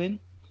 Wigwin.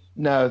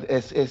 No,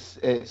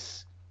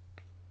 it's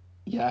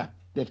yeah.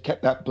 They've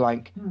kept that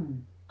blank.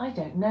 I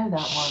don't know that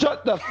one.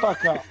 Shut the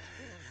fuck up.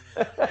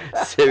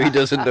 Siri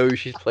doesn't know who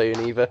she's playing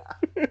either.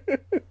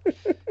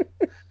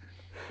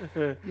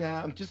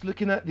 Yeah, I'm just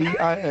looking at the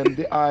I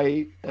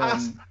I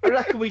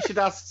reckon we should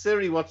ask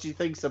Siri what she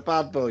thinks of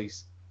Bad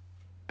Boys.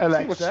 See what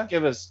she Alexa.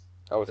 give us.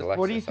 Oh, it's Alexa.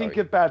 What do you think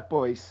sorry. of Bad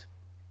Boys?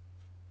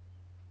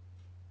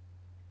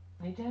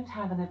 I don't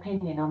have an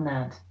opinion on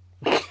that.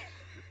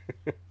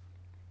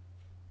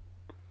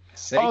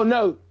 See? Oh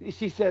no,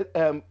 she said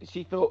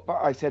she thought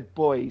I said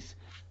boys.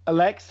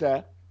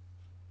 Alexa,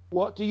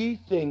 what do you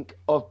think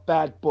of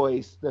Bad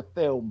Boys the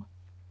film?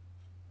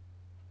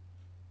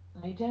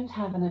 I don't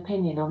have an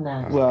opinion on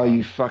that. Well,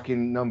 you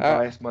fucking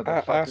non-biased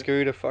motherfucker. Ask her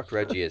who the fuck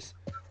Reggie is.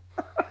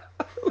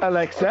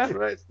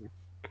 Alexa,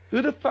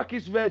 who the fuck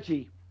is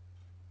Reggie?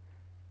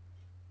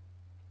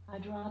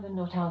 I'd rather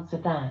not answer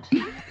that.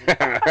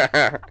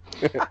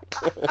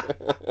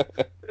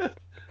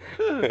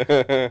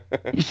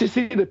 You should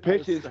see the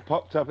picture. It's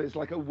popped up. It's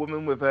like a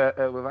woman with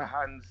her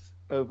hands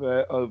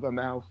over her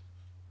mouth.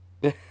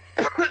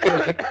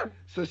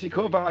 So she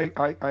called, but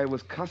I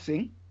was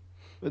cussing,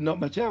 but not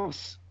much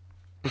else.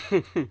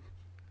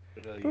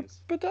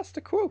 but that's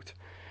the quote.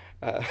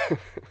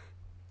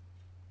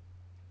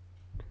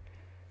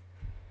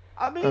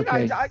 I mean,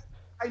 Okay. I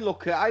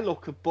look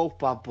at both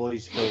Bad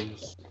Boys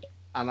films,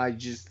 and I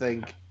just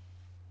think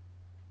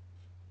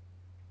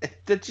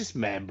they're just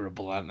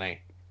memorable, aren't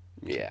they?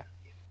 Yeah.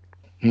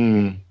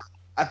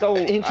 I don't.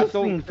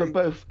 Interesting for think-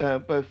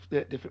 both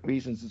different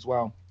reasons as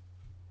well.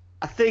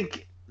 I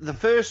think the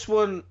first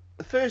one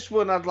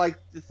I'd like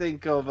to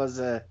think of as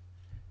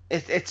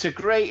it's a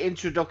great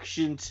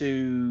introduction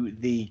to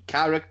the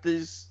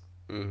characters.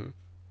 hmm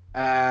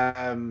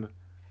The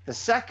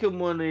second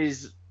one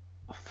is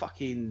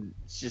fucking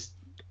just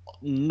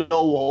no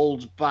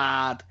holds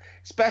barred,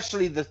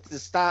 especially the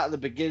start of the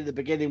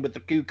beginning with the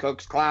Ku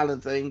Klux Klan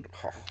and thing.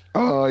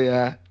 Oh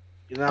yeah.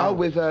 You know, Oh,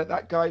 with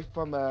that guy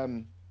from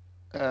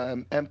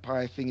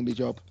Empire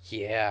Thingamajig.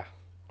 Yeah.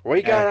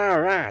 We got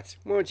our rights.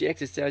 Won't you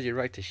exercise your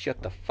right to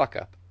shut the fuck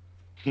up?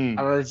 and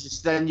it's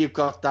just then you've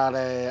got that.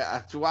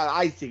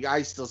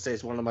 I still say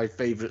it's one of my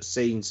favorite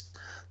scenes.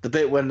 The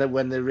bit when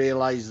they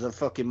realise that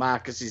fucking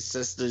Marcus's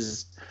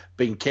sister's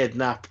been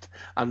kidnapped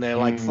and they're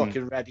like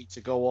fucking ready to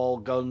go all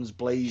guns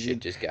blazing Shit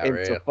just got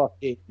into real.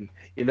 fucking,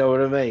 you know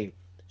what I mean?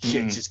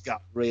 Shit just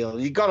got real.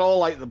 You got all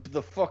like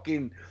the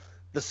fucking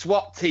the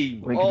SWAT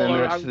team. Winking all their nose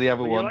around to the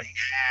other you, and you're one. Like,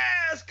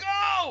 yeah, let's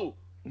go.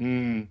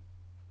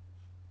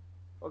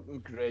 Fucking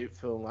great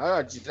film.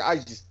 I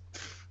just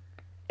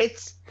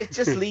it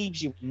just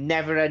leaves you with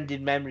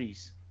never-ending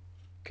memories.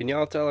 Can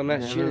y'all tell him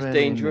that shit is Never-ending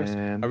dangerous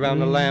around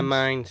the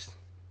landmines?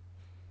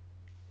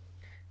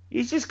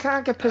 You just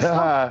can't get pissed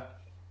off.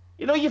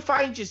 You know, you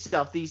find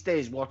yourself these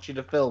days watching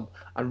a film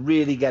and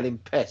really getting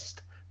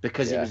pissed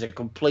because it Yeah. was a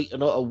complete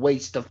and utter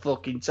waste of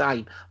fucking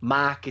time,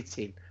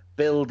 marketing,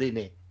 building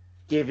it,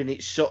 giving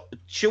it so.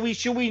 Should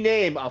we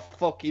name a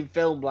fucking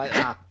film like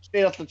that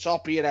straight off the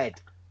top of your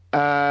head?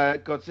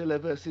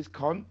 Godzilla versus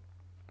Kong.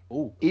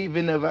 Ooh,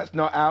 Even though that's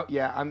not out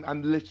yet,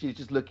 I'm literally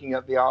just looking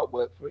at the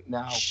artwork for it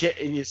now.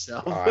 shitting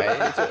yourself. All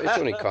right, it's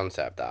only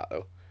concept art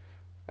though.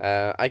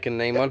 I can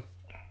name one.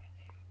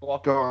 Go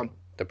on.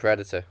 The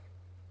Predator.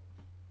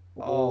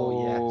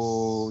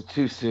 Oh, yes.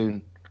 Too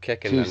soon.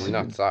 Kicking Too the soon.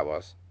 nuts that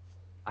was.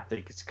 I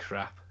think it's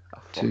crap.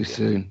 Too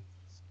soon.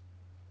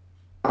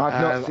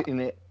 I've not seen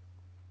it.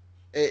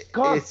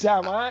 God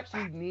damn! I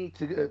actually need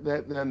to.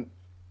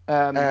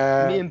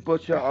 Me and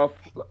Butcher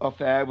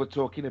off air were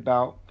talking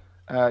about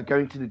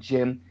going to the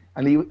gym,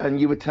 and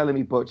you were telling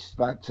me, Butch,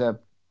 that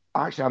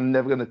actually I'm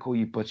never going to call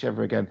you Butch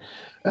ever again.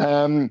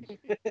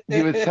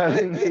 You were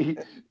telling me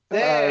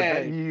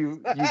that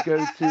you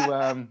go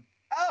to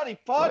howdy,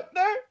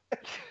 partner.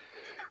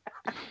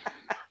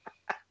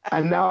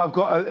 and now I've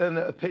got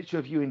a picture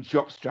of you in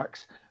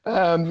jockstracks.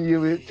 You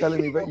were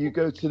telling me that you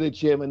go to the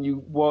gym and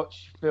you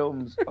watch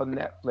films on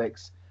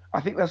Netflix.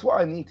 I think that's what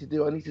I need to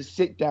do. I need to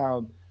sit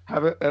down,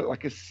 have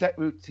like a set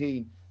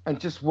routine, and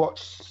just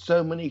watch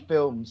so many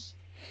films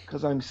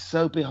because I'm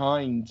so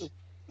behind.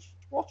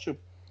 Watch them.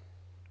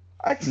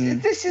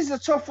 This is a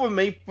tough one,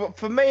 me. But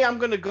for me, I'm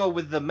going to go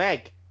with the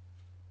Meg.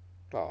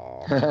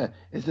 Oh,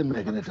 Is the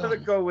Megalodon? I'm going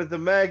to go with the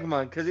Meg,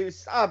 man, because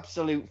it's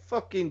absolute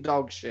fucking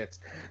dog shit.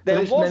 There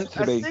But it's was meant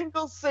to a be.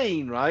 single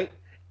scene, right?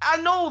 I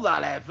know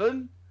that,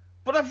 Evan,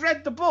 but I've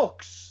read the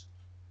books.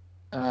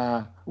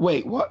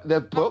 Wait, what?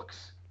 The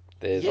books?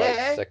 there's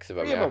Yeah, like 6 of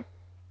them. 3 of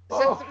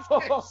Yeah.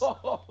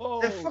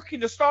 them. They're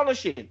fucking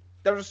astonishing.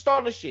 They're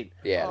astonishing.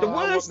 Yeah. The Oh, I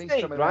want worst me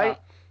thing, some of right?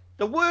 that.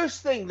 The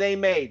worst thing they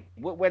made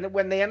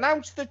when they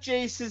announced that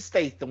Jason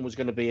Statham was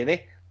going to be in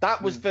it,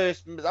 that was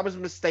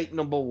mistake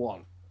number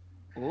one.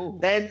 Ooh.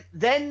 Then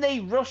they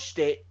rushed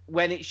it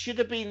when it should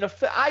have been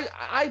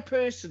I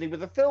personally,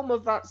 with a film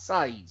of that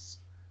size,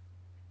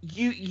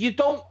 you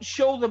don't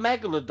show the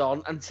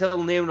Megalodon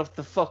until near enough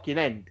the fucking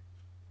end,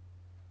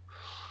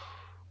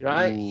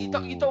 right? You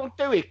don't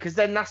do it because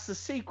then that's the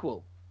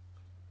sequel.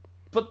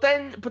 But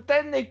then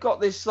they've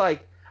got this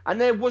like, and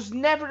there was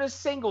never a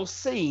single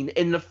scene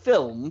in the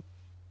film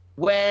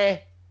where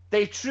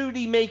they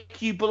truly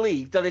make you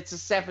believe that it's a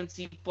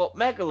 70-foot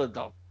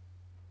Megalodon.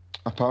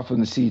 Apart from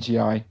the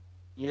CGI.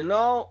 You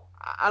know,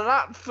 and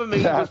that for me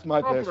That's was my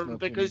a problem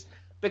personal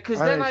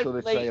because I then only saw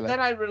the trailer. then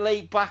I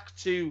relate back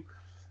to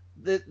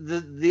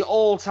the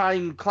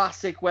all-time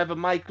classic, whether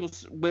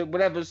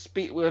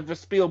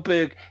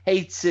Spielberg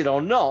hates it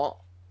or not,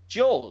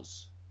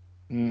 Jaws.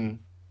 Mm.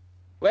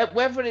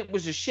 Whether it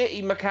was a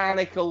shitty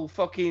mechanical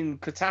fucking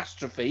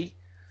catastrophe,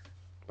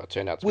 But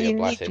turned out to be a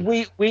blessing.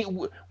 we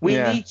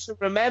Yeah. need to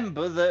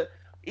remember that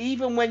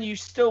even when you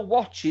still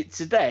watch it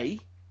today,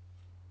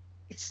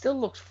 it still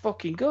looks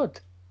fucking good.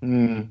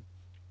 Mm.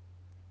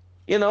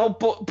 You know,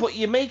 but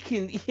you're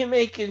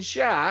making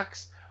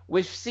sharks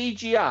with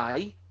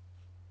CGI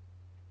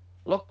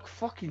look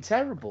fucking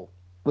terrible.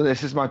 Well,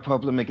 this is my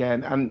problem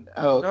again. And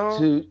No.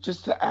 to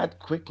add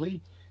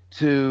quickly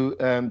to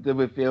the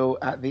reveal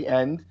at the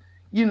end,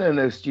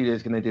 no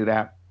studio's going to do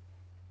that.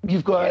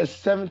 You've got a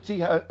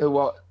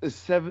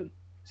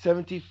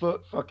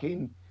 70-foot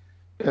fucking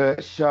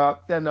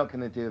shark. They're not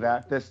going to do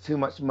that. There's too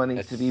much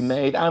money to be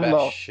made and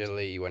lost.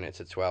 Especially when it's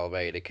a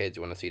 12A, the kids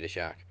want to see the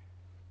shark.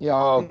 Yeah,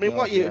 oh, I mean,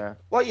 God, yeah.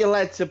 what you're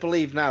led to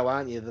believe now,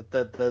 aren't you?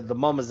 That the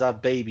mamas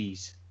have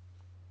babies.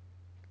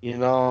 You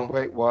know.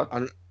 Wait, what?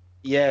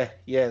 Yeah.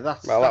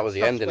 That was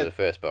the ending of the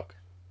first book.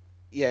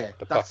 Yeah,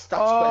 The that's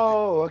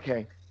Oh,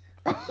 okay.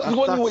 I was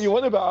wondering what you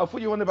want about. I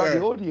thought you wanted about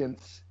the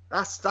audience.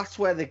 that's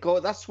where they go.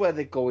 That's where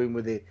they're going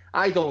with it.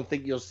 I don't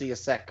think you'll see a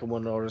second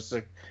one or a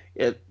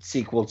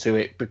sequel to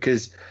it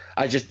because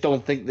I just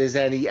don't think there's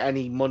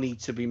any money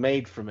to be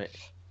made from it.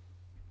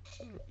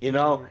 You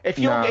know, if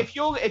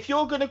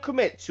you're going to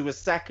commit to a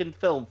second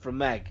film from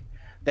Meg,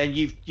 then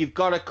you've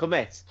got to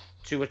commit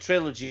to a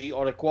trilogy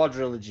or a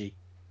quadrilogy,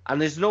 and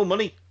there's no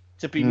money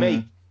to be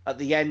made at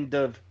the end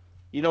of.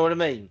 You know what I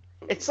mean?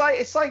 It's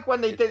like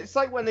when they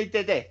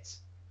did it.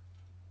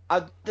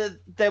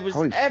 There was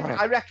Holy every,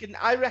 fuck.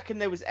 I reckon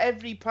there was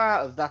every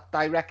part of that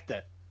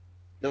director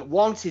that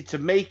wanted to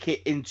make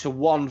it into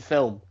one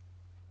film.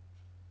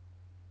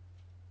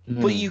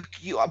 But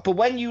but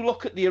when you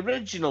look at the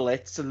original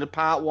hits and the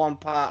part 1,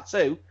 part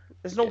 2,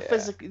 there's no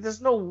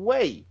there's no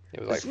way.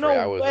 It was like There's 3 no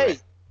hours. way.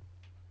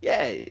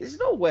 Yeah, there's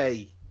no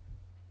way.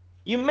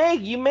 You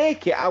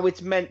make it how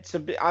it's meant to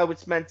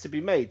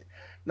be made.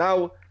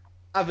 Now,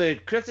 I've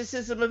heard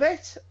criticism of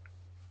it.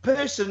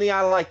 Personally,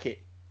 I like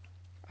it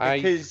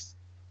because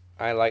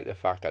I like the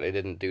fact that they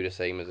didn't do the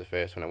same as the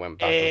first one. It went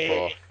back and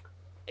forth.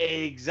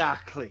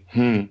 exactly.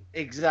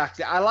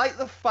 I like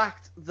the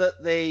fact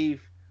that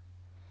they've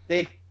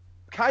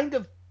kind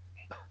of.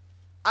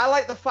 I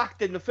like the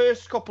fact in the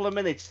first couple of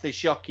minutes they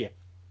shock you,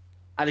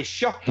 and it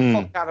shocked the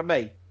fuck out of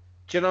me.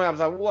 Do you know? I was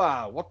like,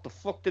 wow, what the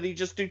fuck did he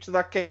just do to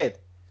that kid?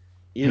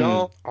 You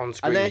know, On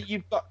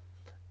screen.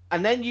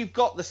 and then you've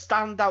got the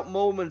standout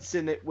moments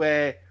in it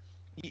where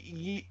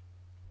you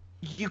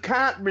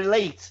can't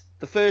relate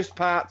the first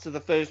part to the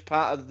first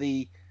part of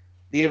the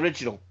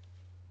original.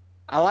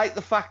 I like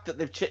the fact that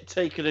they've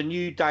taken a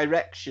new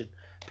direction.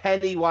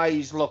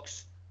 Pennywise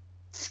looks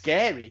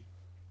scary.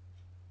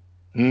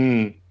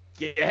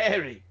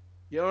 Scary.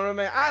 You know what I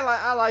mean?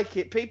 I like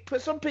it.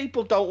 Some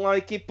people don't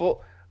like it, but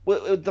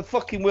the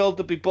fucking world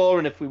would be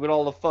boring if we were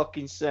all the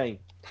fucking same.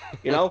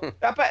 You know?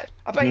 I bet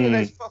you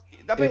there's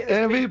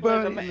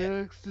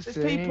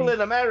people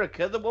in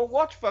America that won't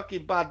watch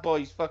fucking Bad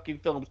Boys fucking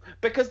films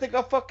because they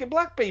got fucking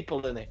black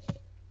people in it.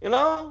 You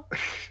know?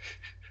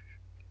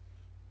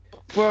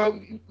 Well,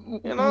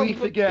 we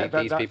forget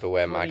that these people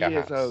wear MAGA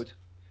hats. Old.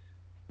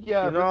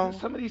 Yeah, you know?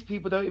 some of these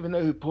people don't even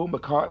know who Paul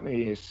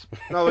McCartney is.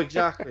 No,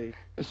 exactly.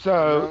 So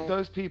You know?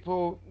 those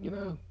people,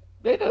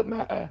 they don't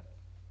matter.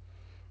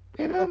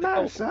 They don't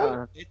matter,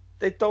 son.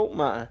 They don't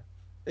matter.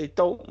 They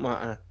don't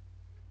matter.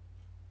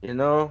 You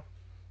know?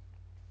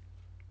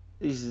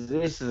 These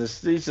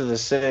are the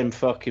same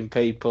fucking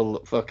people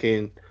that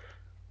fucking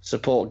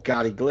support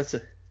Gary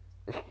Glitter.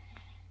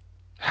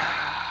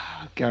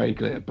 Gary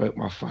Glitter broke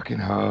my fucking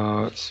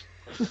heart.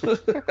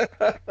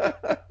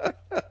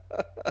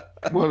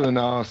 What an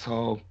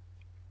asshole.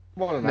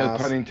 What an No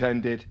ass. pun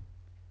intended.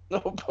 No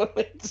pun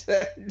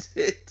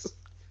intended.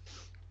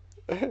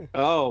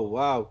 Oh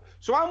wow!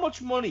 So how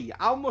much money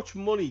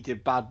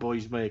did Bad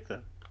Boys make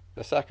then?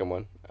 The second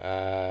one,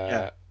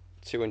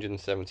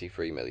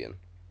 273 million.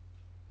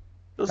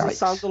 Doesn't Nice.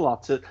 sound a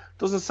lot.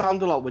 Doesn't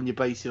sound a lot when you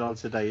base it on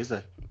today, is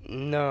it?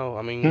 No,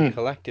 I mean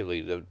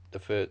collectively, the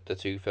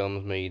two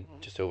films made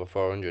just over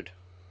 400.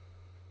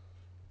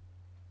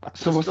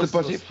 So what's the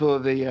budget for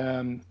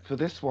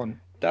this one?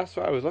 That's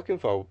what I was looking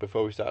for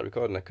before we started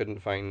recording. I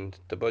couldn't find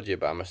the budget,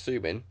 but I'm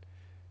assuming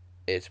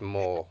it's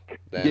more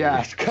than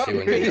Yeah, It's gotta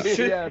 200.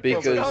 be, Yeah,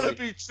 because it's gotta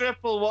be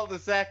triple what the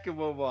second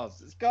one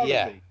was. It's gotta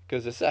yeah, be.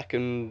 because the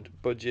second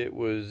budget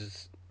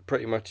was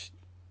pretty much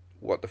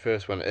what the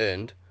first one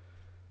earned.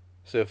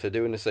 So if they're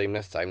doing the same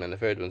this time, then the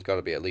third one's got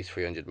to be at least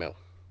 300 mil.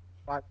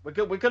 Right,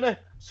 we're gonna.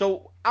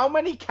 So how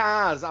many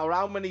cars or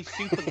how many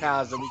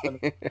supercars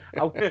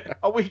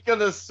are we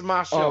gonna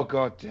smash Oh up?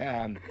 god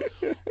damn.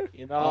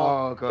 You know.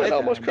 Oh god. It damn.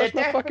 almost crossed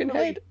my fucking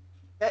head.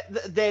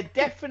 They're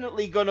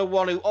definitely going to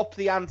want to up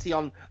the ante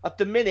on. At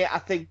the minute, I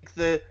think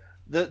the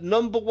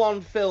number one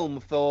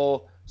film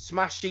for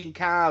smashing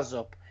cars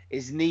up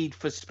is Need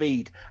for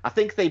Speed. I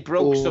think they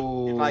broke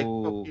something like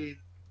fucking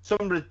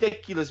some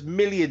ridiculous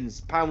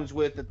 £millions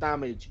worth of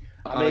damage.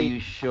 Are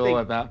you sure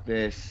about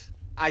this?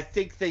 I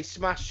think they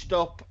smashed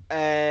up.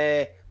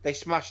 They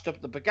smashed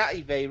up the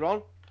Bugatti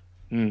Veyron.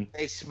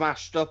 They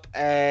smashed up.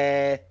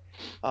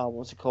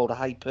 What's it called? A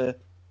Hyper.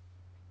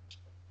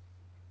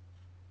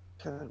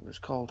 I can't think what it's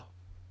called.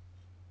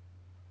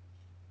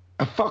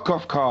 A fuck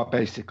off car,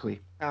 basically.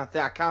 I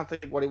can't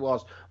think what it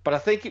was, but I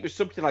think it was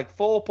something like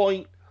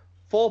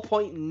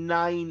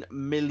 4.9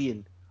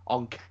 million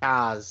on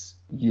cars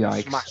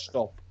Yikes. smashed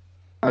up.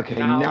 Okay,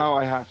 Now- now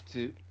I have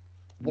to.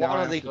 What now I are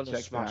have they to going to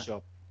check smash that.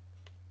 up?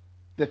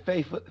 The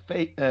fate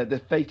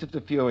of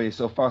the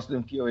Furious, or Fast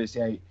and Furious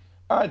 8.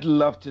 I'd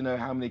love to know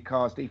how many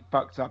cars they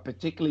fucked up,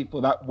 particularly for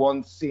that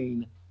one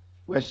scene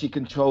where she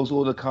controls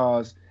all the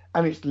cars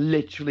and it's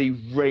literally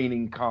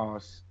raining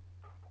cars.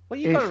 Well,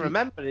 you've got to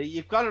remember.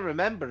 You've got to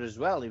remember as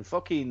well. In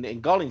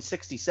Gone in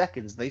 60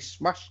 Seconds, they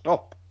smashed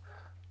up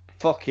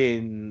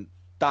fucking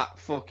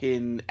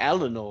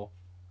Eleanor.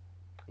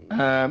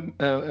 Jerry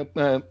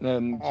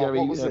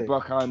what was it?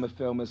 Bruckheimer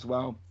film as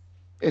well.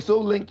 It's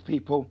all linked,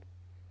 people.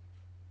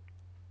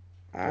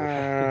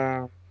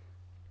 Yeah.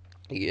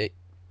 You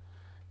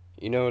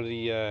know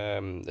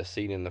the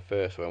scene in the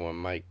first one when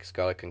Mike's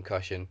got a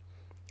concussion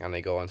and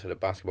they go onto the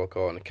basketball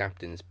court and the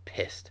captain's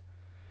pissed.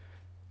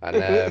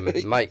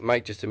 And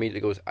Mike just immediately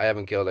goes, I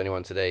haven't killed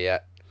anyone today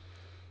yet.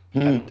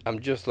 And I'm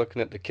just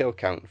looking at the kill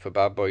count for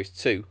Bad Boys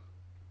 2.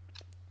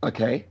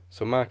 Okay.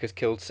 So Mark has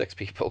killed 6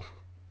 people.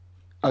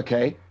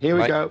 Okay,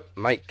 here we go.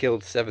 Mike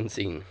killed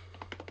 17.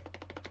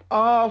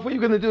 Oh, I thought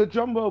you were going to do a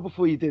drum roll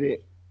before you did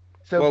it.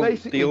 So Well,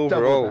 basically, the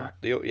overall,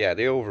 double that.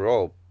 the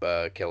overall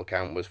kill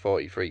count was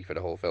 43 for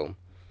the whole film.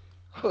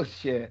 Oh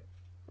shit.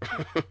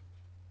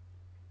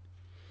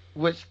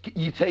 Which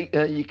you take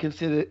that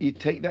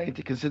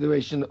into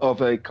consideration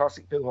of a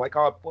classic film like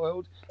Hard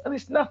Boiled, and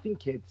it's nothing,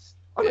 kids.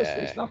 Honestly, Yeah.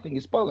 it's nothing.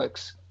 It's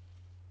bollocks.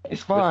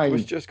 It's fine.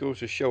 Which just goes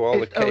to show all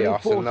the It's only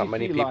chaos and not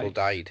many 43 people lives.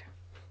 died.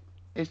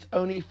 It's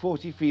only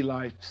 43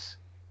 lives.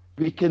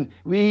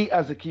 We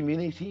as a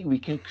community, we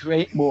can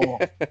create more.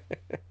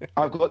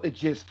 I've got the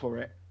gist for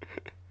it.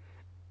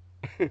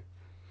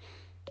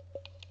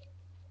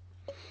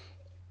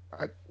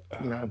 I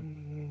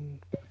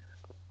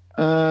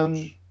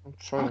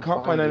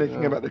can't find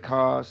anything about the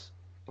cars.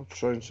 I'm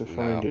trying to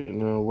find it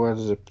now. Where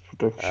is it?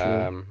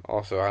 Production.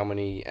 Also, how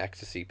many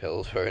ecstasy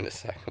pills were in the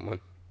second one?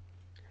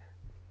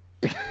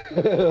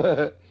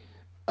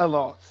 A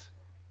lot.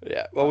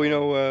 Yeah, well, we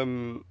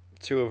know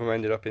 2 of them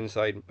ended up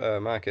inside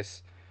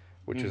Marcus,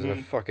 which was a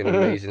fucking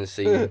amazing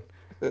scene.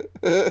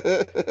 It's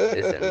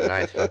a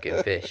nice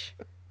fucking fish.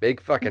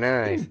 Big fucking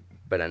eyes,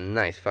 but a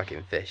nice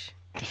fucking fish.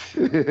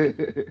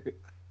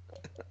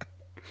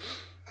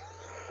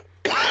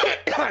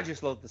 I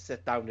just love the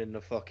sit down in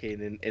the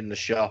fucking in the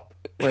shop.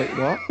 Wait,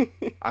 what?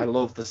 I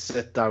love the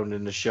sit down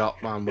in the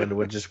shop, man.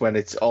 When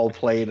it's all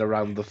playing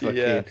around the fucking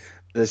Yes.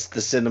 the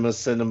cinema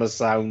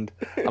sound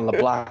and the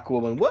black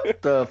woman.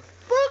 What the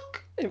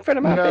fuck? In front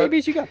of my No.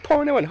 babies, you got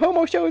porno and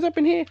homo shows up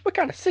in here? What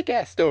kind of sick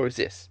ass store is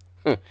this?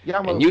 Yeah,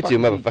 And you two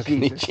motherfuckers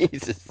need motherfuckers need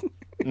Jesus.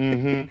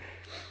 Mm-hmm.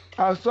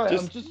 I'm sorry,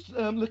 Just- I'm just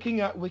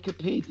looking at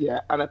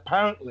Wikipedia, and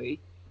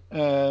apparently,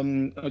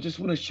 I just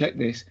want to check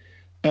this.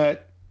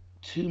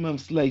 2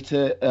 months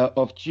later,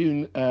 of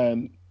June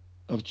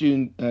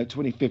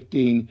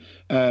 2015,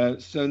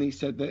 Sony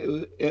said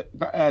that it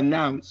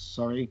announced,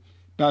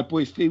 Bad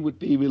Boys 3 would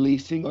be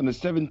releasing on the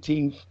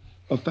 17th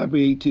of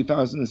February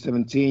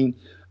 2017,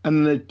 and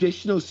an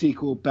additional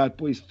sequel, Bad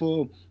Boys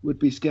 4, would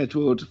be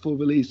scheduled for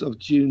release of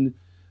June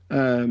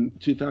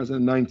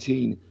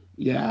 2019.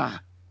 Yeah.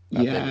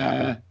 That didn't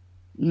happen.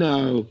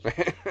 No.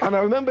 And I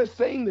remember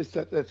saying this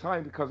at the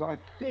time because I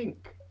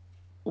think,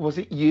 was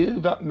it you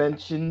that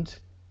mentioned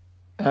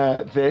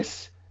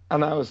this?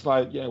 And I was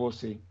like, yeah, we'll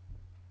see.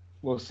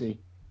 We'll see.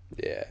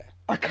 Yeah,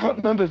 I can't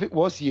remember if it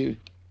was you.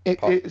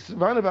 It's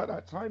around about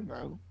that time,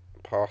 though.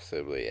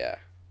 possibly, yeah.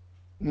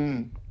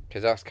 Mm.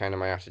 Because that's kind of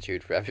my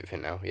attitude for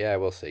everything now. Yeah,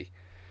 we'll see.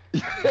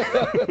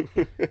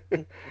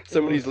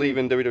 Somebody's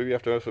leaving WWE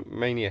after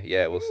WrestleMania.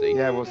 Yeah, we'll see.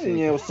 Yeah, we'll see.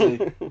 Yeah, we'll see.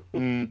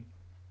 Mm.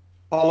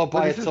 Followed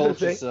by this a is the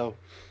told you thing. so.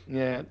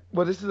 Yeah.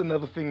 Well, this is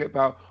another thing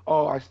about,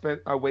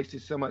 I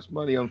wasted so much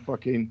money on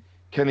fucking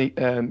Kenny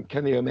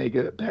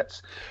Omega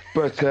bets.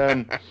 But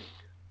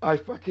I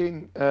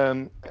fucking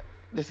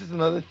this is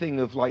another thing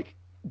of like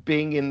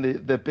being in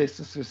the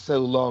business for so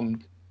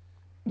long,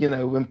 you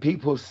know, when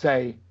people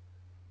say,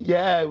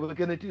 yeah, we're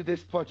gonna do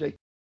this project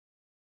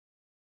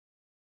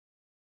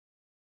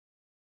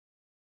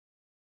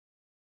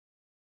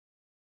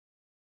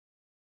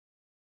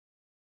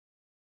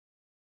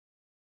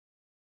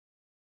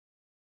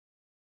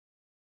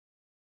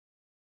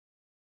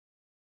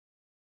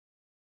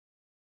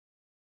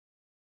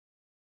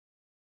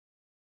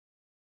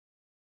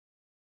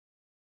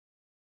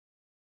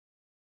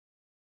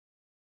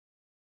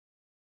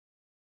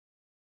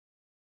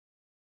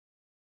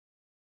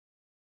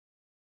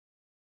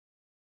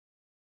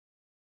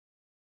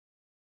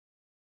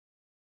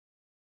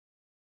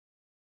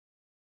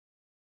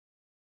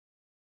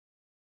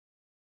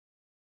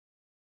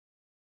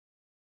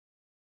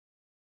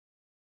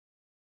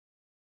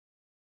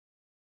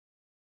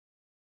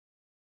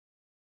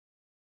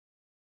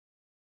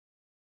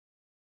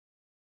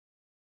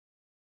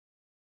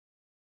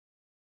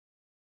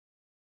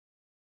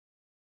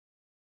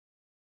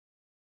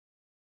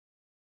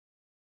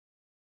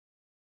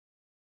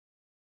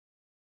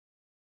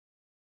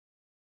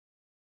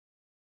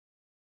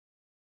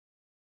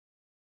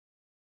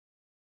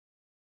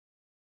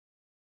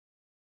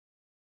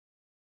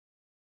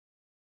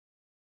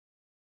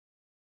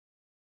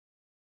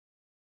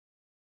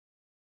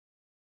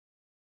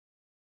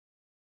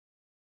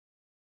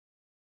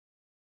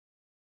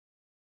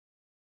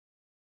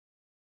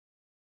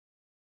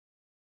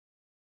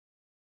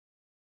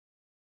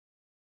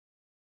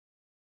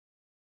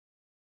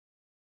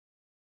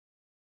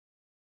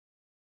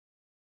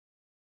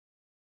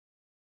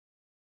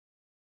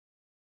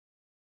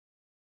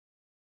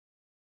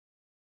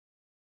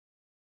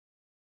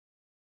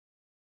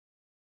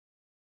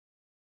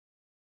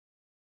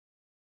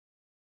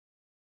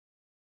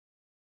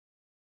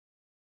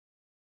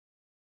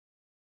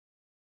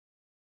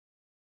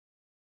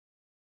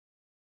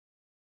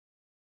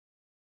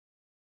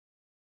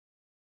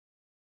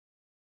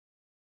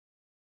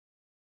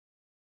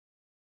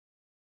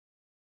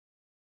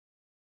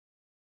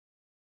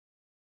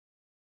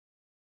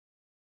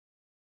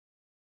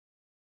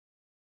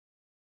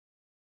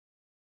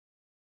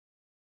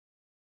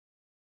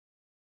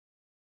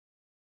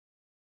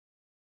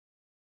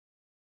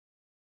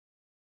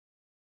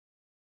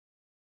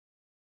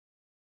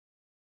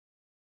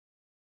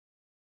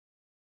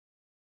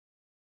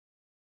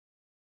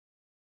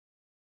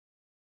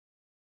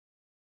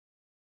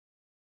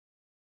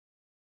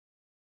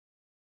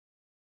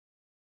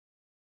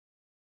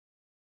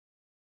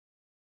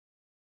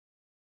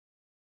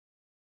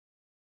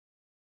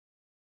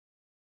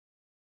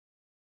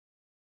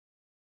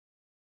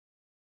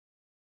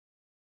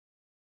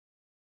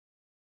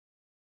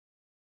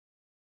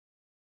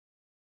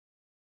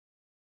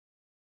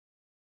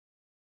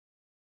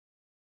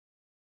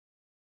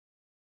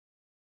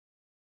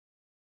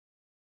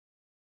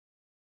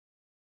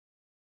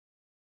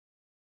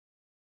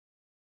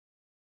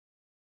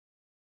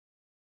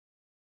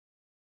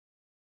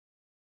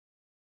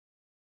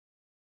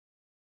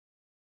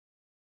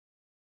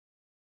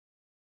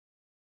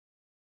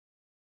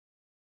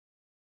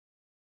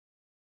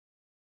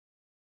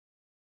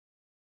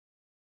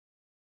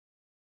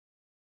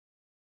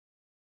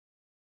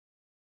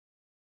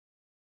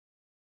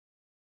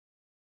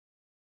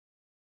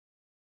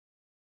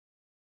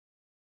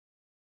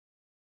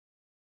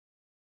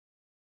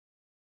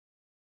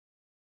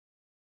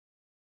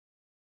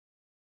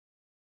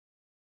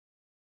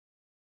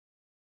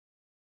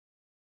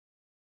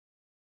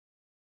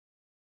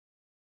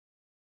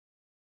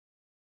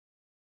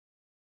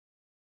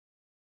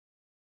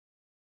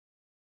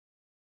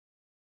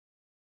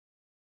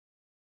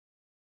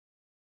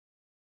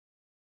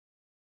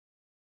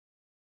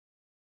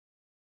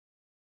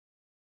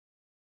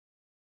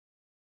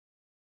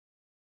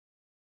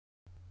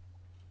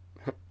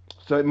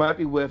So it might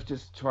be worth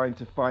just trying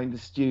to find the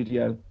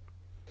studio.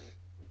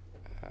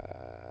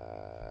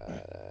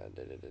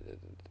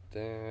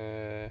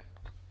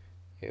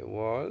 It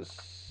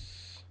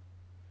was.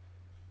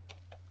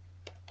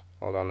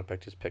 Hold on, the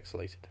picture's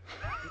pixelated.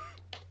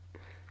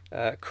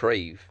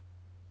 Crave.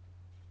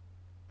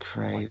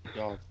 Crave.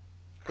 God.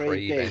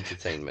 Crave Games.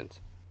 Entertainment.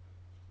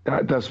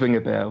 That does ring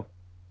a bell.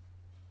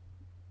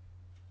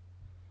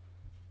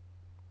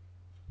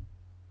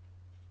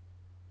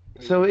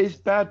 So is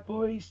Bad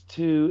Boys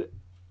 2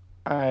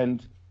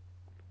 and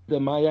the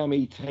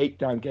Miami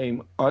Takedown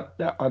game, are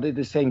they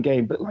the same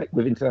game but like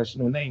with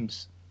international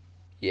names?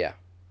 Yeah,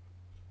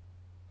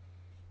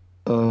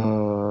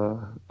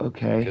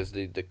 Okay. because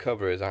the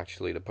cover is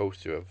actually the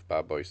poster of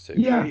Bad Boys 2.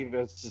 Yeah. Crave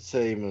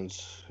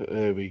Entertainment.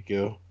 There we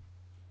go.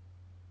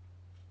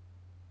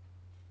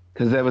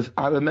 Because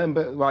I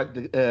remember like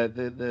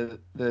the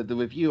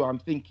review I'm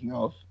thinking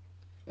of.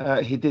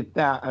 He did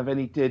that, and then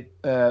he did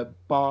a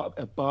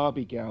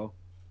Barbie girl.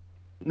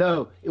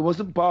 No, it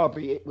wasn't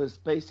Barbie. It was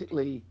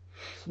basically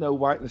Snow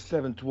White and the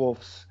Seven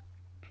Dwarfs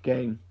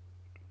game.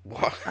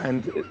 What?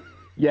 And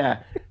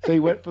yeah, so he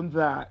went from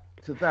that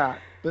to that.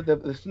 But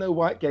the Snow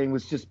White game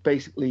was just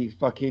basically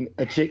fucking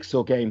a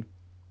jigsaw game,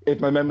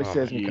 if my memory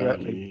serves me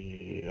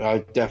correctly.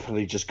 I've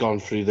definitely just gone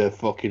through their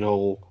fucking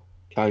whole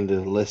kind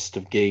of list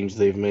of games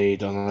they've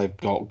made, and I've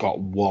got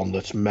one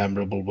that's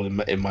memorable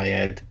in my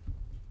head.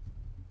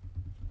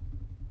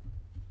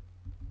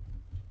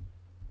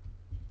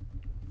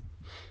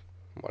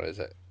 What is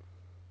it?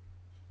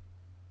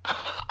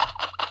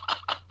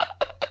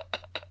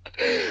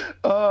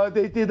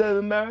 They did an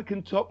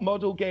American Top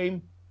Model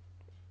game.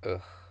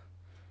 Ugh.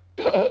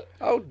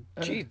 Oh,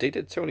 geez, they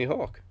did Tony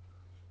Hawk.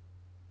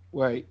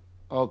 Wait,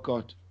 oh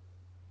god,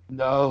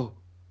 no.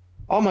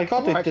 Oh my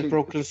god, Oh, they actually- did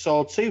Broken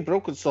Sword 2.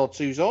 Broken Sword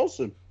 2 is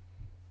awesome.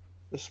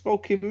 The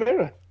Smoking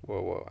Mirror.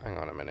 Whoa, hang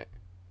on a minute.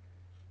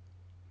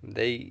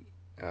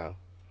 Oh,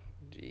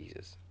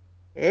 Jesus.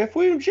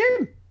 Earthworm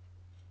Jim.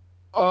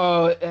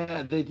 Oh,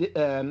 they did.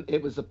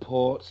 It was a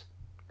port.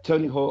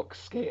 Tony Hawk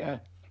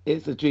Skater.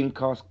 It's a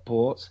Dreamcast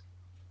port.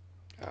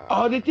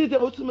 Oh, they did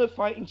the Ultimate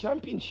Fighting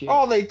Championship.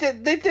 Oh, they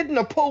did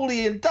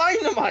Napoleon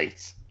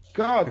Dynamite.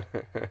 God.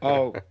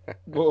 Oh,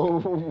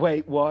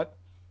 wait, what?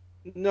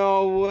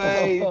 No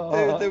way.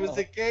 There was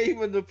a game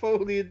with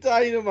Napoleon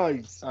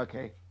Dynamite.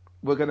 Okay,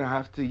 we're gonna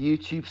have to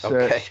YouTube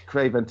search Okay.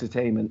 Crave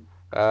Entertainment.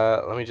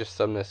 Let me just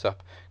sum this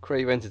up.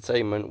 Crave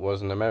Entertainment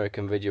was an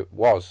American video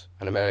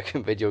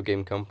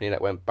game company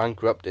that went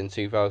bankrupt in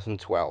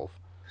 2012.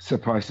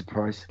 Surprise,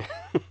 surprise.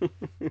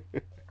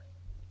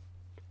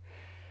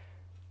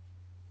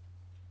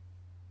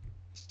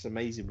 It's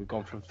amazing. We've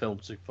gone from film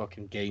to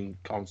fucking game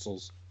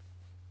consoles.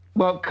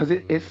 Well, because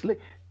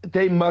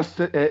they must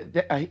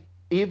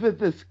either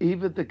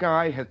the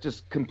guy has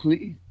just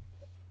completely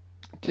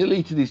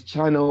deleted his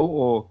channel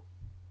or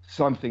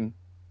something.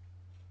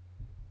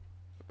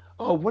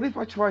 Oh, what if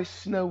I try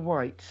Snow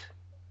White?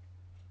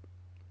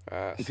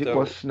 If it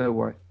was Snow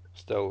White.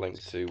 Still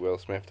linked to Will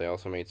Smith, they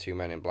also made two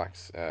Men in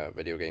Black's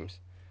video games.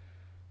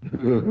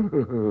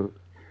 Snow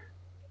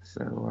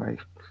White.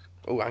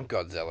 Oh, and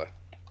Godzilla.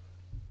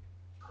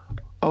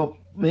 Oh,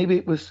 maybe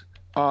it was.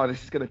 Oh,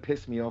 this is gonna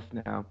piss me off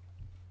now.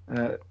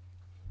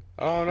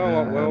 Oh no!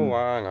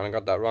 Hang on, I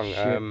got that wrong.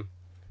 shit.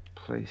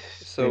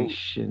 So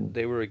PlayStation.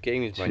 they were a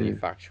games 2.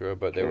 manufacturer,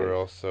 but they were Okay.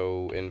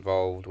 also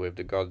involved with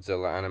the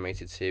Godzilla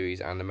animated series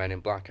and the Men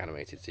in Black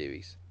animated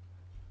series.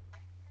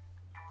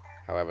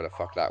 However the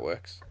fuck that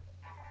works.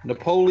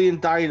 Napoleon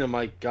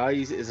Dynamite,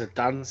 guys, is a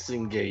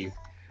dancing game.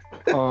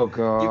 Oh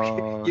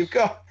god.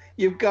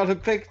 You've got an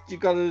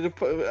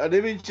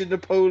image of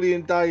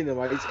Napoleon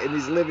Dynamite in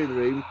his living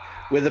room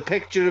with a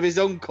picture of his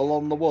uncle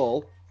on the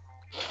wall.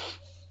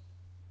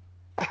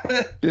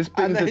 This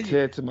brings and a then-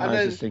 tear to my and eyes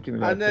then- just thinking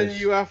about And then this.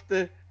 you have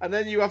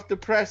to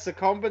press a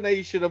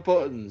combination of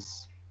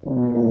buttons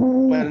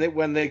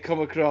when they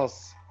come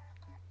across.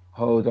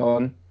 Hold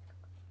on.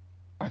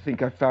 I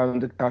think I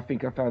found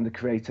the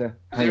creator.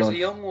 Hang There's on. a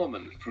young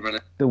woman from an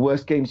The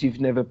worst games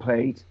you've never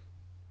played.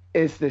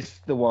 Is this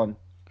the one?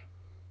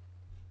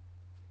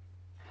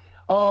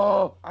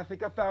 Oh, I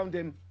think I found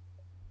him.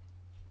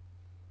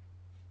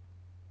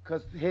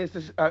 Because here's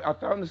this. I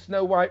found the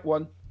Snow White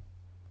one.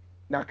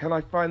 Now, can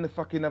I find the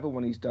fucking other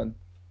one he's done?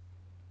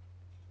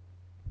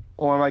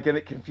 Or am I getting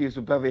it confused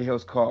with Beverly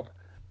Hills Cop?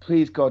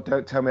 Please, God,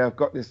 don't tell me I've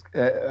got this.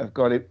 I've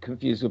got it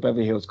confused with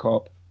Beverly Hills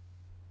Cop.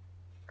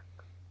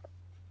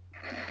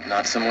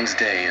 not someone's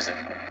day, is it?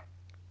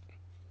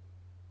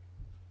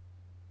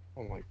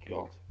 Oh my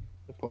god,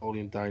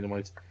 Napoleon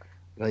Dynamite.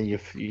 Then you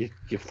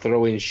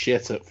throw in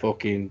shit at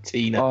fucking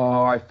Tina.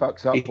 Oh, I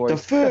fucked up, Eat the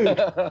boys. food.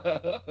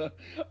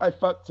 I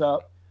fucked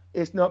up.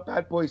 It's not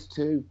Bad Boys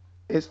 2.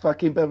 It's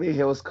fucking Beverly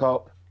Hills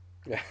Cop.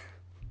 Yeah.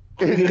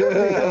 It's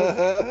Beverly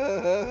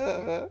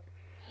Hills.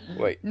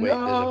 Wait, there's a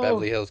No.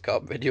 Beverly Hills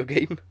Cop video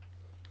game?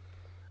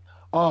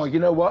 Oh, you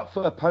know what?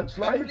 For a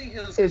punchline, Beverly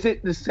Hills- is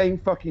it the same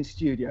fucking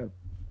studio?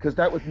 Because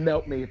that would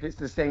melt me if it's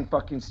the same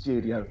fucking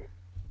studio.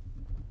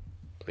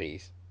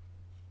 Please.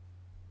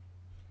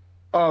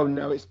 Oh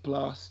no, it's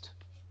Blast.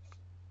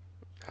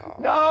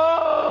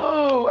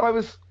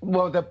 Oh,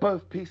 No, they're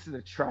both pieces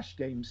of trash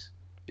games.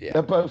 yeah.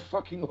 They're both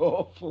fucking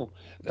awful.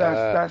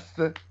 That's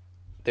the.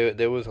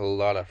 There was a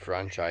lot of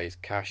franchise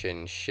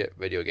cash-in shit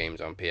video games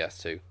on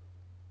PS2.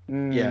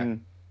 Yeah.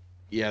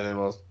 Yeah, there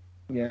was.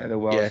 Yeah, there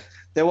was. Yeah,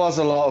 there was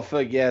a lot of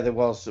there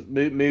was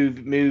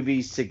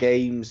movies to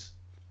games.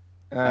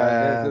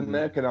 There's an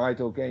American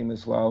Idol game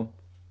as well.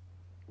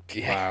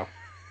 Yeah. Wow.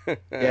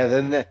 Yeah,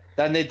 then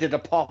they did a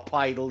Pop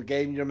Idol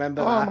game. You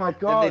remember that? Oh my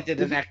god! Then they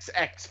did an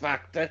X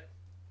Factor.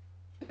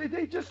 Did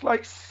they just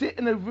like sit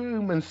in a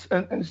room and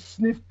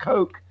sniff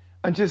coke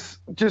and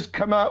just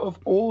come out of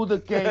all the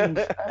games,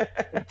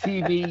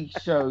 TV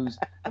shows,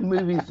 and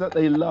movies that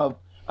they love,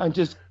 and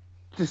just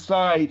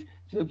decide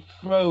to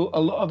throw a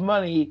lot of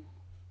money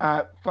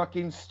at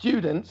fucking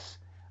students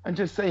and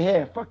just say,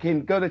 here,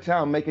 fucking go to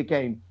town, make a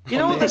game. You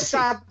know what the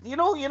sad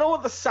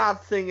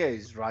thing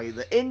is, right?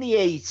 That in the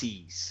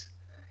 80s,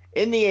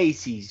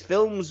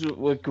 films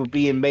were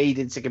being made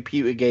into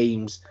computer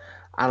games,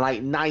 and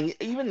like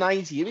even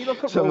 90. I mean,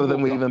 look at some RoboCop. of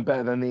them were even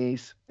better than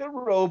these. The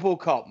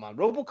RoboCop, man.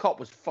 RoboCop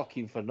was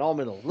fucking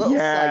phenomenal. Little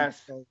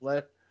Yes.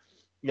 side,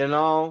 you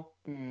know.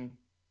 On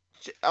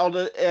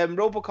the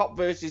RoboCop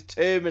versus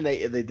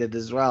Terminator, they did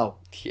as well.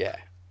 Yeah.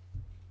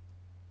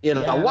 You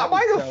know, Yeah,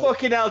 why the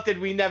fucking hell did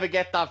we never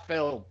get that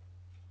film?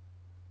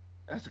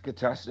 That's a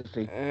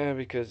catastrophe.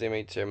 Because they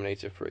made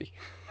Terminator 3.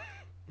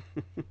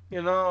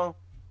 You know,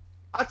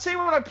 I'll tell you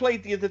what I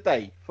played the other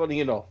day. Funny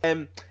enough,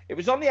 it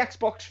was on the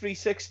Xbox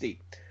 360,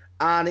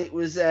 and it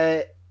was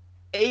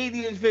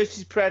Aliens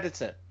versus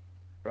Predator,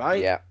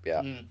 right? Yeah.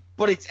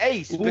 But it's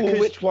ace. Ooh, Because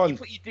which one?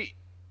 what you do,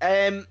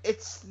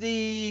 it's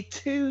the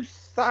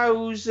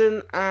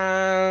 2000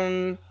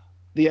 and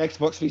The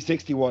Xbox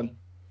 360 one.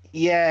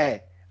 yeah.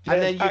 And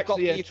There's then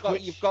actually a you've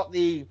got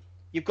the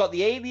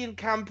Alien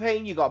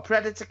campaign, you've got a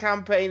Predator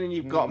campaign, and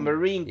you've got a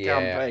Marine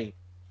campaign.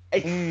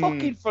 It's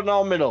fucking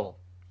phenomenal.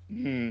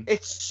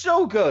 It's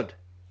so good.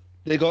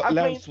 They got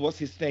Lance, what's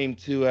his name,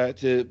 to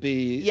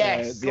be the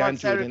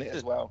Lance android in it Erickson.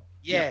 as well.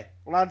 Yeah,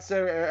 Lance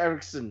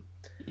Erickson.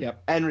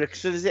 Yep.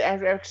 Henriksen, is it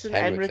Erickson?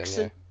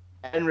 Henriksen,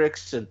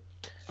 Henriksen.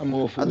 I'm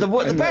awful.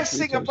 The best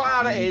thing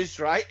about it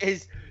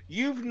is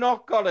you've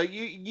not got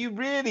you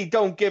really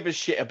don't give a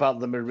shit about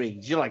the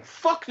Marines. You're like,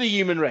 fuck the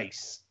human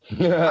race.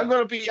 I'm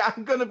gonna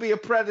be a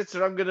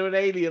predator. I'm gonna be an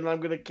alien. I'm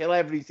gonna kill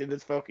everything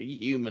that's fucking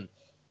human.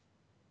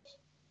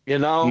 You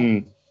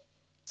know,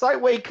 it's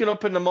like waking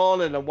up in the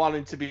morning and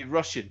wanting to be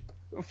Russian.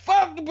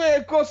 Fuck the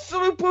bear, go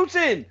salute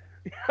Putin.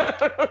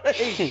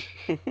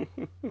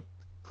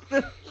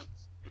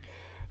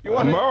 You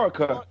want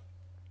America.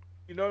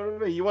 You know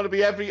what I mean? You want to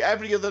be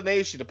every other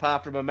nation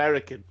apart from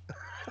American.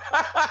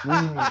 We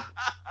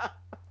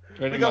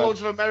got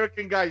loads of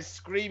American guys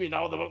screaming.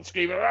 Oh, they're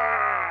screaming.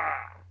 Aah!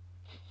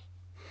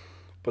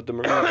 But the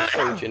Marines were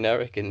so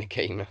generic in the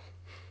game.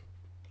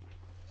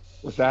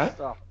 What's that?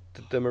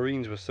 The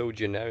Marines were so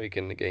generic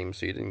in the game,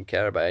 so you didn't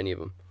care about any of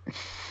them.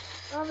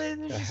 Oh, I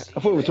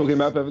thought we were talking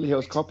about Beverly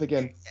Hills Cop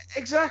again.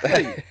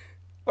 Exactly.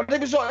 But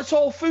it's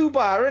all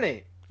FUBAR, isn't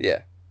it?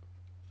 Yeah.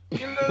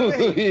 You know what I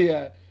mean?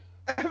 Yeah.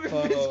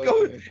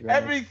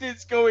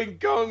 Everything's going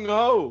gung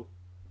ho.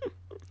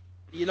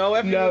 You know,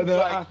 everything's No,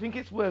 like, I think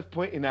it's worth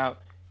pointing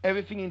out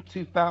everything in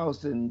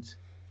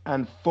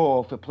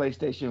 2004 for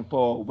PlayStation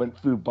 4 went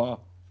through bar.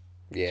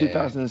 Yeah.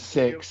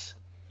 2006.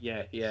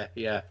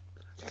 Yeah.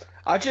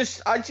 I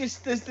just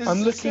there's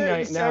I'm looking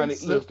at it certain now and it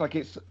sense looks like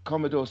it's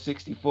Commodore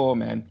 64,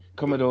 man.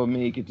 Commodore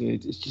Amiga,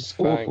 dude. It's just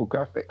awful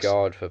graphics.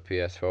 God for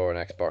PS4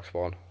 and Xbox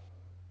One.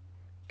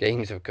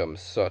 Games have come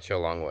such a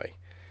long way.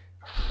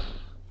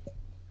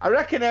 I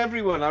reckon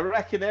everyone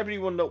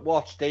that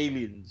watched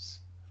Aliens,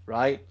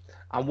 right,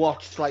 and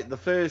watched like the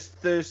first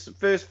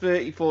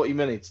 30, 40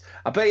 minutes,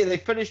 I bet you they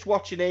finished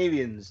watching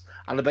Aliens,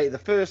 and I bet you the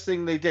first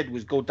thing they did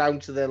was go down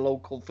to their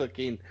local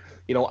fucking,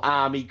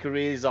 Army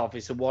careers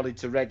office and wanted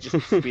to register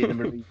to be in the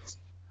Marines.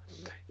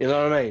 You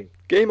know what I mean?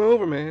 Game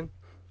over, man.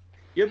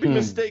 You've been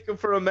mistaken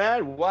for a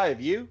man. Why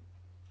have you?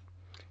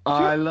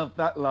 I love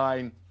that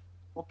line.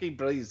 Fucking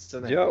brilliant,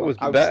 isn't it? Yeah, it was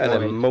better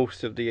than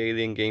most of the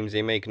Alien games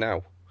they make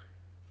now.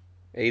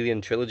 Alien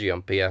Trilogy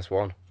on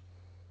PS1.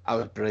 That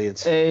was brilliant.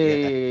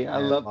 Hey, I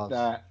love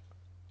that.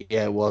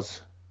 Yeah, it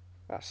was.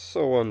 That's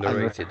so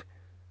underrated.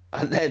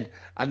 And then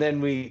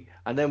we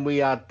had then we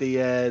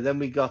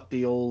got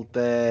the old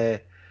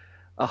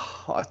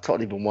I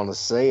don't even want to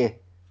say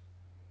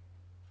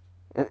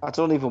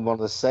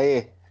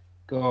it.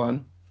 Go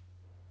on.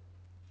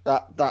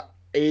 That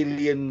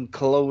Alien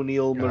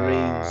Colonial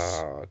Marines.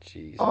 Oh,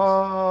 Jesus.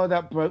 Oh,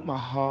 that broke my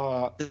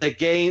heart. The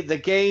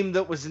game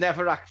that was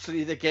never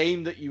actually the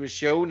game that you were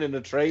shown in the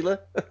trailer.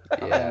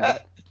 Yeah.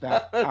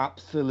 That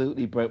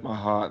absolutely broke my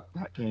heart,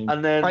 that game.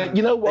 And then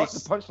you know what? The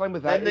punchline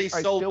with that then they is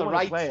I sold still the wanna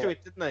rights play to it.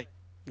 it, didn't they?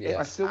 Yeah.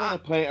 I still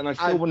want to play it, and I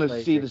still want to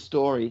played see it. the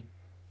story.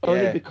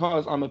 Only Yeah.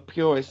 because I'm a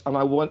purist, and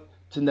I want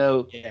to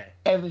know Yeah.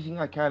 everything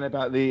I can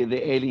about the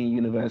Alien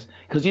universe.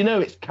 Because you know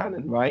it's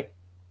canon, right?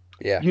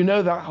 Yeah. You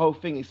know that whole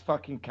thing is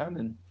fucking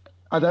canon.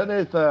 I don't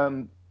know if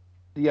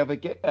the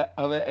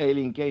other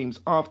Alien games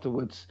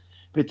afterwards,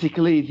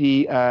 particularly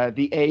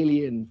the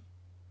Alien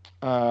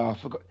I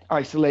forgot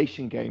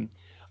Isolation game.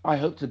 I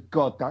hope to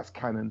God that's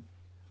canon.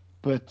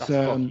 But That's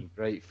a fucking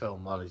great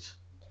film, Molly's.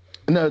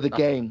 no, the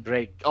game.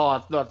 Great.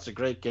 Oh, no, it's a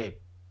great game.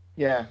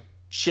 Yeah,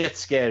 Shit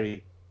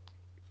scary.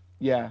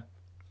 yeah.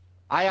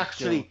 I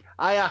actually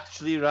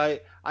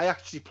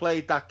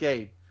played that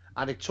game,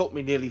 and it took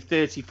me nearly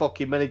 30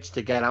 fucking minutes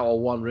to get out of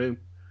one room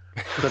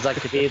because I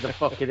could hear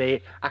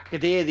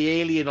the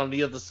alien on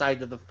the other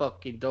side of the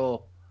fucking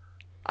door.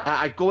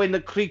 I'd go in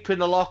and creep in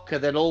the locker,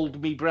 then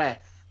hold me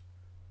breath,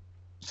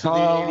 so the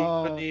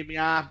alien couldn't hear me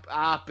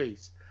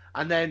heartbeats,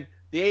 and then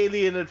the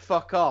alien would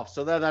fuck off.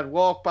 So then I'd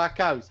walk back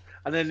out,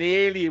 and then the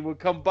alien would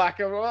come back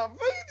and I'm like,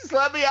 please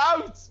let me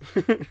out.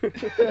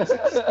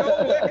 Just go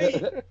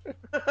away.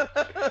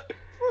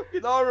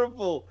 Fucking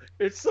horrible.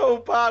 It's so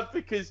bad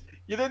because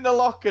you're in the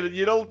locker and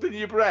you're holding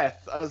your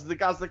breath as the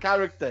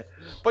character,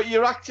 but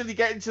you're actually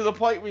getting to the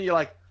point where you're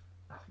like,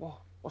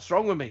 what's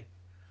wrong with me?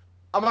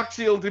 I'm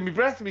actually holding my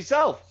breath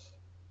myself.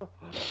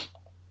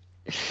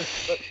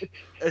 The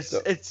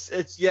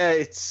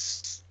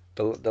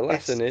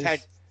lesson is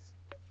tense.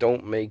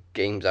 Don't make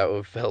games out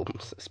of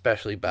films,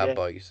 especially Bad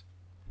Boys.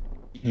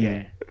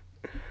 Yeah.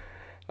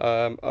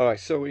 All right,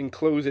 so in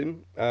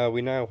closing,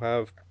 we now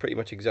have pretty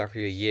much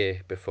exactly a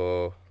year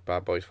before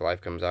Bad Boys for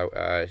Life comes out.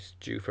 It's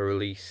due for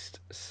release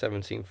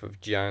 17th of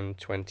Jan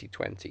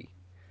 2020.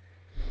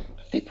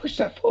 They pushed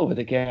that forward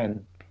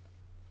again.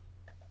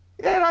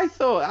 Yeah, I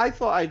thought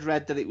I'd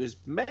read that it was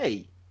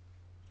May.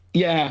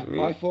 Yeah,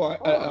 Yeah. I thought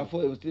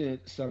it was the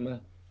summer.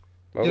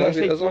 Well, Did I as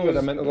say long forward? I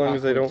as meant they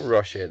don't backwards.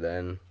 rush it,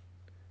 then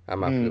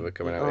I'm happy with it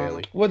coming out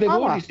early. Well, they've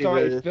I'm already happy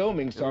started with-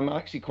 filming, so I'm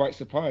actually quite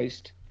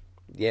surprised.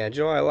 Yeah, do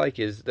you know what I like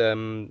is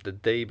the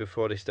day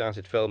before they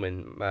started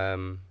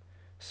filming,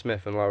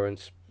 Smith and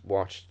Lawrence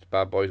watched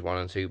Bad Boys 1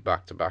 and 2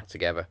 back to back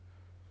together.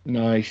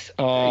 Nice.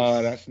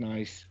 Oh, that's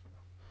nice.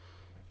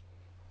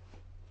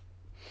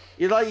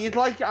 I'd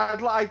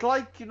like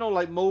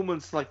like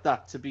moments like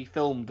that to be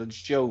filmed and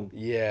shown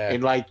Yeah,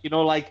 in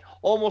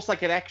almost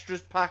like an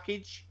extras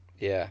package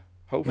yeah.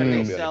 Hopefully when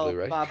it'll they be on sell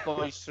Blu-ray. Bad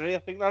Boys 3. I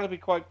think that'd be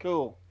quite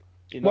cool.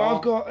 Well,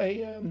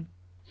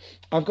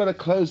 I've got a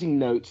closing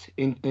note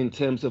in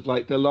terms of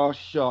like the last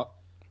shot.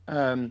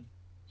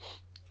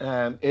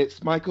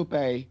 It's Michael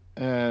Bay,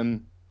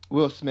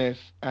 Will Smith,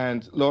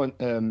 and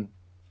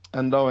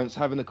Lawrence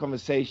having a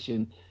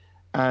conversation,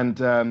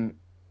 and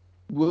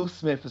Will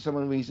Smith, for some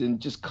reason,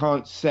 just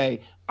can't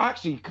say.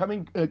 Actually,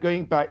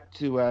 going back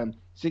to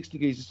 6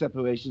 Degrees of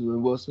Separation,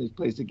 when Will Smith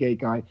plays the gay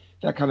guy,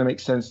 that kind of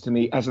makes sense to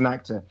me as an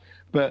actor.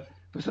 But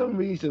for some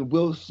reason,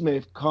 Will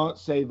Smith can't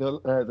say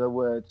the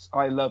words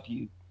 "I love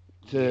you"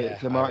 to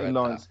I Martin read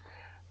Lawrence,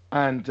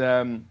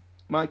 and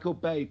Michael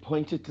Bay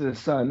pointed to the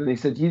sun and he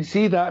said, "You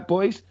see that,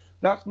 boys?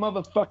 That's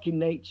motherfucking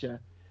nature,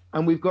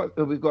 and we've got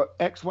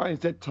X, Y,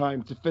 and Z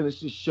time to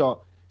finish this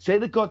shot. Say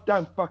the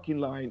goddamn fucking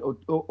line,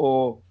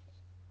 or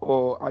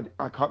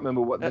I can't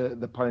remember what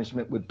the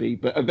punishment would be,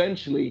 but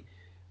eventually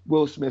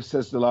Will Smith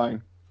says the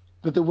line.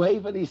 But the way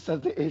that he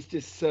says it is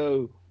just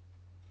so,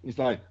 he's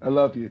like, I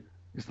love you.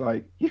 It's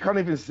like, you can't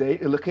even say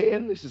it. Look at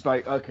him. It's just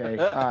like, okay,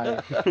 all right.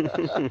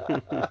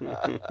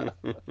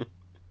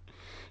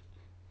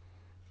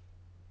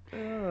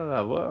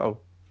 Oh, wow.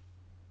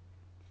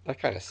 That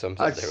kind of sums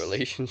up their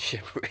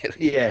relationship,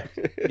 really. Yeah,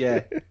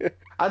 yeah.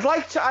 I'd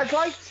like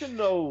to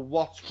know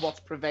what's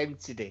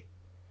prevented it.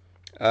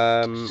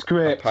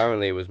 Script.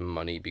 Apparently it was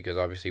money, because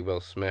obviously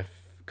Will Smith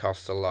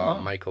costs a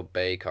lot, Michael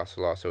Bay costs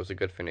a lot, so it's a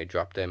good thing they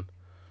dropped him.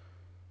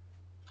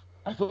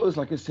 I thought it was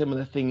like a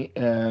similar thing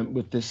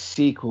with the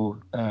sequel,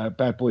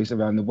 Bad Boys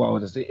Around the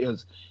World, as it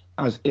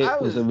was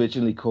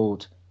originally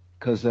called,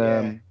 because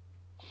there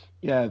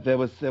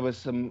was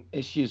some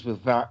issues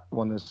with that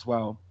one as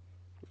well.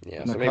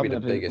 Yeah, And so I maybe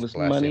can't the remember if it biggest was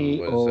blessing money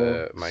was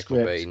or Michael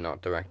script. Bay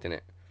not directing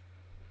it.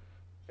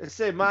 I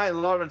say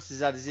Martin Lawrence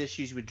has had his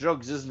issues with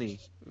drugs, hasn't he?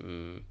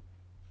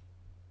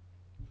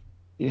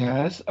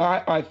 Yes,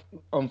 I've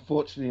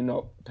unfortunately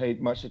not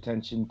paid much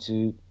attention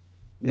to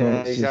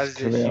Yeah, he has his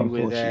career, issue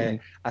with.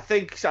 unfortunately. I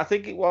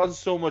think it wasn't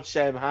so much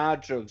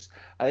hard drugs.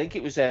 I think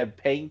it was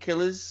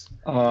painkillers.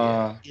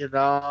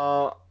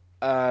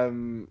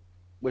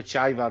 Which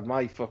I've had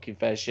my fucking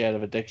fair share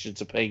of addiction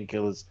to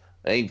painkillers.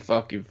 It ain't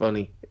fucking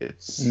funny.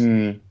 It's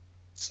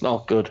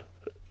not good.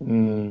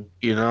 But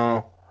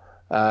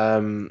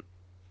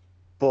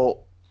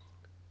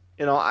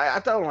I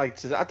don't like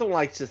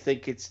to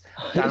think it's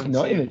He's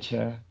not in a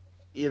chair.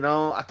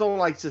 I don't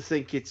like to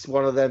think it's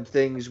one of them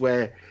things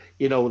where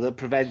that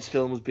prevents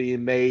films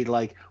being made,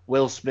 like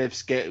Will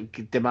Smith's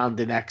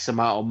demanding X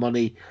amount of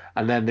money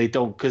and then they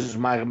don't, because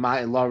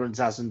Martin Lawrence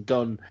hasn't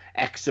done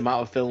X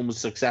amount of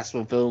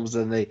successful films,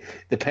 and they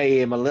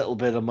pay him a little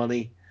bit of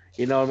money.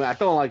 You know what I mean? I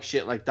don't like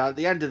shit like that. At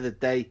the end of the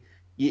day,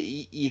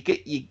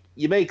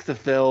 you make the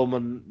film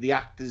and the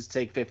actors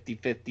take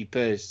 50-50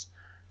 purse.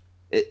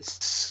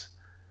 It's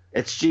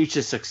due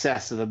to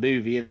success of the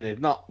movie, and they're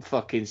not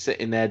fucking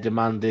sitting there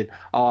demanding,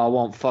 I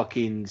want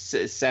fucking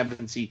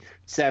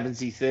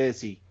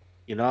 70-30.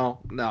 You know?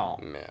 No.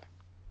 Yeah.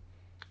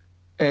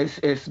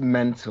 It's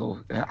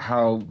mental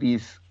how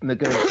these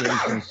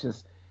negotiations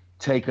just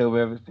take over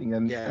everything,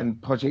 and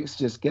projects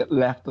just get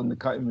left on the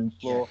cutting room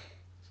floor.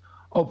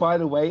 Oh, by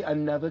the way,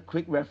 another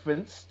quick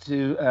reference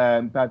to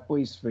Bad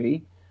Boys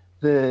 3.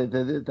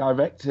 The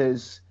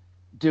directors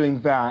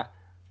doing that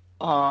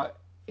are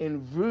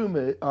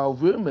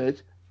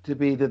rumored to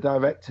be the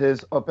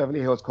directors of Beverly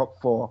Hills Cop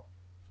 4.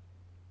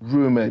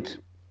 Rumored.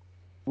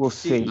 We'll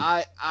see.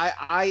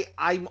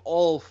 I'm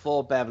all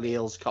for Beverly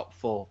Hills Cop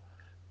 4.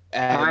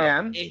 I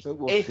am, but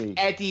we'll see.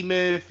 Eddie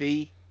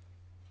Murphy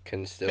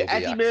can still be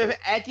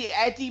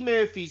Eddie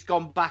Murphy's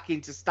gone back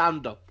into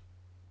stand-up.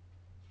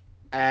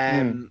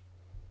 And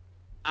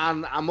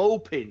I'm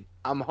hoping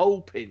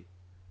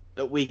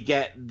that we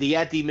get the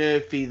Eddie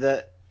Murphy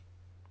that,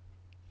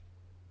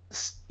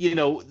 you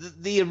know,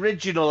 the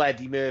original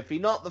Eddie Murphy,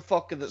 not the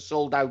fucker that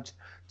sold out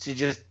to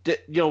just,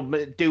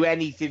 do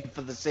anything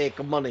for the sake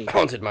of money.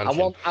 Haunted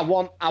Mansion. I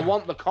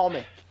want the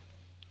comic.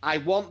 I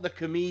want the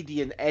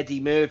comedian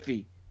Eddie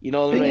Murphy. You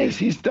know what I The thing mean? is,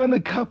 he's done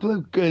a couple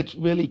of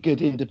really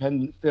good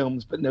independent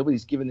films, but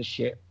nobody's given a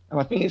shit. And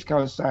I think it's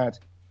kind of sad.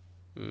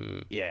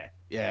 Yeah,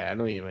 I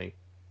know what you mean.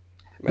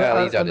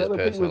 Well, he's had his Another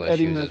thing personal with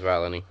Eddie issues as Murphy-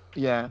 well, hasn't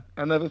he? Yeah,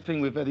 another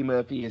thing with Eddie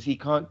Murphy is he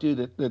can't do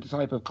the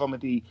type of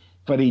comedy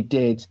that he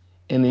did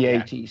in the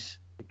 80s.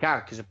 You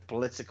can't because of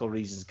political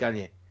reasons, can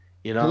you?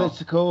 You know,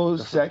 Political,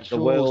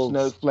 sexual,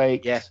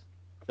 snowflakes. Yeah,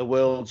 the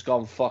world's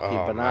gone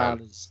fucking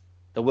bananas.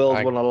 The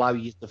world won't allow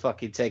you to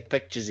fucking take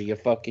pictures of your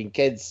fucking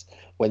kids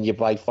when you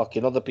buy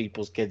fucking other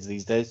people's kids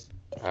these days.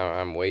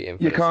 I'm waiting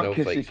for You the can't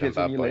kiss snowflakes your when kids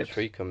on Bad your Boys lips.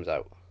 3 comes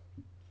out.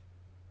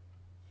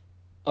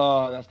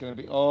 Oh, that's going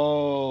to be...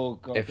 Oh,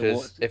 God. If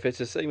it's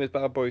the same as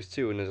Bad Boys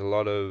 2 and there's a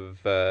lot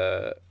of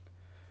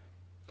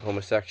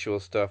homosexual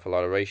stuff, a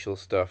lot of racial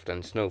stuff,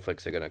 then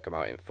snowflakes are going to come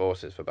out in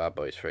forces for Bad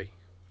Boys 3.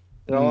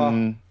 You know what?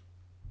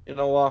 You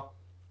know what?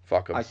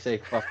 Fuck them. I say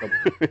fuck them.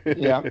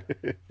 Yeah.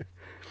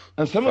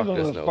 And some of Fuck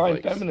them the are fine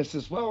snowflakes. feminists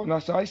as well, and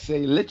that's I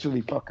say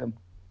literally fuck them.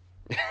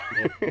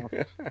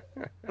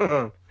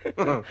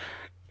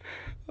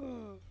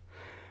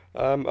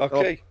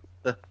 Okay.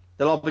 They'll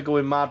all be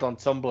going mad on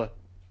Tumblr.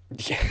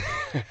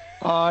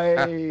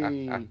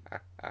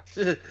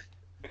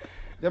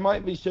 They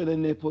might be showing their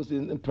nipples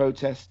in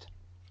protest.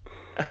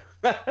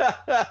 But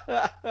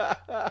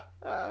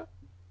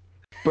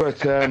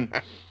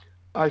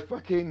I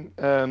fucking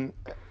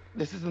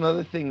this is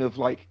another thing of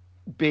like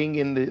being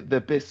in the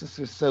business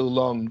for so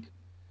long.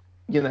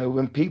 You know,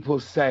 when people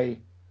say,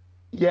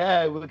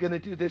 "Yeah, we're going to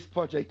do this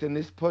project, and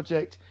this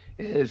project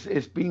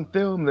is being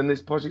filmed, and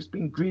this project's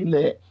been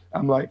greenlit,"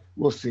 I'm like,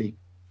 "We'll see."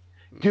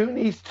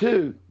 Goonies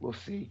 2, we'll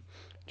see.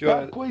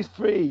 Bad Boys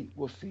 3,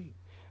 we'll see.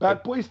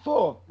 Bad Boys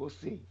 4, we'll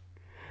see.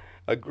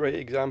 A great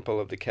example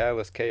of the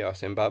careless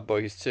chaos in Bad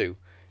Boys 2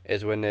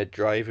 is when they're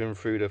driving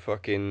through the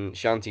fucking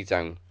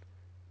shantytown.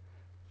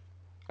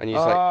 And you're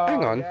just like,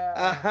 hang on.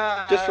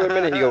 Yeah. Just for a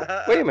minute, you go,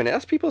 wait a minute,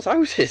 that's people's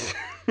houses.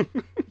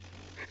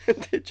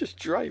 They're just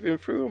driving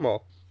through them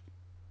all.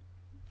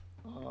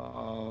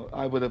 Oh,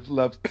 I would have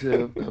loved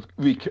to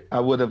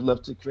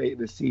create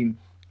the scene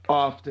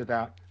after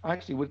that.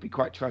 Actually, it would be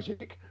quite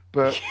tragic.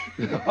 But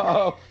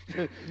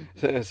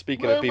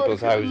Speaking of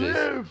people's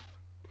houses.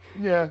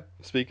 Yeah.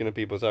 Speaking of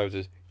people's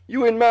houses,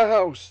 you in my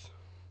house.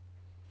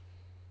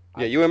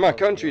 Yeah, you in my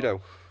country though.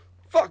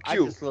 Fuck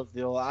you.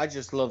 I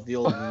just love the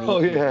old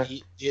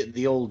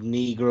the old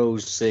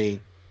Negroes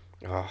scene.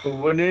 Oh.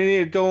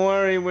 Don't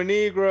worry, we're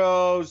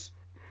Negroes.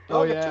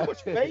 Oh, Got yeah. too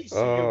much bass in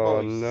your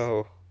Oh voice.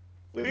 no.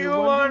 We were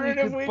wondering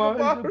if we could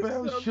buy the borrow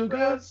brown some sugar.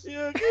 brown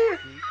sugar.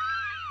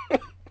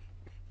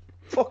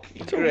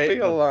 Fucking Don't great. be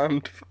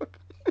alarmed.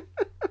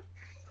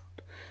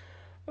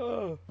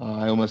 Oh.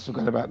 I almost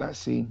forgot about that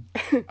scene.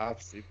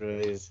 Absolutely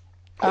brilliant.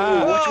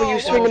 Watch where you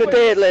swinging a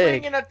dead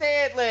leg. Swinging a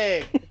dead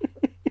leg.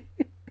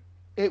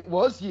 It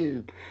was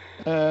you.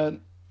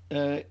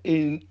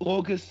 In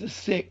August the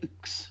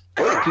 6th,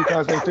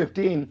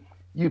 2015,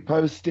 you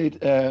posted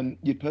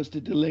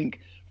the link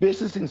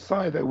Business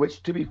Insider,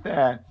 which, to be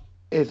fair,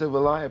 is a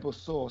reliable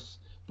source.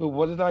 But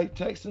what did I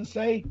text and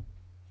say?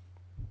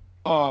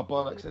 Oh,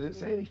 bollocks, I didn't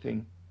say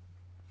anything.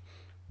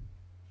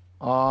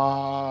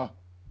 I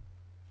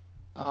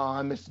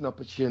missed an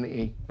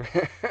opportunity.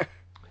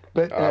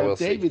 But we'll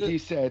see.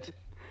 David,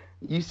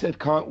 you said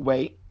can't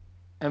wait,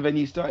 and then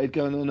you started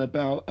going on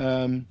about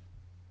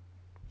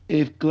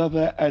if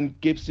Glover and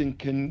Gibson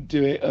can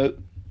do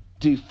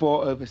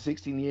 4 over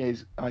 16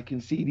 years, I can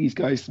see these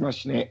guys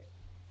smashing it.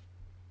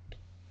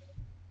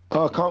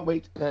 Oh, can't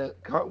wait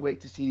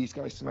to see these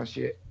guys smash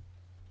it.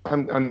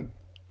 I'm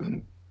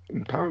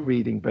power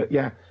reading, but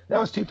yeah, that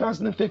was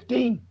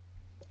 2015.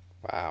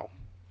 Wow.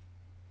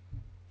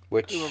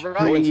 Which, We were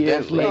right. 3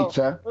 years coincidentally,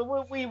 later.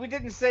 Well, we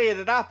didn't say it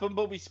had happened,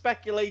 but we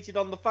speculated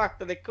on the fact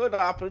that it could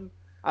happen.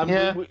 And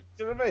Yeah. do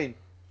you know what I mean?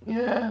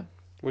 Yeah.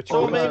 which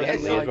Oh, maybe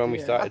coincidentally it's is when we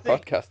like- started I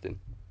think- podcasting.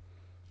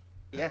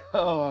 Yeah.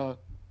 Oh,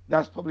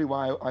 that's probably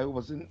why I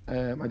wasn't.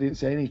 I didn't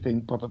say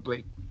anything.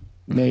 Probably,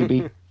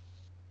 maybe.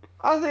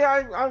 I think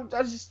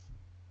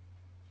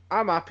I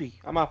I'm happy.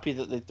 I'm happy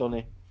that they've done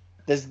it.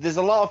 There's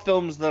a lot of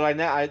films that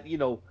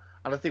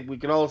and I think we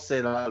can all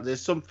say that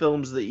there's some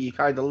films that you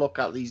kind of look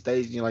at these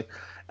days and you're like,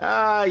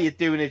 you're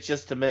doing it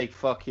just to make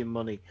fucking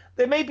money.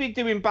 They may be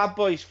doing Bad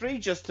Boys 3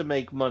 just to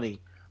make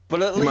money,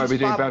 but at You least might be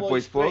doing Bad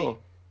Boys 4.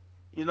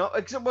 You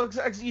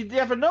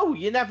never know.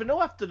 You never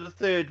know after the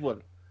third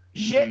one.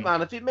 Shit,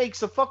 man, if it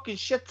makes a fucking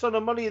shit ton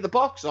of money at the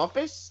box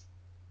office,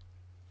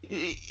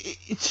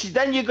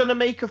 then you're going to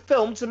make a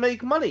film to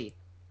make money,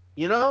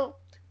 you know?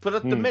 But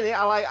at the minute,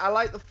 I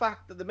like the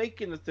fact that they're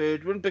making the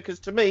third one because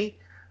to me,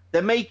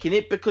 they're making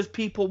it because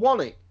people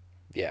want it.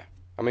 Yeah.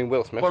 I mean,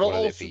 Will Smith But wanted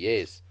it also- for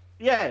years.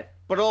 Yeah,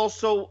 but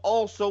also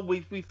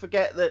we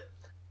forget that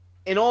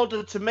in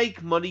order to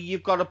make money,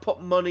 you've got to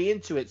put money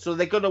into it. So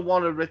they're going to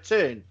want a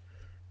return,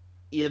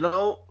 you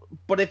know?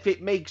 But if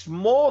it makes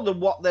more than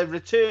what their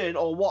return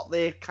or what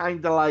they're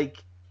kind of like,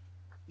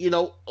 you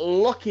know,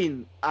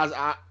 looking as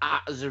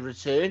a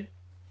return,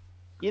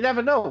 you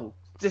never know.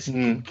 This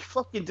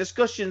fucking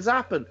discussions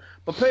happen.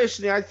 But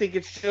personally, I think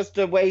it's just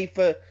a way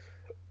for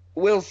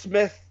Will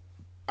Smith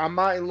and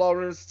Martin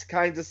Lawrence to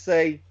kind of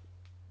say,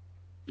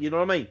 you know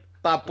what I mean?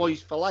 Bad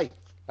Boys for life.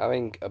 I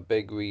think a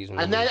big reason.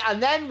 And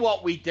then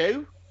what we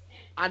do,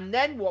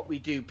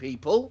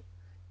 people,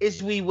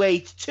 is we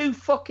wait 2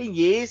 fucking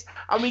years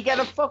and we get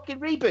a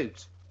fucking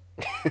reboot.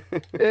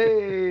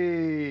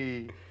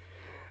 Hey.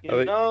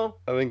 You know?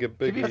 I think a To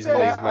big be reason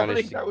fair, they've I managed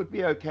think to. that would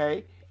be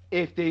okay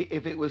if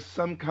it was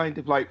some kind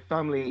of like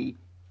family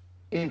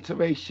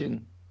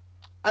iteration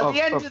At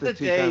the end of the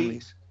two day,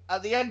 families.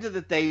 at the end of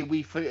the day,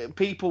 we forget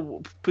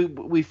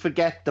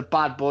the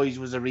Bad Boys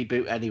was a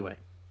reboot anyway.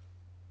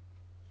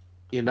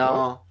 You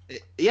know,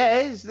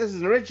 yeah, there's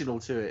an original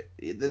to it.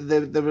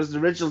 There was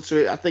an original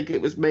to it. I think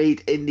it was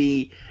made in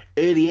the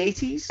early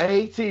 80s.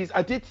 80s.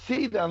 I did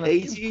see that. And I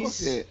didn't 80s.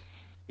 put it.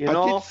 You I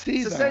know, did see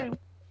it's the that. same.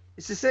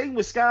 It's the same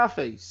with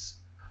Scarface,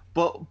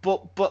 but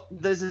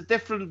there's a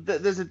different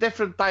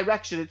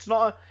direction. It's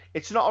not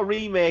a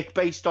remake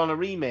based on a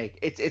remake.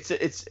 It's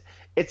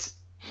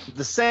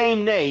the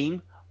same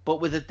name but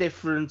with a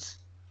different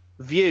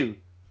view.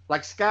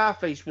 Like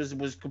Scarface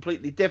was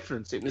completely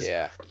different. It was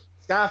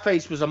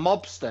Scarface was a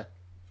mobster.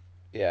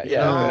 Yeah. You The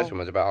know? first one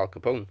was about Al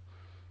Capone.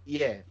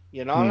 Yeah,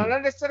 you know, and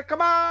then they said,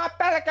 "Come on,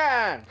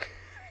 Pelican,"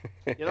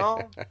 you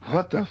know.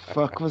 What the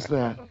fuck was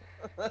that?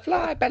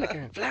 Fly,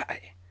 Pelican,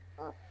 fly.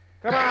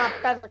 Come on,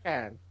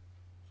 Pelican.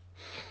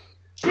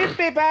 She'll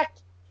be back.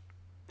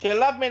 She'll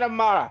love me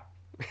tomorrow.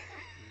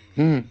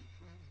 I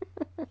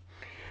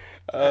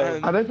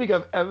don't think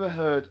I've ever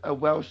heard a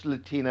Welsh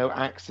Latino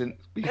accent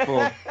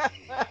before.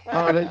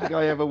 I don't think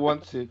I ever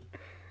want to.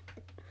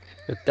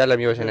 You tell him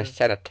you was in a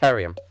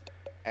sanitarium.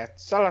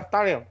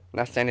 Sanitarium.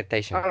 Not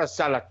sanitation. Not a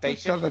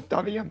sanitation.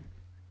 Sanitarium.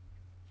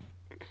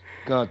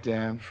 God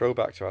damn.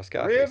 Throwback to our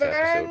Scarface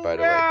episode, by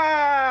the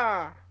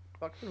way.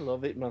 Fucking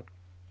love it, man.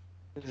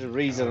 There's a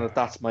reason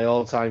that's my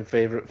all-time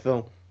favourite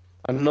film.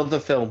 Another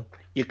film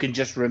you can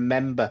just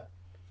remember.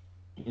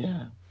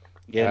 Yeah.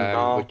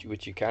 Yeah,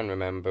 which you can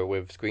remember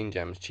with Screen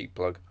Gems, cheap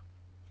plug.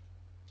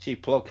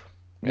 Cheap plug.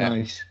 Yeah,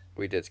 Nice.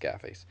 we did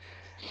Scarface.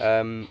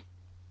 I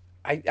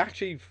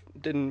actually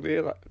didn't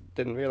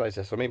realize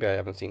this, or maybe I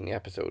haven't seen the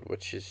episode,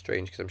 which is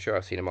strange because I'm sure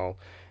I've seen them all.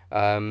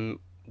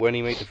 When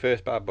he made the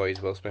first Bad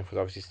Boys, Will Smith was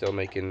obviously still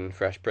making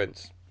Fresh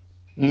Prince.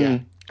 Yeah.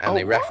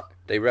 And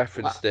they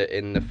referenced it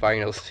in the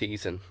final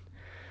season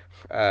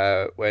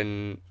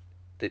when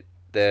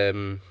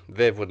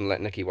Viv wouldn't let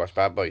Nicky watch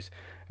Bad Boys,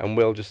 and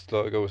Will just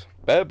sort of goes,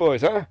 "Bad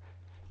Boys, huh?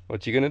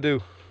 What you gonna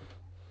do?"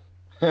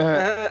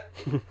 I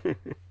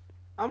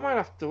might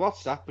have to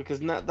watch that because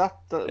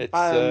It's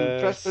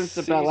Fresh Prince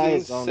of Bel-Air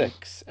is on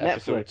 6,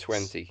 episode Netflix.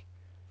 20.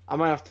 I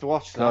might have to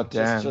watch that. God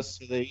damn. Just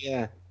for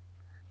the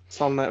it's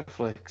on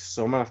Netflix,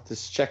 so I might have to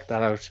check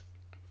that out.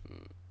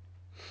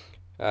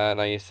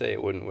 Now you say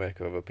it wouldn't work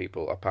with other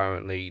people.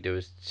 Apparently, there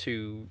was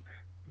 2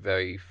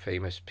 very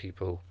famous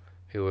people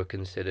who were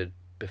considered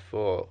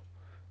before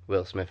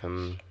Will Smith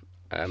and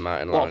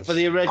Martin Lawrence. What for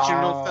the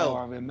original I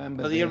film?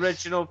 remember For the this. For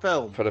original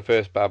film. the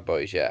first Bad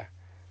Boys, yeah.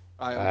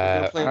 I'm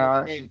gonna play I the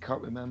actually game.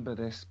 can't remember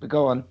this, but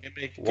go on. Give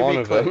me One a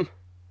of clue.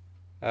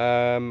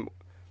 them,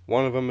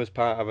 was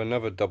part of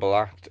another double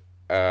act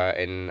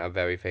in a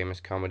very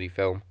famous comedy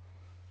film.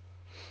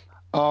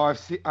 Oh, I've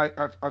seen.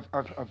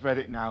 I've read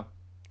it now.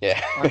 Yeah.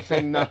 I'm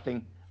saying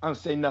nothing.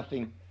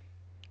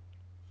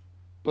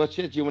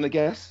 Butcher, do you want to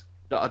guess?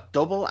 A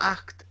double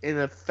act in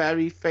a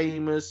very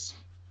famous.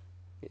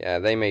 Yeah,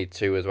 they made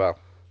 2 as well.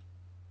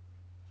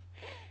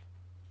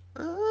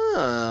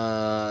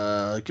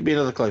 Give me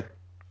another clue.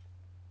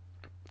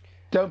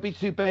 Don't be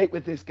too bait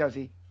with this,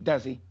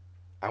 Dazzy.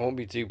 I won't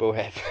be too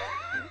bowhead.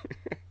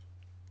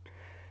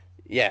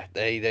 Yeah,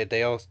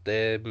 they're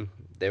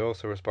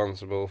also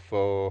responsible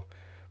for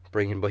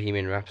bringing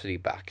Bohemian Rhapsody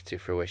back to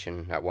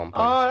fruition at one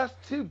point. Oh, that's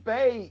too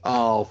bait.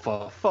 Oh,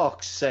 for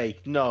fuck's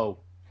sake, no.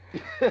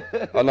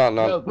 Oh, no,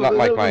 No, not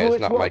Mike who Myers,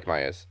 it's not what? Mike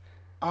Myers.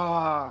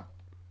 Ah,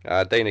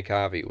 Dana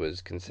Carvey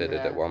was considered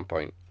Yeah. at one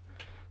point.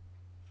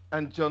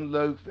 and John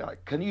Logue.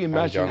 Can you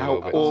imagine John how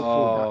Lovitz.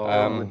 awful that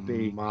film would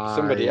be?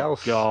 Somebody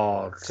else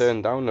God.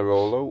 turned down the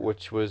role though,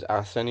 which was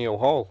Arsenio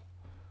Hall,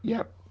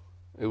 Yep.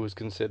 who was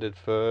considered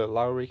for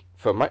Lowry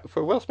for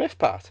Will Smith's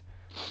part.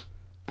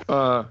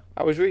 Uh,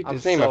 I was reading I'm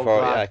his name. so I thought,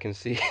 glad. yeah, I can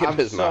see him I'm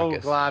as so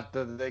Marcus. glad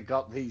that they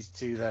got these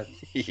two then.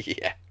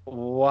 Yeah.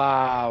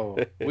 Wow.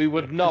 We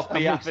would not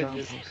be There's having other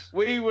this. examples.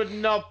 We would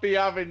not be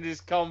having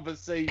this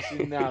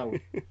conversation now.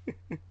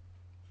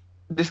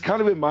 This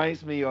kind of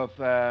reminds me of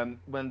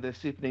when the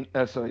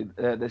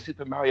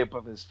Super Mario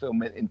Brothers film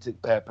went into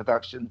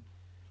production.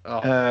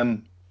 Oh.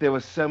 There were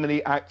so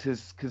many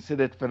actors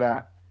considered for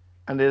that,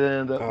 and they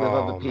ended up with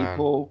other man.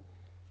 people.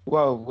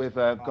 Well, with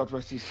God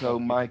rest his soul,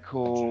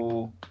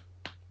 Michael,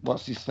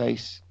 what's his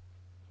face,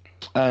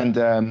 and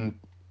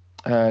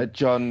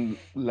John.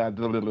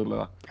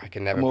 I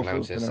can never I'm awful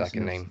pronounce his with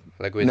second pronouncing name.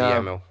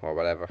 Leguizamo or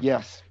whatever.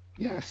 Yes.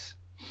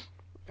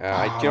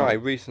 I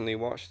recently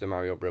watched the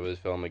Mario Brothers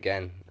film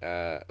again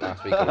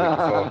last week or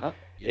the week before.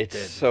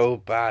 It's so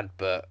bad,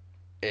 but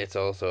it's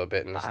also a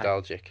bit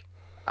nostalgic.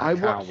 I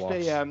can't watched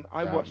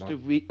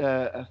watch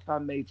a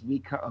fan-made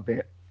recut of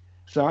it,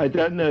 so I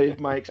don't know if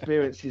my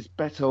experience is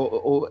better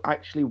or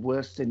actually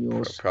worse than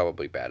yours.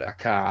 Probably I better.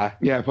 can't.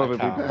 Yeah, probably I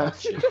can't better.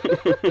 watch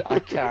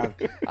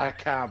it. I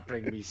can't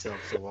bring myself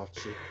to watch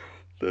it.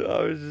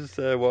 I was just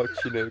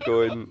watching it,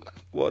 going,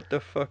 "What the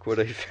fuck were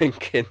they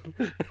thinking?"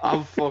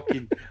 I'm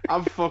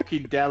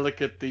fucking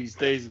delicate these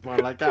days,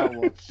 man. I can't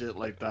watch shit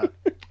like that.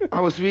 I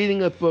was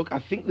reading a book. I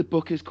think the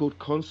book is called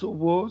Console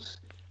Wars,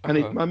 and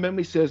if my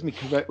memory serves me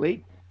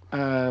correctly,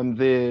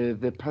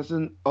 the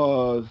president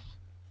of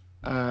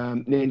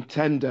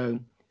Nintendo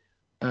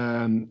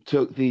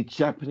took the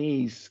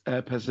Japanese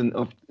president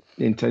of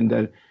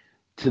Nintendo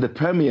to the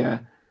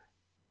premiere,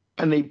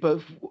 and they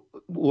both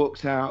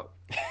walked out.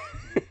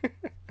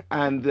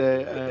 And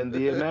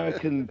the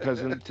American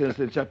president turns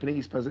to the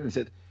Japanese president and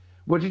said,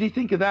 "What did you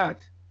think of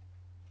that?"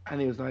 And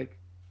he was like,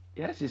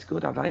 "Yes, it's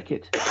good. I like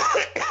it."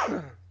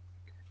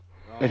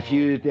 A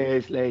few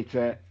days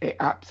later, it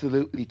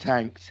absolutely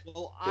tanked.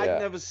 Well, Yeah.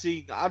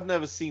 I've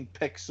never seen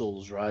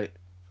Pixels, right?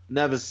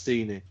 Never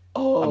seen it.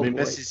 Oh, I mean,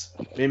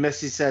 boy.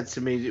 Missy said to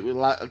me, it was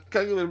like,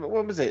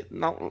 when was it?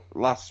 Not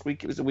last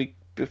week. It was the week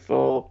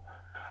before.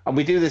 And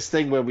we do this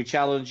thing where we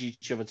challenge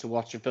each other to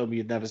watch a film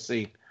you've never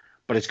seen,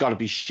 but it's got to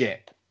be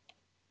shit.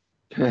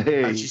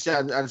 Hey. And she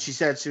said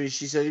to me,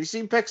 "Have you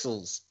seen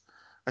Pixels?"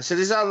 I said,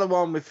 "Is that the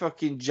one with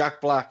fucking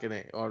Jack Black in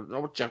it?" Or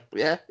no, Jack?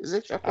 Yeah, is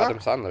it Jack Black? Adam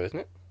Sandler, isn't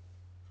it?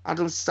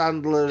 Adam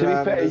Sandler. To be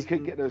and fair, you there's-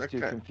 could get those I two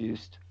can't-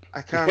 confused.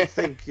 I can't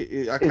think.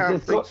 I can't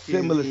They've think. got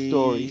similar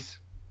stories.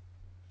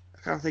 I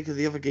can't think of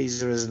the other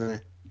geezer, isn't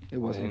it? It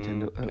was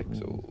Nintendo.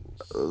 Pixels.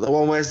 The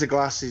one wears the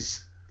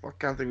glasses. I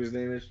can't think of his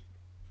name is.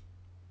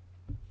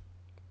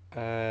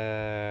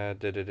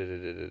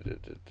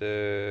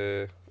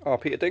 Oh,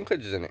 Peter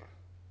Dinklage is in it.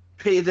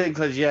 Peter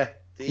Dinklage, yeah.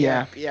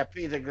 Yeah. Yeah,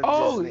 Peter Dinklage.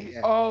 Oh, is in it,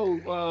 yeah. oh,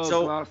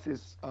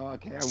 glasses. Oh,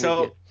 okay, I'm with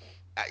So,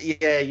 you.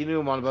 yeah, you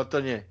knew what I'm about,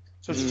 don't you?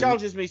 So she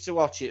challenges me to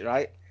watch it,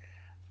 right?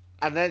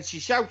 And then she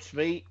shouts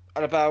me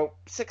at about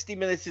 60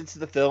 minutes into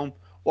the film,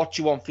 "What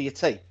you want for your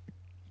tea?"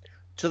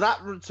 To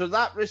that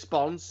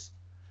response,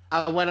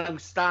 I went, "I'm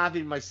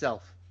starving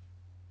myself."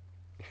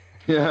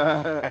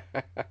 Yeah.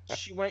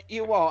 She went,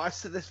 "You what?" I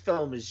said, "This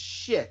film is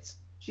shit."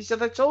 She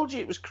said, "I told you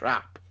it was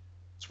crap.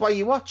 That's why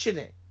you're watching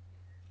it."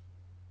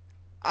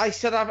 I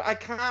said, I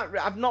can't.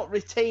 I've not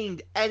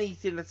retained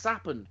anything that's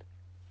happened.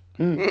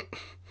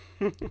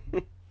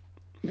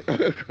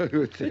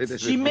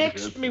 She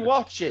makes me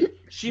watch it.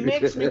 She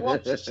makes me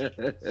watch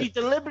it. She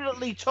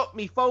deliberately took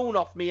my phone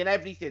off me and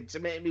everything to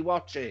make me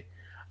watch it,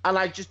 and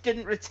I just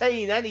didn't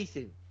retain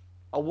anything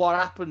of what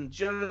happened.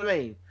 Do you know what I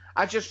mean?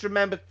 I just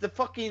remember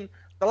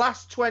the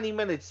last 20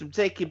 minutes of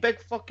taking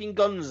big fucking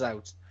guns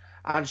out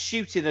and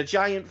shooting a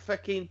giant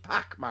fucking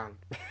Pac-Man.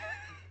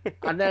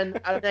 and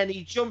then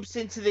he jumps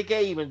into the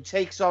game and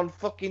takes on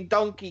fucking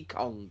Donkey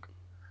Kong.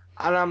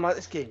 And I'm like,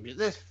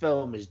 this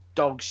film is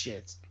dog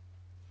shit.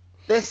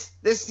 This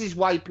is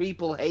why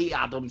people hate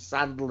Adam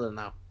Sandler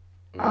now.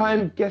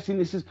 I'm guessing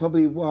this is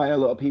probably why a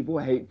lot of people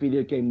hate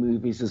video game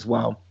movies as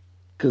well,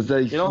 because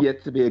there's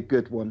yet to be a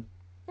good one.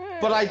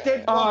 But I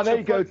did. Oh, there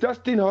you go.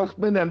 Dustin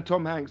Hoffman and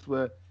Tom Hanks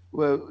were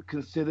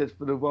considered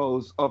for the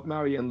roles of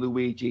Mario and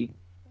Luigi.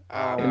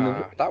 That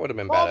would have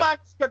been Tom better.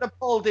 Hanks could have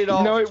pulled it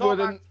off. No, it Tom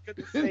wouldn't. Hanks could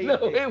have saved No,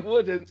 it. it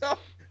wouldn't.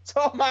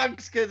 Tom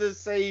Hanks could have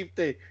saved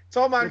it.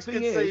 Tom Hanks The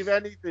could thing save is-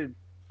 anything.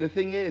 The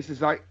thing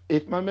is like,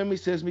 if my memory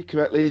serves me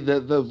correctly,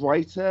 the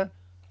writer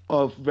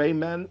of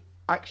Rayman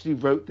actually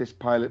wrote this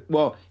pilot.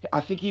 Well,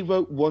 I think he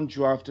wrote one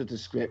draft of the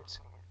script.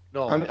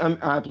 No, I'm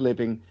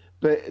ad-libbing,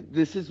 but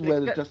this is where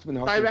the Dustin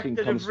Hoffman thing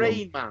director comes of from.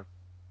 Rain Man.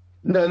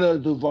 No,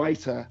 the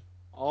writer,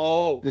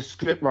 Oh, the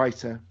script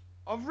writer.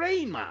 of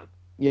Rain Man.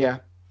 Yeah.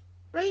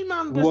 Rain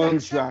Man was One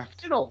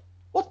exceptional.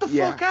 What the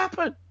Yeah. fuck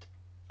happened?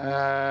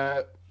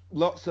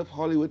 Lots of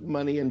Hollywood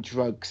money and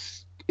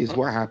drugs is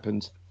what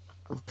happened.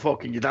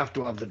 Fucking, you'd have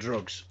to have the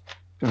drugs.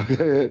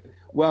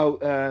 Well,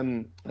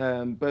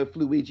 both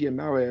Luigi and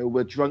Mario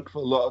were drunk for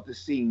a lot of the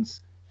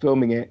scenes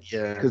filming it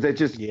Yeah. because they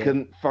just Yeah.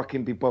 couldn't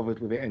fucking be bothered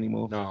with it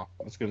anymore. No,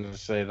 I was going to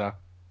say that.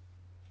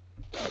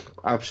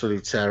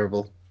 Absolutely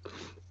terrible.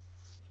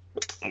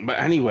 But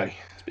anyway.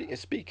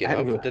 Speaking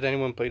Anyway. of, did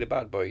anyone play the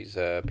Bad Boys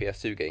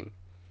PS2 game?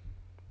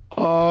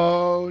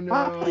 Oh no!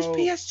 Bad Boys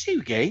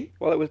PS2 game?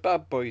 Well, it was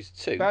Bad Boys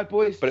 2, Bad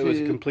Boys but it was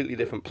a 2, completely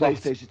different plot.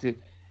 PlayStation 2.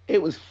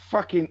 It was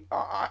fucking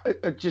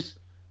just.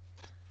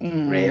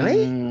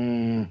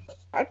 Really?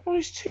 Bad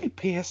Boys 2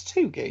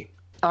 PS2 game?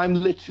 I'm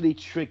literally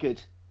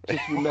triggered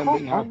just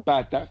remembering how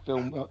bad that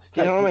film was.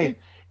 You know what I mean?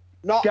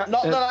 Not Yeah,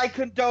 that I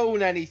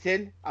condone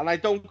anything, and I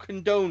don't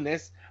condone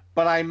this,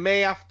 but I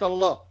may have to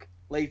look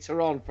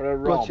later on for a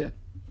ROM. Gotcha.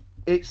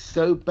 It's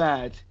so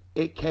bad,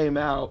 it came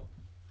out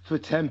for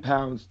 £10,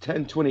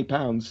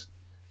 £20.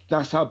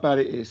 That's how bad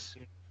it is.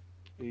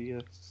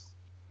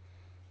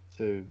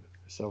 PS2.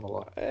 Let's have a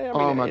look. I mean,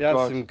 Oh my it had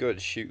God. some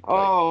good shoot.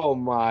 Oh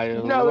my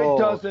No, lord.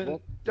 it doesn't.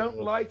 What Don't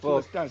the lie to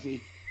us, fuck?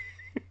 Dazzy.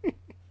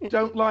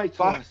 Don't lie to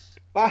Ba- us.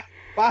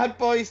 Bad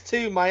Boys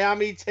 2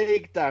 Miami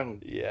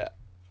Takedown. Yeah.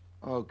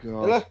 Oh It,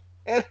 God. look,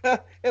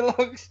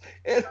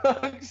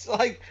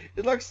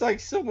 it looks like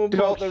someone Dog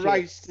bought the shit.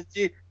 rights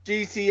to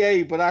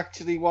GTA, but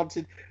actually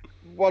wanted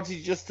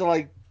just to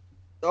like.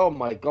 Oh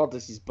my God,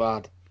 this is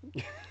bad.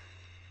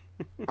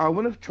 I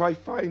want to try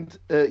find.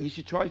 You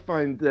should try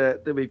find the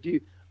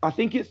review. I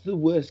think it's the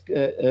worst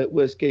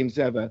games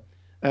ever.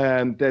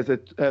 There's a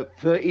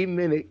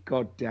 30-minute.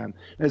 Goddamn.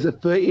 There's a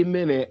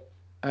 30-minute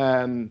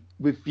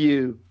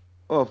review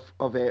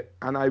of it,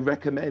 and I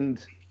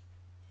recommend.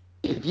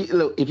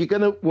 If you're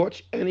gonna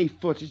watch any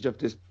footage of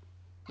this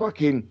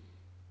fucking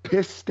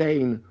piss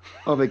stain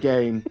of a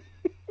game,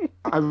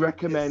 I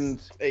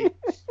recommend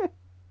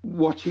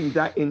watching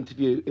that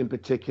interview in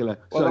particular.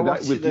 Well, I'm that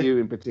watching review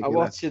in I'm particular.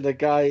 watching the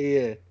guy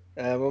here.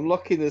 I'm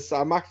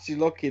actually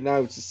looking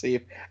now to see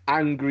if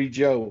Angry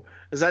Joe.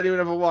 Has anyone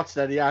ever watched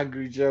any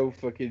Angry Joe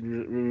fucking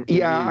reviews?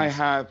 Yeah, I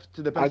have.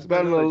 To the I'm best of my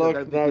gonna knowledge, I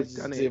look don't now think to he's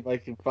done see it. if I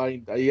can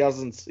find. He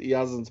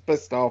hasn't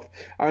pissed off.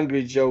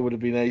 Angry Joe would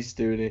have been ace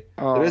doing it.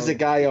 Oh. There is a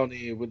guy on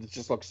here with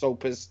just like so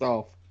pissed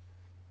off.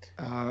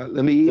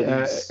 Let me.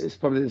 It's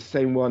probably the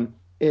same one.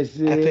 Is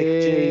it Epic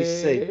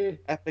JC?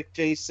 Epic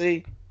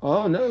JC.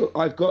 Oh no,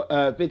 I've got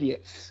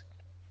vidiots.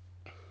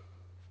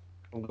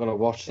 I'm gonna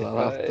watch that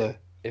after.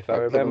 If I I'll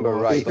put remember them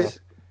on right, after.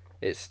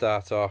 it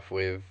starts off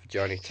with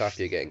Johnny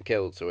Tapia getting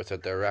killed, so it's a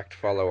direct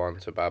follow-on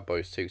to Bad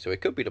Boys 2, so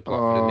it could be the plot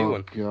for the new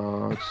one.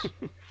 God.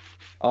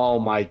 Oh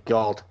my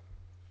God.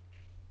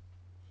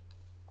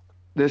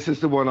 This is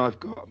the one I've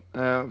got.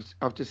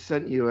 I've just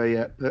sent you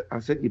I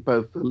sent you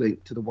both the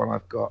link to the one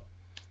I've got.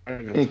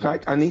 In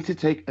fact, I need to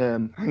take.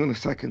 Hang on a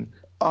second.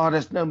 Oh,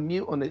 there's no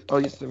mute on it. Oh,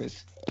 yes, there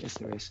is. Yes,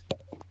 there is.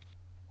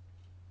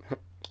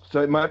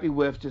 So it might be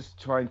worth just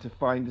trying to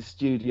find the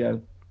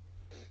studio.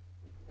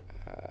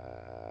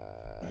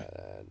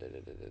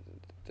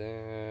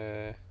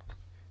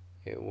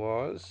 It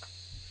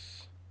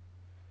was.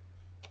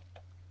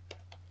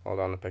 Hold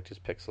on, the picture's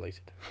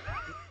pixelated.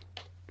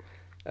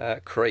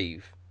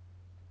 Crave.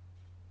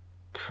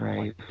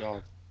 Crave.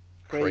 God.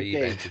 Crave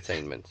Games.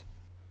 Entertainment.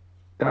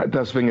 That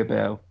does ring a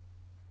bell.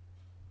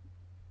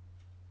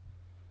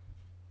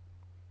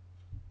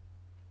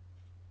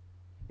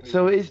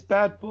 So is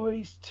Bad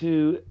Boys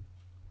 2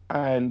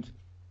 and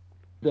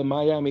the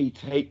Miami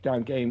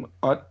Takedown game,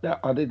 are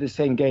they the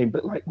same game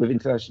but like with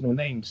international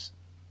names?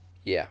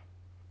 Yeah,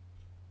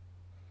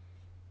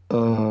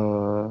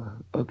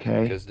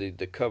 Okay. because the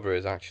cover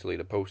is actually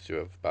the poster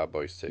of Bad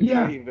Boys 2.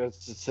 Yeah. Crave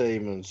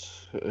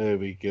Entertainment. There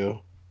we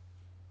go.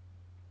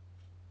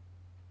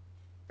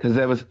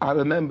 Because I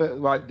remember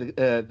right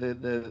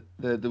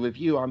the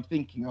review I'm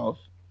thinking of.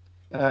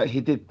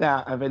 He did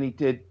that, and then he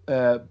did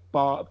a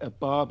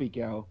Barbie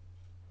girl.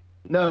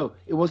 No,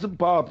 it wasn't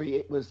Barbie.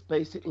 It was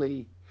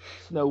basically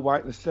Snow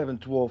White and the Seven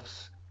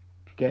Dwarfs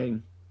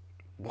game.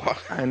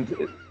 What?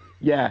 And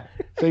yeah,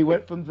 so he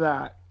went from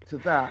that to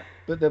that.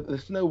 But the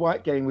Snow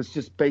White game was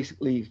just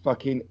basically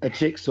fucking a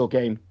jigsaw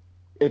game,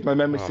 if my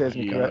memory serves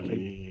me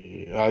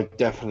correctly. I've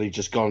definitely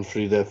just gone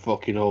through their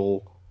fucking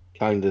whole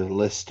kind of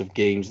list of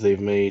games they've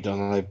made,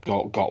 and I've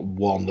got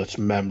one that's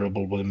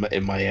memorable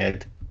in my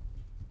head.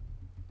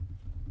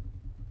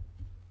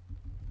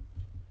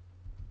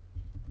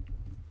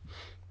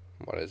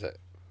 What is it?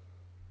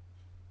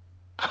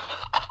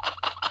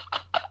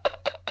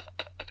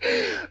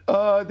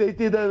 They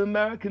did an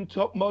American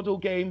Top Model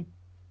game.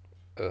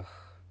 Ugh.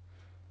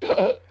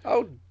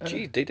 Oh,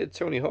 gee, they did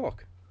Tony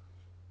Hawk.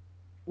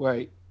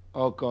 Wait,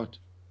 oh god,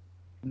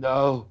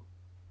 no.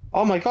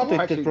 Oh my God, they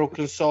actually- did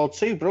Broken Sword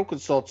 2. Broken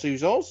Sword 2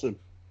 is awesome.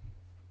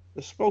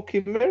 The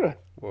Smoking Mirror.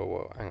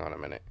 Whoa, hang on a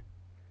minute.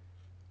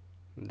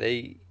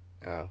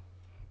 Oh,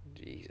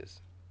 Jesus.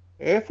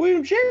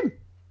 Earthworm Jim.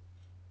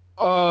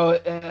 Oh,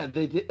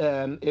 they did.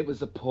 It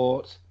was a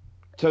port.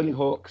 Tony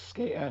Hawk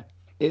Skater.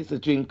 It's a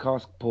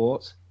Dreamcast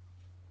port.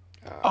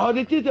 Oh,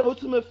 they did the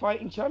Ultimate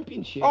Fighting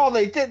Championship. Oh,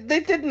 they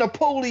did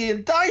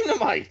Napoleon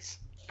Dynamite.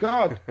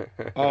 God.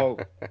 Oh,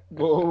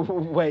 whoa,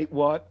 wait,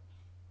 what?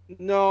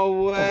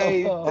 No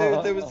way.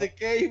 There was a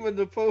game of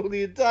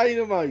Napoleon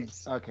Dynamite.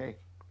 Okay.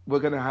 we're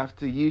going to have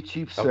to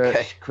YouTube search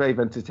Okay. Crave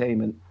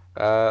Entertainment.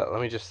 Let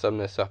me just sum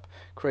this up.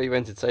 Crave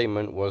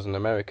Entertainment was an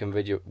American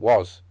video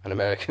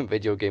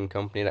game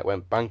company that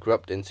went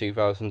bankrupt in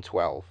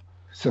 2012.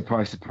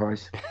 Surprise,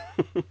 surprise.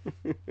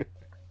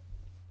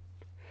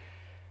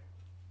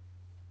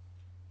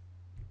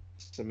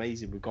 It's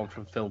amazing. We've gone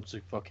from film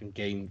to fucking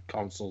game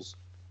consoles.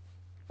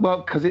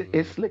 Well, because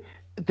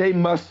they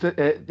must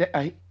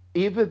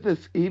either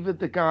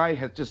the guy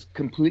has just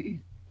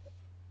completely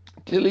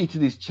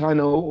deleted his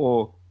channel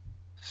or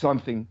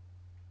something.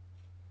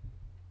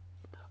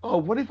 Oh,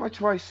 what if I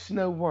try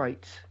Snow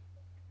White?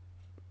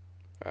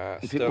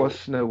 If it was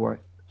Snow White.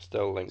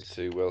 Still linked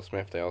to Will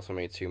Smith. They also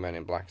made two Men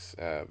in Black's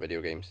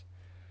video games.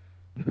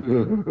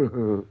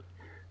 Snow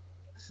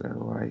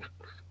White.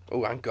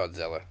 Oh, and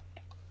Godzilla.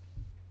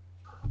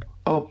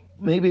 Oh,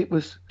 maybe it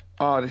was.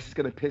 Oh, this is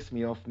gonna piss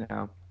me off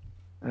now.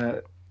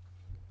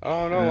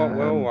 Oh no!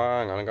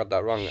 Hang on, I got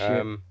that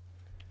wrong.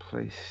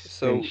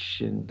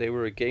 PlayStation. They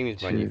were a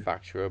games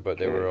manufacturer, but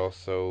they were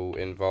also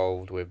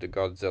involved with the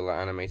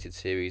Godzilla animated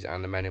series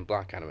and the Men in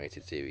Black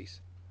animated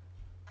series.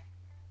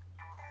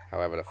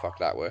 However the fuck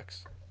that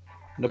works.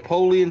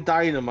 Napoleon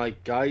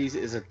Dynamite, guys,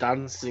 is a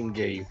dancing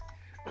game.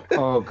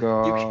 Oh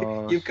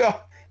god. You've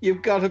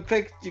got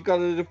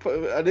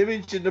an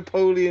image of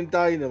Napoleon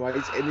Dynamite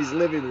in his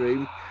living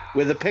room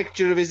with a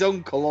picture of his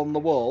uncle on the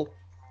wall.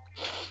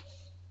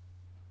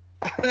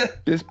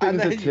 This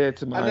brings a tear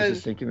to my eyes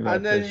just thinking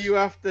about this.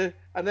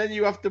 And then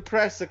you have to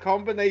press a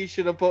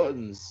combination of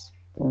buttons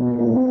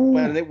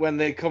when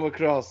they come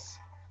across.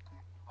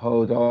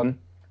 Hold on.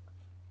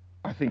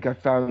 I think I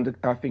found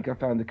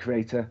the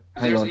creator.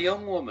 Hang There's on. a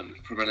young woman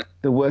from an...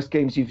 The worst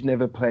games you've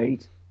never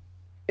played.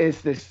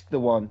 Is this the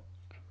one?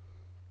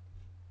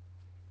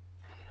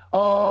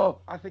 Oh,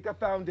 I think I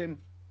found him.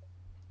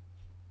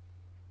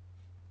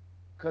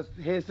 Because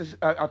here's this.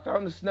 I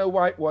found the Snow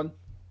White one.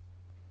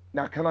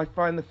 Now, can I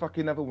find the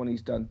fucking other one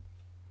he's done?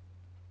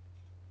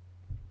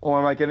 Or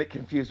am I getting it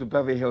confused with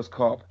Beverly Hills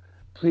Cop?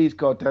 Please,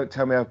 God, don't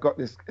tell me I've got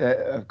this.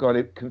 I've got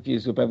it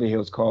confused with Beverly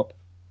Hills Cop.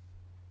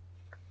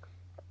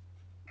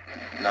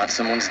 Not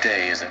someone's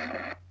day, is it?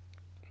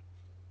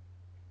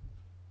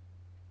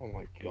 Oh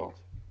my god,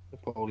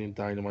 Napoleon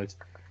Dynamite.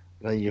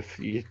 Then you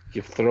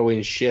throw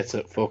in shit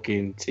at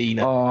fucking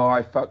Tina. Oh,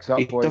 I fucked up,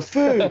 Eat boys. the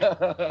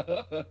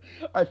food.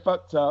 I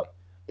fucked up.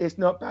 It's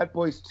not Bad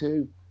Boys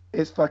 2.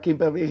 It's fucking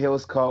Beverly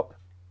Hills Cop.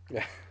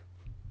 Yeah.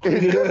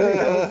 It's Beverly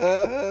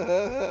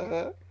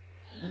Hills.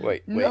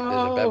 Wait, there's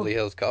a Beverly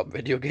Hills Cop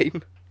video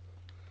game?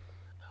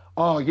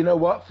 Oh, you know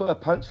what? For a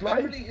punchline,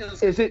 Beverly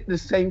Hills... is it the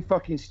same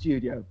fucking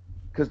studio?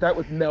 Because that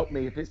would melt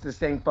me if it's the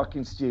same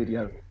fucking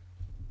studio.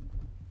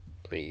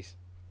 Please.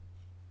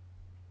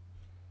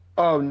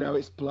 Oh no,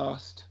 it's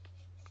Blast.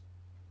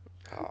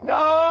 Oh.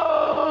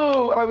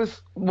 No!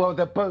 Well,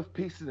 they're both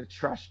pieces of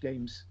trash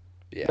games.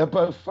 Yeah. They're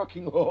both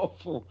fucking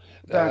awful.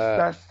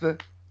 That's the...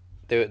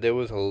 There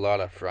was a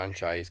lot of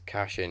franchise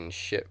cash-in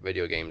shit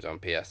video games on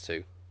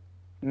PS2.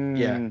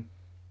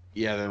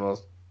 Yeah, there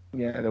was.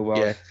 Yeah, there was.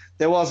 Yeah,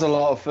 there was a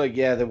lot of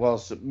there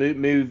was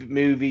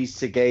movies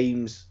to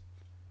games.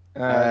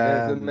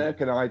 There's an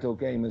American Idol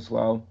game as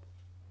well.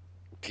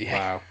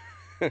 Yeah.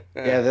 Wow.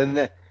 Yeah,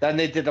 then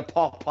they did a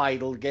Pop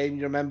Idol game.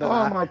 You remember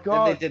that? Oh my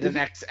god! Then they did an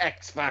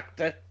X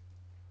Factor.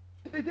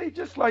 Did they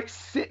just like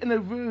sit in a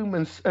room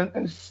and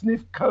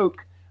sniff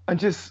coke and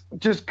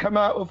just come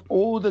out of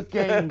all the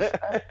games,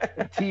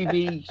 and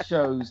TV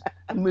shows,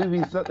 and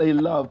movies that they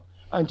love,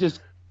 and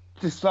just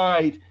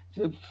decide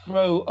to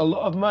throw a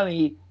lot of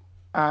money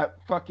at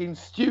fucking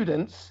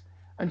students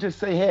and just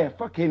say, here,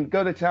 fucking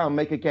go to town,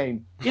 make a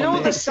game. You know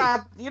what the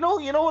sad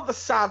what the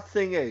sad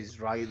thing is,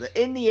 right? That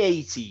in the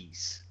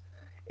 80s,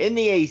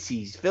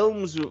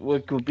 films were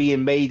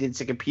being made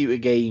into computer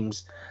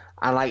games,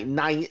 and like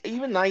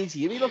even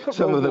 90. I mean, look at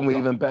some RoboCop. of them were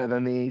even better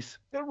than these.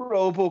 The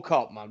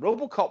RoboCop, man.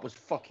 RoboCop was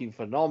fucking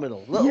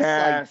phenomenal. Little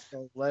Yes.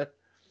 side,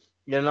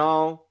 you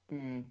know.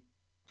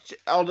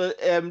 On the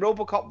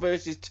RoboCop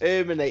versus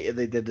Terminator,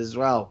 they did as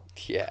well.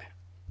 Yeah.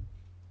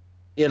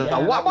 You know,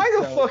 Yeah, why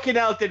the fucking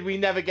hell did we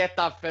never get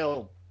that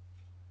film?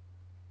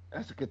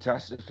 That's a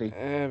catastrophe.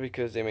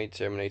 Because they made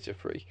Terminator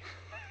 3.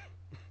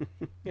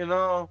 You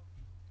know,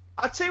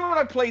 I'll tell you what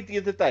I played the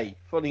other day.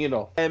 Funny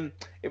enough,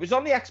 it was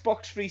on the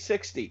Xbox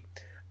 360,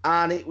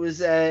 and it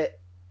was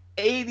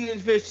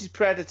Aliens versus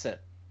Predator,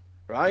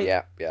 right?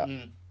 Yeah.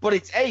 But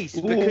it's ace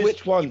Ooh, because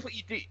which one?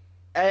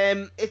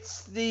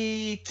 It's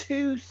the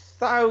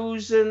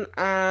 2000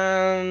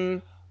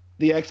 and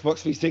The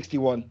Xbox 360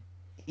 one.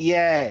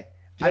 yeah.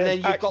 And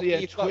then There's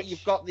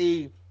you've got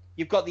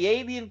the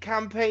Alien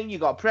campaign,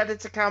 you've got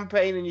Predator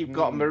campaign, and you've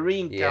got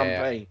Marine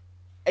campaign.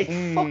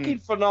 It's fucking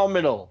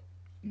phenomenal.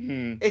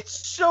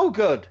 It's so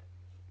good.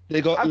 They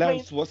got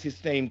Lance, what's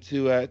his name,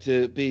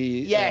 to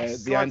be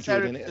Yes, the Lance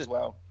android in it Erickson. as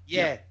well.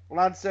 Yeah,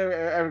 Lance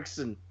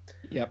Erickson.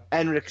 Yep.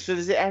 Henriksen,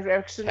 is it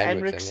Erickson?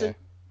 Henriksen,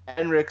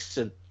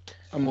 Henriksen.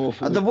 I'm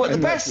awful. And the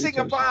I'm best not thing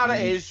really about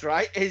it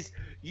touched. is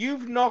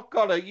you've not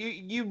got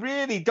you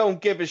really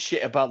don't give a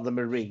shit about the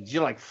Marines.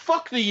 You're like,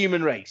 fuck the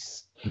human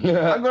race.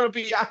 I'm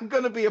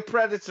gonna be a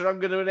predator. I'm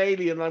gonna be an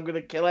alien. I'm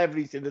gonna kill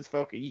everything that's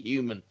fucking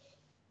human.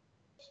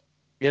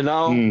 You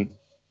know,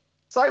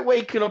 it's like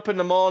waking up in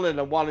the morning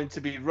and wanting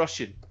to be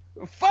Russian.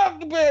 Fuck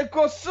me, of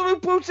course,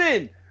 salute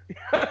Putin.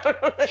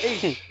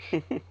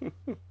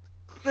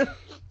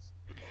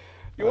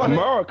 You want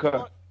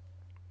America.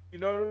 You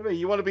know what I mean?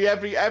 You want to be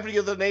every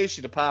other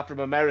nation apart from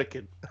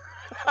American.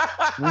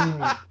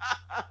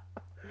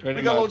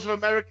 We got loads of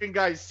American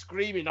guys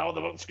screaming. Oh,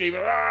 they're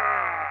screaming.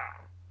 "Ah!"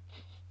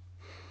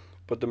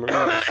 But the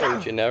Marines were so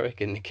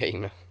generic in the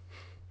game.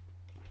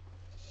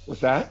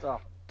 What's that?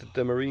 Stop.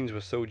 The Marines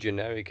were so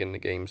generic in the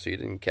game, so you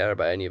didn't care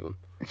about any of them.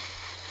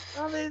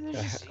 Oh, they're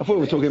just- I thought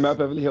we were talking about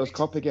Beverly Hills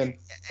Cop again.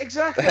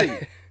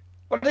 Exactly.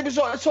 But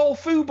it's all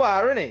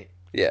FUBAR, isn't it?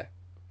 Yeah.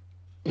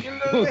 You know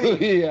what I mean?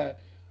 Yeah.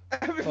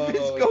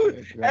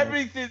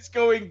 Everything's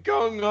going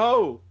gung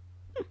ho.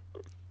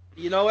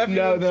 You know,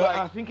 everything's No, like,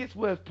 I think it's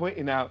worth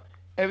pointing out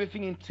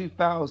everything in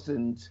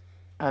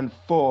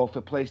 2004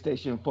 for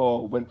PlayStation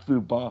 4 went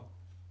FUBAR.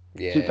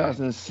 Yeah.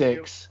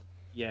 2006.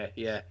 yeah.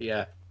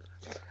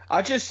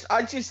 I just,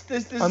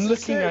 there's I'm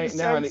looking at it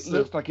now and it sense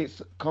looks like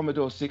it's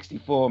Commodore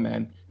 64,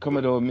 man.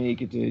 Commodore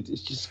Amiga, dude.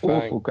 It's just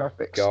awful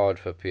graphics. God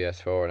for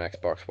PS4 and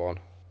Xbox One.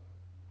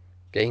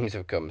 Games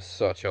have come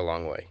such a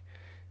long way.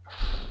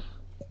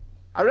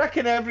 I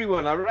reckon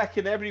everyone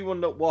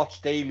that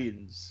watched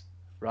Aliens,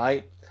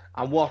 right,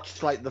 and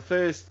watched like the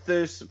first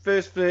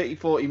 30,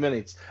 40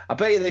 minutes, I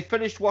bet you they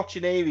finished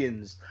watching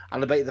Aliens,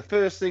 and I bet you the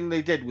first thing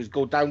they did was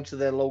go down to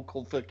their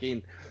local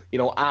fucking,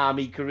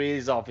 Army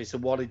careers office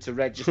and wanted to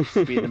register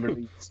to be in the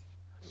Marines.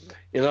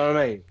 You know what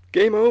I mean?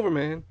 Game over,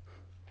 man.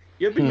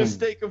 You've been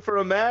mistaken for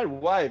a man.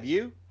 Why have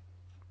you?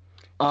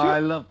 I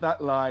love that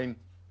line.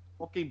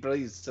 Fucking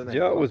brilliant, isn't it?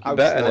 Yeah, it was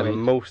better than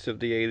most of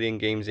the Alien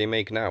games they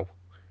make now.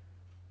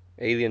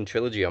 Alien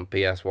Trilogy on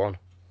PS1.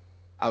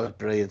 That was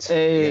brilliant.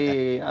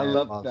 Hey, I it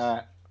love was.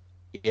 that.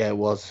 Yeah, it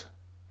was.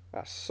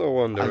 That's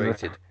so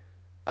underrated.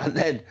 And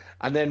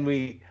then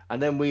we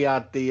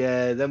had the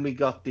then we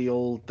got the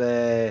old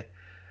I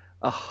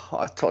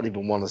don't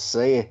even want to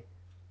say it.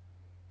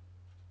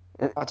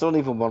 I don't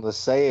even want to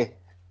say it.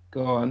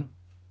 Go on.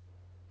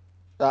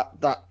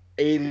 That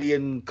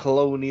Alien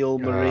Colonial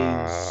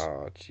Marines.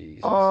 Oh,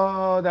 Jesus.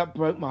 Oh, that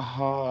broke my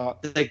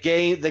heart. The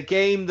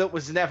game that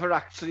was never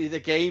actually the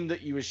game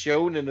that you were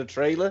shown in the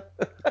trailer.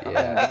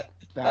 Yeah.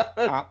 That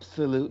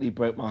absolutely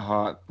broke my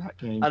heart. That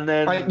game. And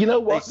then you know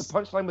what? The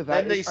punchline with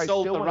that then they is I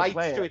sold still the wanna rights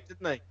play to it,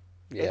 didn't they?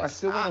 Yeah. I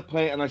still want to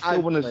play it, and I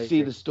still want to played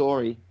see it. the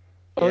story.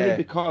 Only Yeah.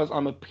 because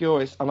I'm a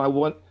purist and I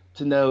want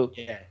to know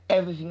Yeah.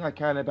 everything I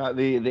can about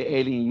the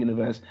Alien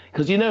universe.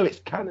 Because it's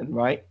canon,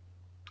 right?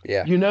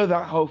 Yeah. You know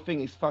that whole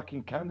thing is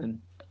fucking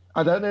canon.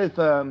 I don't know if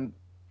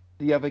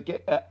the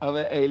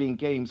other Alien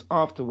games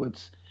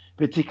afterwards,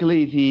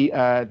 particularly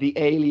the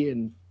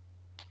Alien,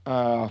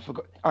 I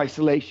forgot,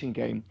 Isolation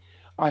game.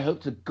 I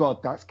hope to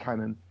God that's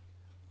canon.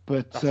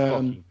 But That's a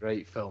fucking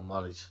great film,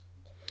 that is.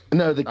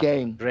 no, the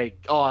game. Great.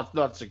 Oh,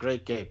 that's a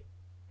great game.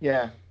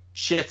 Yeah,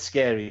 Shit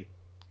scary.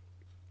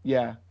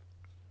 yeah.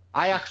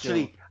 I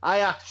actually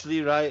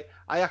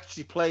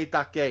played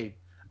that game,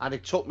 and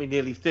it took me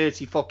nearly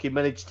 30 fucking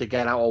minutes to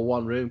get out of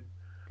one room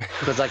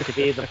because I could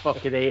hear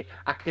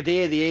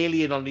the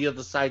alien on the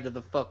other side of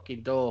the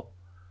fucking door.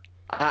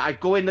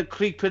 I'd go in and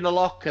creep in the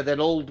locker, then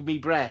hold me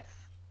breath,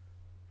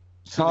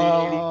 so the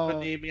alien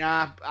couldn't hear me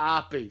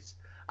heartbeats,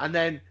 and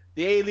then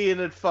the alien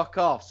would fuck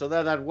off. So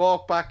then I'd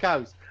walk back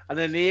out, and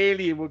then the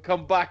alien would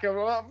come back and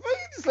I'm like,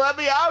 "Please let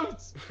me out!"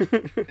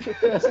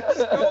 Just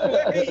go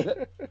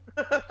away.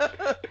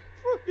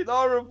 Fucking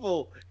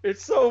horrible.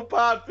 It's so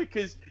bad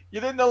because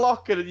you're in the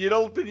locker and you're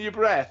holding your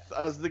breath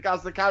as the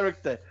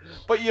character,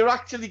 but you're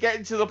actually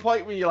getting to the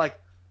point where you're like,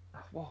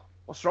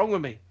 what's wrong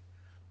with me?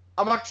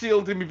 I'm actually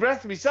holding my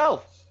breath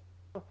myself.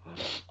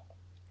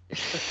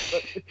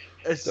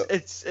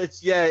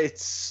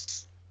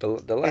 The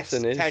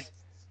lesson is tense.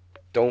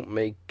 don't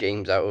make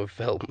games out of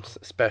films,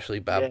 especially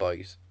Bad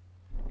Boys.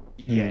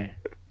 Yeah.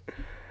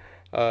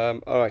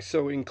 Alright,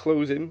 so in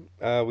closing,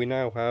 we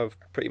now have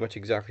pretty much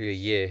exactly a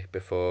year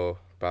before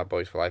Bad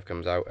Boys for Life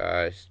comes out.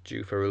 It's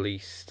due for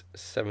release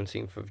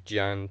 17th of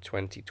Jan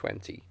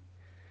 2020.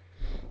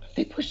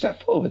 They pushed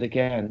that forward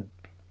again.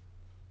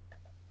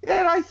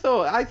 Yeah, I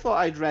thought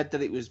I'd read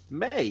that it was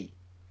May.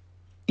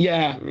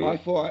 Yeah, Yeah. I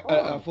thought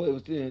it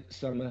was the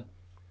summer.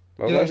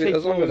 Well, Did I as say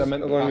long forward? as, I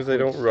meant as long as they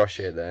don't backwards. rush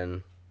it,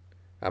 then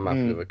I'm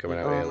happy with it coming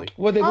out early.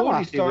 Well, they've I'm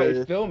already happy with started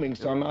it. filming,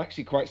 so I'm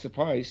actually quite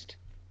surprised.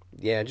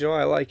 Yeah, do you know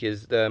what I like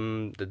is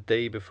the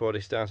day before they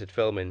started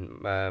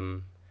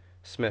filming,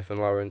 Smith and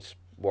Lawrence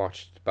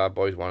watched Bad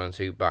Boys 1 and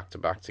 2 back to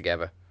back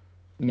together.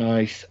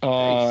 Nice.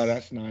 Oh,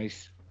 that's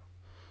nice.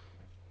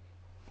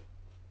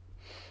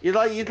 I'd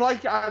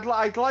like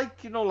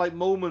like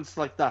moments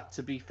like that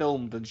to be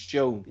filmed and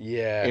shown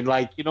Yeah. in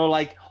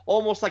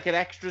almost like an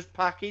extras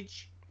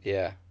package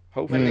Yeah. when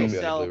Hopefully they it'll be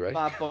on sell Blu-ray.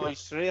 Bad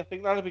Boys 3. I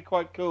think that'd be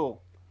quite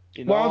cool.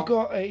 You know?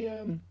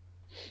 Well,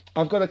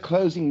 I've got a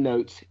closing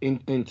note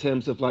in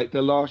terms of like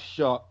the last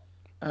shot.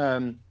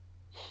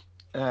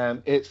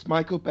 It's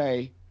Michael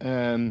Bay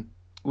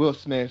Will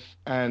Smith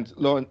and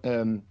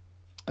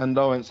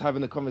Lawrence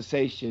having a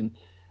conversation,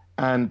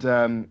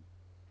 and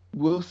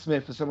Will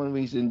Smith, for some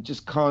reason,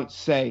 just can't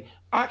say.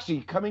 Actually,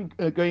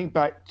 going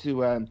back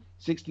to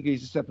 6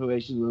 Degrees of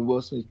Separation, when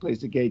Will Smith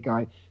plays the gay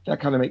guy, that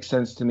kind of makes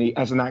sense to me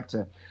as an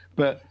actor.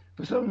 But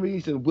for some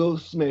reason, Will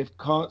Smith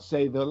can't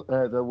say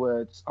the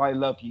words "I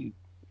love you"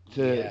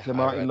 to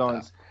Martin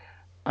Lawrence,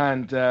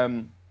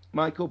 and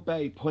Michael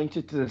Bay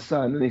pointed to the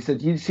sun and he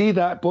said, "You see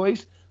that,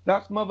 boys?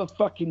 That's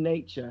motherfucking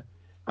nature,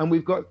 and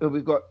we've got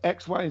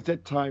X, Y, and Z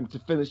time to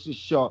finish this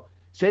shot.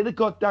 Say the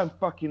goddamn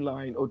fucking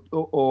line,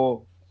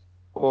 or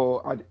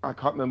I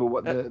can't remember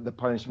what the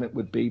punishment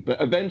would be,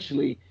 but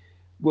eventually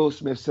Will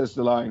Smith says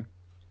the line.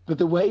 But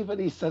the way that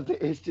he says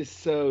it is just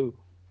so,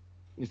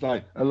 he's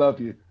like, I love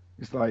you.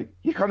 It's like,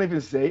 you can't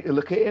even say it.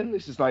 Look at him.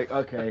 It's just like,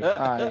 okay,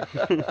 aye.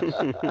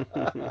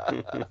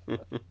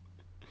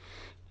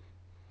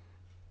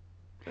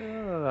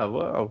 Oh,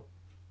 wow.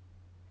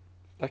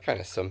 That kind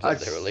of sums up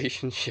their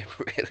relationship,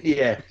 really.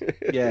 Yeah.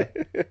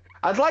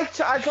 I'd like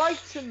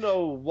to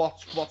know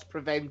what's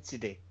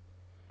prevented it.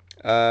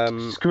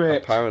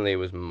 Script. Apparently it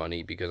was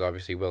money, because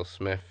obviously Will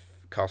Smith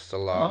costs a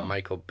lot,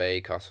 Michael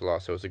Bay costs a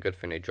lot, so it's a good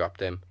thing they dropped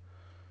him.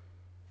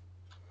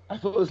 I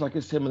thought it was like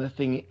a similar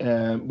thing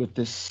with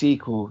the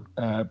sequel,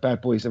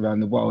 Bad Boys Around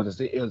the World, as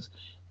it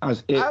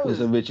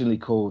was originally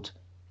called,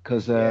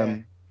 because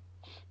there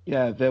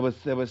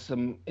was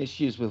some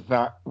issues with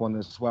that one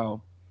as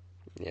well.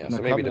 Yeah, and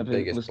so maybe the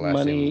biggest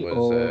blessing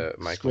was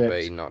Michael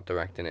Bay not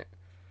directing it.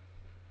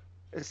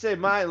 I say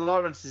Martin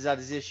Lawrence has had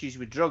his issues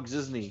with drugs,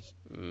 hasn't he?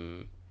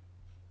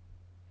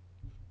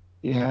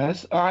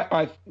 Yes,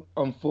 I've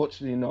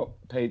unfortunately not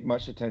paid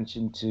much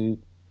attention to.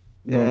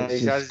 Yeah,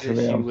 he's had his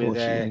issue with.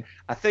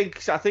 I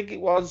think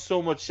it wasn't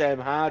so much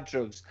hard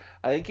drugs.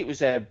 I think it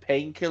was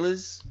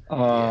painkillers.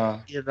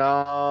 You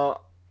know,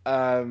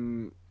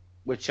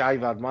 which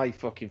I've had my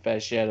fucking fair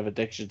share of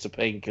addiction to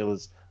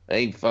painkillers. It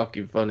ain't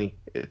fucking funny.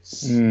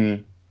 It's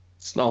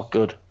not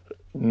good.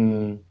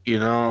 You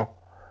know,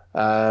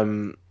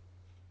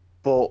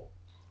 but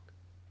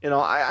you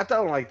know, I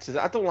don't like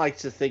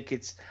to think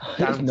it's.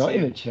 He's not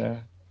in a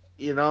chair.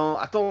 You know,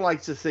 I don't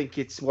like to think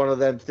it's one of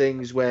them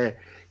things where,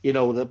 you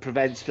know, that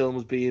prevents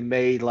films being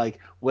made, like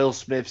Will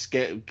Smith's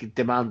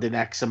demanding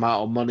X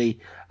amount of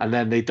money, and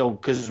then they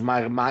don't, because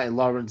Martin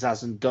Lawrence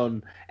hasn't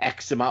done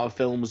X amount of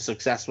films,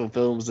 successful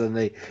films, and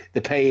they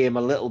pay him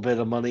a little bit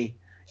of money.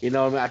 You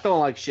know what I mean? I don't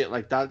like shit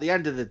like that. At the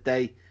end of the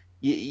day,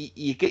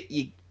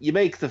 you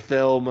make the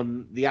film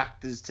and the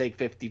actors take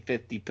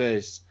 50-50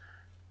 purse.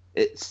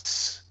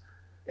 It's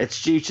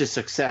due to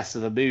success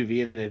of the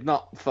movie, isn't it?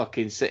 Not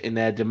fucking sitting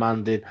there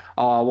demanding,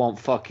 oh, I want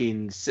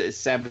fucking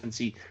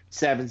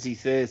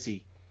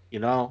 70-30, you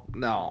know?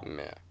 No.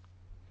 Yeah.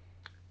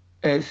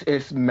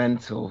 It's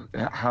mental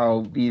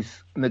how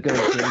these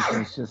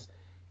negotiations just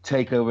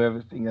take over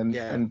everything,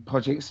 and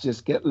projects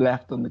just get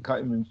left on the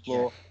cutting room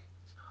floor. Yeah.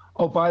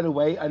 Oh, by the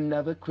way,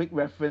 another quick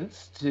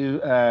reference to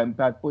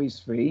Bad Boys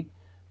 3.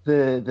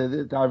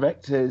 The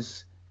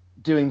directors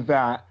doing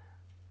that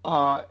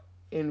are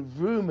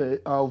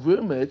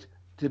rumored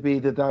to be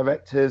the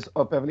directors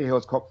of Beverly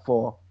Hills Cop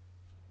 4.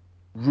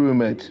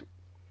 Rumored.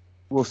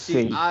 We'll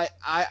see.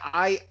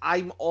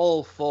 I'm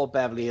all for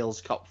Beverly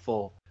Hills Cop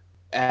 4.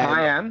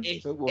 I am.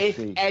 But we'll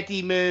see.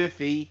 Eddie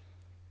Murphy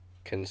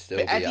can still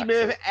be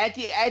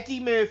Eddie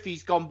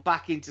Murphy's gone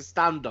back into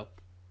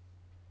stand-up.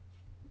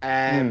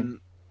 And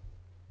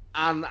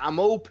I'm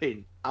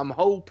hoping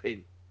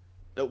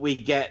that we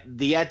get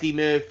the Eddie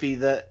Murphy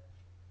that,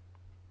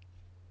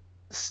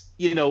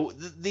 you know,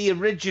 the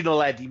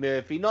original Eddie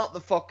Murphy, not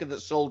the fucker that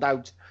sold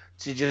out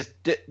to just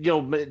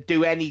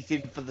do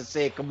anything for the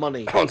sake of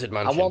money. Haunted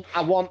Mansion.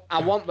 I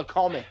want the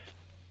comic.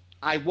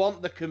 I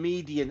want the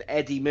comedian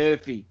Eddie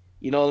Murphy.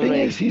 You know what I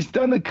mean? He's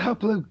done a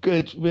couple of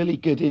really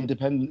good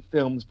independent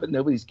films, but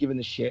nobody's given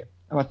a shit,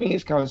 and I think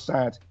it's kind of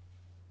sad.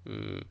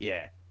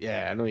 Yeah,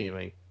 I know what you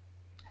mean.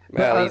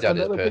 Well, he's had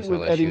his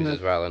personal issues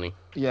as well, hasn't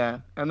he? Yeah,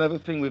 another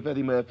thing with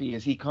Eddie Murphy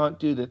is he can't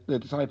do the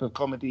type of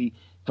comedy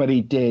that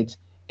he did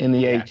in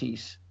the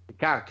 80s. You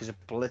can't, because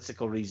of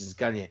political reasons,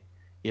 can you?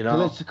 You know,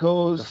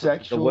 political,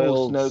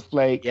 sexual,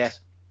 snowflakes. Yeah,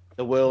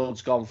 the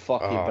world's gone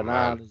fucking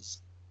bananas.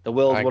 Man. The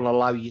world won't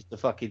allow you to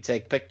fucking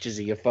take pictures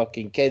of your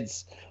fucking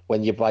kids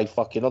when you buy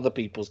fucking other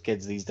people's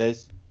kids these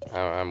days.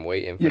 I'm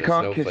waiting for the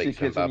snowflakes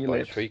when Bad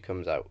Boys 3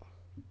 comes out.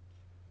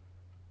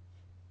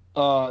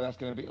 Oh, that's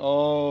going to be...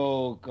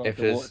 Oh, God. If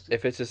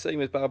it's the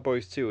same as Bad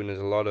Boys 2 and there's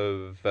a lot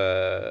of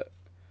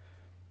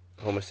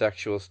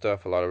homosexual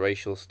stuff, a lot of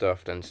racial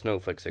stuff, then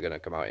snowflakes are going to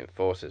come out in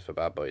forces for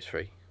Bad Boys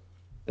 3.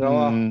 You know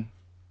what?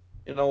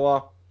 You know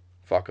what?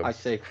 Fuck them. I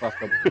say fuck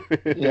them.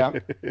 Yeah.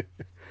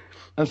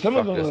 And some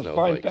of them are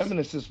fine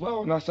feminists as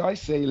well, and I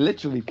say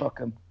literally fuck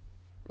them.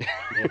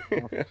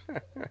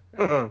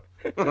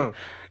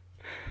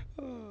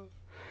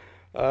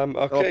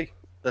 Okay.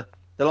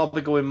 They'll all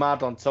be going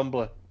mad on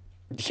Tumblr.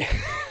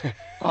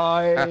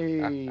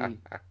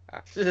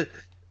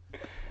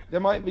 They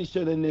might be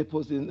showing their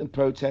nipples in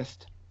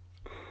protest.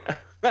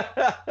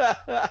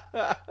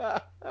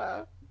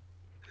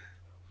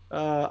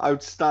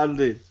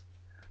 Outstanding.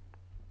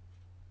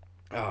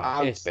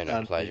 Oh, it's been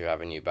a pleasure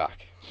having you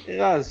back. It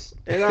has.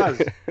 It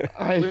has.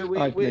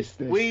 I've missed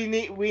this. We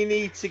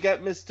need to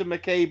get Mr.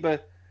 McCabe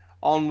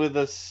on with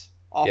us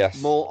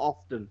Yes. more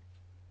often.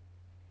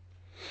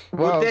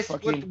 Well,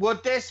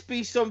 Would this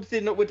be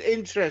something that would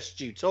interest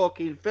you?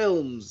 Talking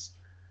films?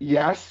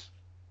 Yes.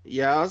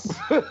 Yes.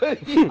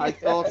 I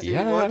thought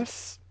it would.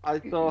 Yes. I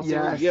thought it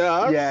Yes. would.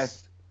 Yes.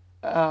 Yes.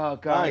 Oh,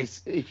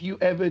 guys, if you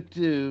ever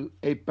do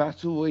a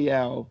battle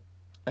royale,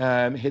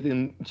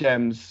 hidden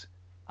gems,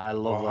 I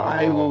love that.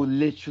 I will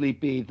literally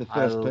be the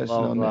first person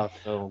on there.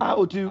 Film. I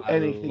will do I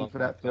anything love for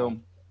that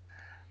film.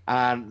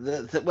 And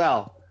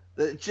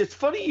it's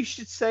funny you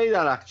should say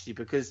that actually,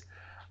 because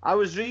I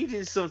was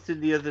reading something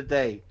the other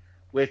day,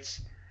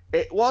 which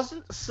it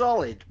wasn't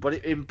solid, but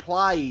it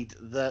implied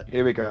that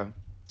Here we go.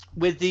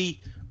 with the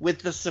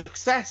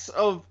success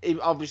of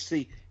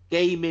obviously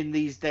gaming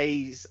these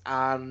days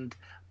and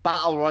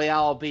battle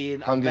royale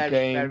being Hunger a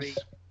very Games.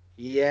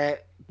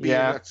 being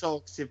a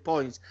talkative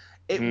point,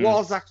 it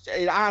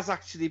has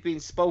actually been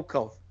spoke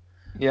of.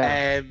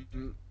 Yeah.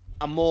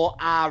 A more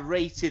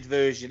R-rated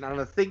version,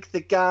 and I think the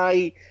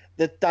guy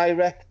that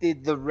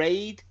directed The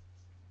Raid,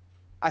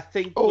 I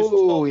think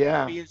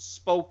was being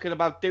spoken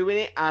about doing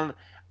it, and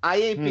I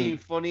ain't being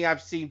funny.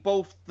 I've seen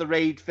both the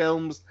Raid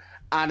films,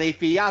 and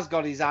if he has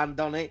got his hand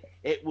on it,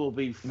 it will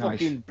be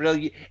fucking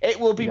brilliant. It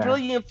will be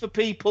brilliant for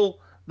people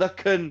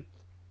that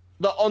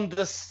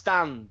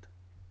understand.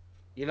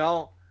 You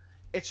know,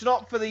 it's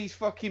not for these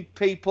fucking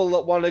people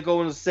that want to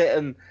go and sit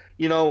and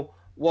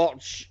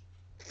watch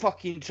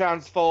fucking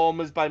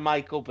Transformers by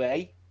Michael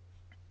Bay.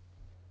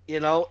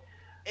 It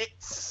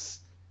is,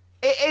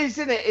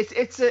 isn't it?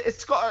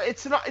 It's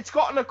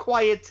got an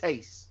acquired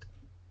taste.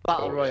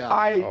 Battle Royale.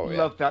 I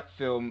love that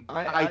film.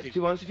 To be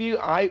honest with you,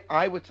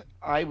 I would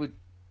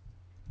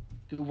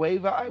the way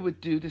that I would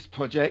do this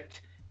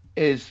project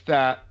is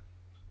that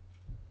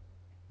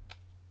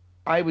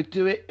I would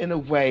do it in a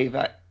way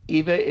that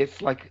either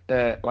it's like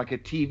a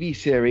TV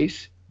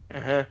series,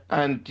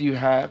 and you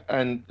have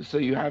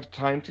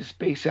time to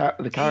space out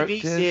the characters.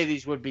 TV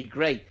series would be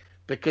great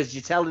because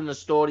you're telling a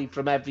story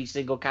from every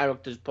single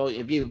character's point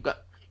of view.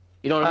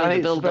 You know what I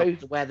mean? The build up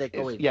to where they're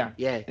going. Yeah.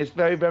 It's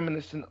very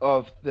reminiscent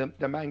of the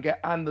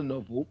manga and the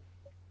novel.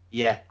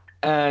 Yeah.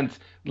 And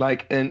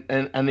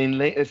in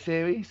later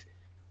series,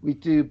 we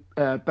do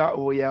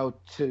Battle Royale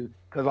 2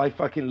 because I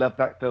fucking love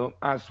that film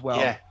as well.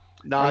 Yeah.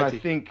 No, and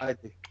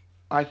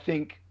I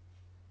think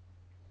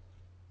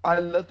I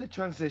love the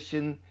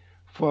transition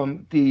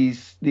from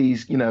these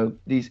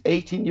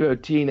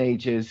 18-year-old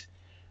teenagers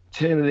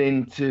turning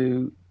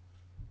into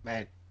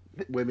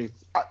women.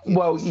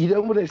 Well, you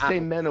don't want to say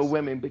men or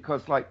women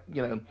because,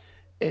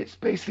 it's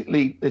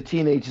basically the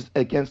teenagers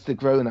against the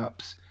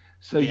grown-ups.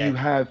 So you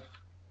have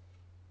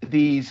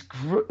these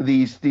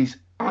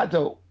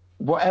adult,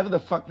 whatever the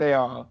fuck they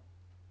are,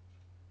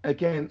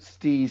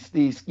 against these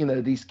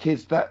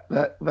kids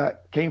that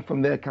came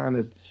from their kind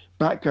of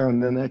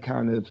background and their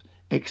kind of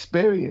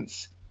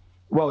experience.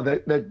 Well,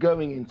 they're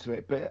going into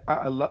it, but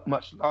at a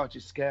much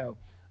larger scale.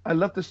 I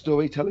love the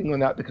storytelling on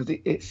that because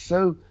it's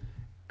so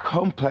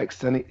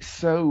complex and it's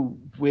so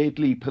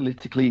weirdly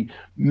politically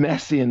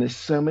messy, and there's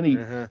so many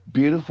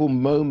beautiful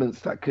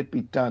moments that could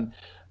be done.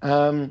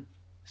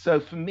 So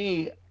for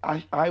me,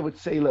 I would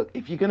say, look,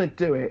 if you're going to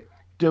do it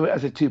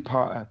as a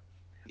two-parter.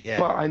 Yeah,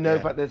 but I know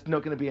that there's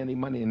not going to be any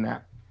money in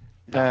that.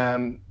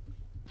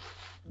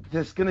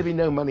 There's going to be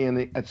no money in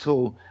it at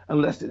all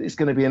unless it's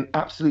going to be an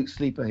absolute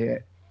sleeper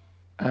hit.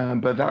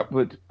 But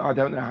I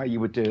don't know how you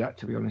would do that,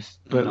 to be honest.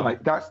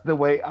 But that's the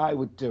way I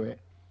would do it.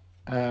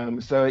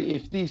 So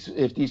if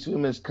these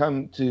rumors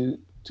come to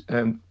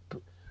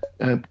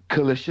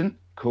collision,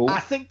 cool.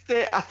 I think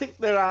there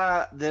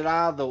are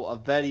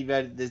though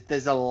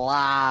there's a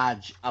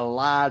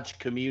large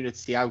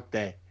community out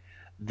there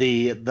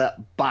that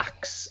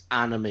backs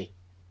anime.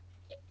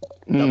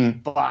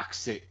 That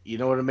backs it, you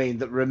know what I mean?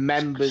 That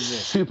remembers it.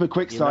 Super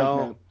quick side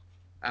note.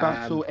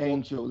 Battle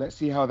Angel. Let's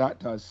see how that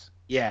does.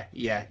 Yeah.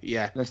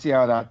 Let's see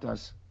how that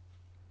does.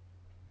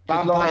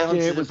 Vampire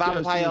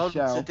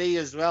Hunter D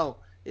as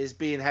well is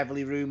being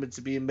heavily rumored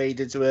to be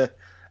made into a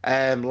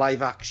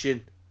live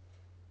action,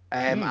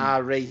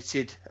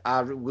 R-rated.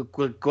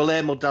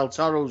 Guillermo del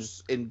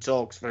Toro's in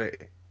talks for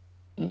it.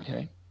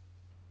 Okay.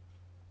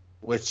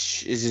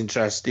 Which is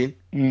interesting.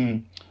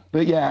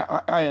 But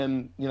yeah, I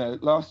am.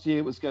 Last year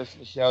it was Ghost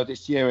in the Shell.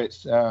 This year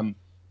it's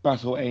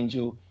Battle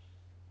Angel.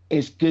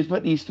 It's good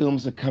that these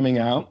films are coming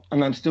out,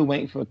 and I'm still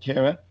waiting for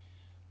Akira.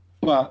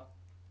 But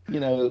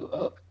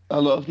a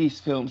lot of these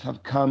films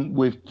have come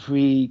with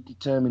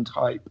predetermined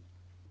hype.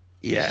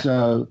 Yeah.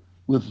 So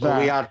with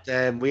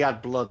that, we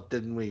had Blood,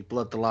 didn't we?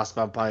 Blood, the Last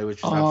Vampire,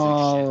 which was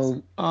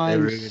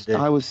absolute shit.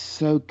 I was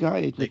so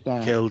gutted with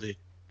that.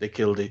 They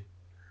killed it.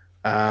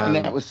 And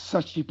that was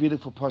such a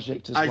beautiful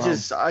project as well.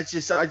 I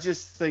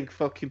just think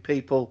fucking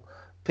people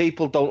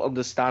don't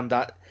understand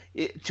that.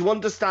 To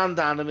understand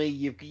anime,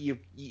 you've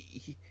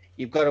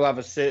got to have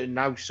a certain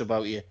nous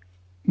about you.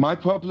 My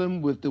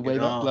problem with the way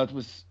that Blood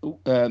was,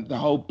 the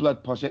whole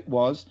Blood project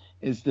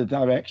is the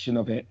direction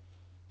of it.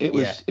 It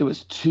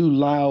was too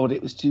loud.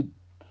 It was too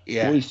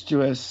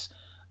boisterous.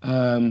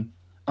 I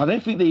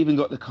don't think they even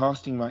got the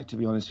casting right, to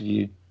be honest with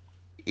you.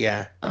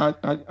 Yeah.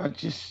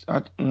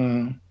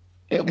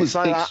 It was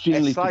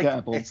extremely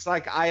forgettable. It's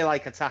like I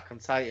like Attack on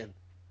Titan.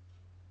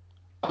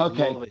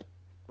 Okay. Love it.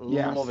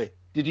 Yes. Love it.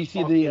 Did you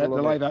see the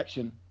live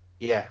action?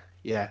 Yeah.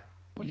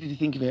 What did you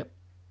think of it?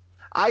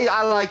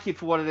 I like it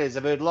for what it is.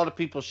 I've heard a lot of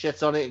people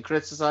shit on it and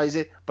criticize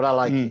it, but I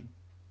like it.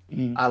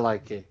 I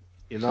like it.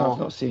 You know, I've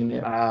not seen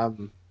it.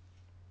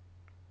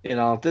 You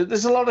know,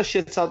 there's a lot of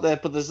shit out there,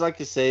 but there's, like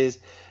you say, is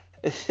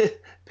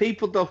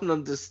people don't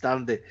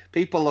understand it.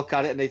 People look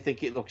at it and they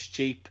think it looks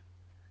cheap,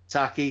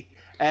 tacky.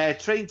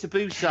 Train to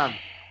Busan,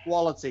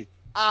 quality,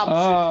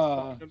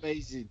 absolutely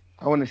amazing.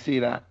 I want to see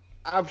that.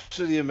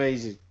 Absolutely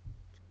amazing.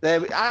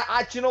 Do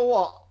you know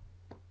what?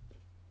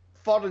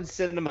 Foreign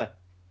cinema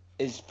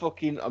is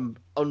fucking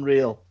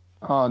unreal.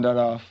 Oh, not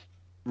off.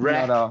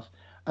 Wreck. Not off.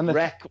 And the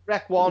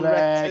Wreck 1,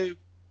 Wreck 2.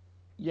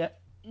 Yeah.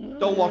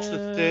 Don't watch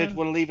the third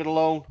one. Leave it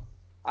alone.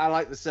 I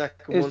like the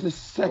second one. Is the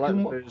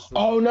second one? One.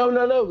 Oh, no.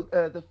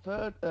 The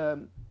third.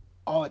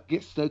 It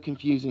gets so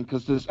confusing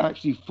because there's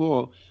actually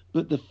 4,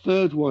 but the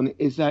third one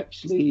is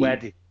actually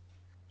Wedding.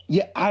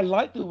 Yeah, I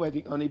like the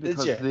wedding only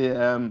because of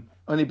the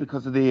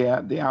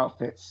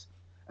outfits,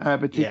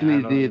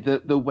 particularly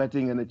the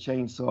wedding and the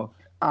chainsaw.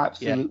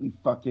 Absolutely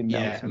fucking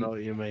melts I know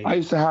what you mean. I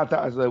used to have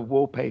that as a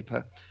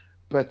wallpaper,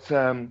 but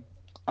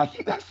I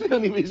think that's the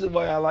only reason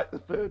why I like the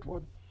third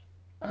one.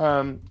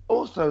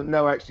 Also,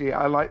 no, actually,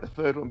 I like the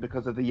third one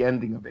because of the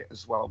ending of it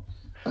as well.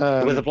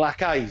 With the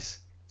black eyes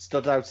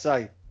stood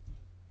outside.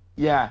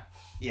 Yeah.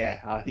 Yeah.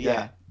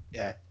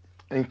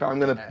 In fact, I'm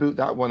going to boot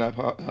that one up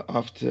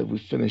after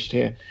we've finished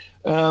here.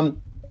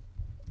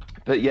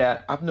 But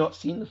yeah, I've not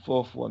seen the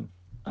fourth one.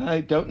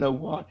 I don't know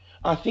why.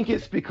 I think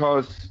it's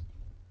because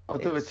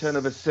of the return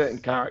of a certain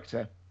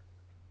character.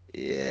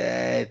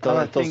 Yeah, it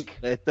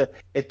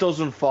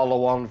doesn't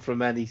follow on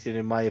from anything,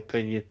 in my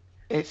opinion.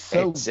 It's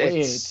so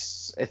weird.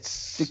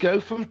 It's to go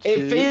from 2.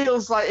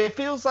 It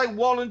feels like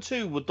 1 and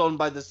 2 were done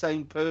by the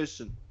same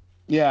person.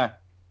 Yeah.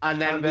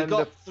 And then we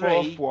got the 3,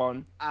 fourth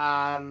one.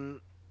 And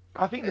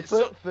I think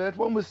the third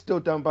one was still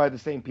done by the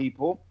same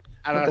people.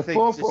 And but the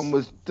fourth one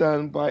was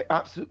done by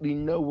absolutely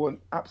no one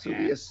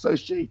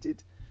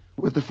associated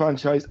with the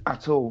franchise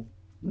at all.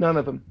 None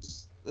of them.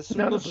 There's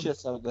some good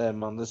shit out there,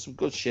 man. There's some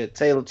good shit.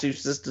 Tale of Two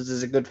Sisters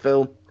is a good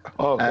film.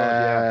 Oh,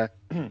 God,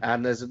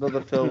 And there's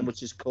another film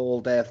which is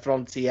called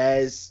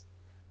Frontiers,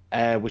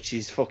 which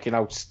is fucking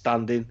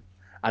outstanding.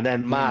 And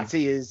then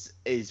Marty is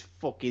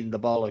fucking the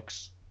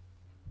bollocks.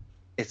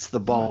 It's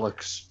the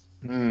bollocks.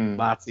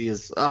 Marty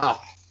is...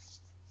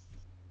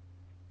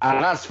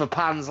 And as for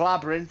Pan's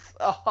Labyrinth,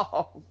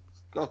 God.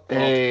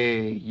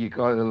 Hey, you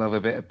gotta love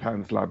a bit of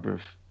Pan's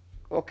Labyrinth.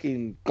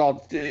 Fucking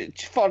God,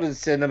 foreign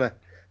cinema.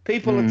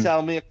 People are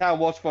telling me I can't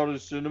watch foreign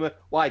cinema.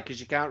 Why? Because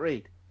you can't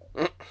read.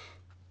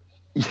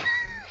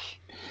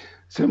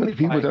 So many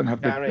people don't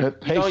have the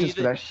patience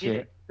for that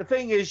shit. The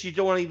thing is, you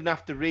don't even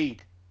have to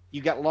read.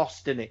 You get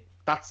lost in it.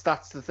 That's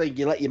the thing.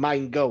 You let your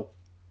mind go.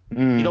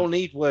 You don't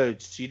need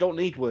words.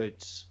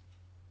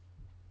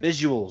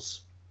 Visuals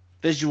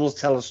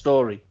tell a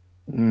story.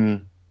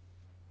 You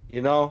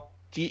know,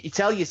 you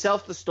tell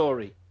yourself the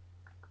story.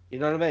 You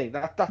know what I mean?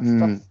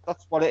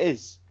 That's what it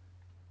is.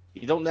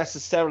 You don't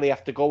necessarily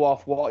have to go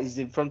off what is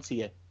in front of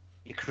you.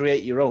 You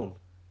create your own.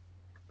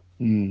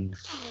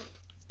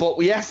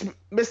 But yes,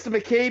 Mr.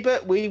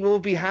 McKeever, we will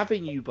be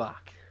having you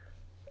back.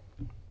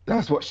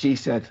 That's what she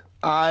said.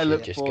 I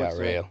look forward to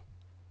real. it.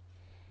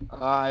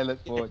 I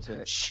look forward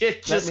to it.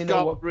 Shit just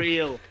got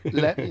real.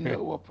 Let me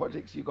know what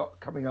projects you got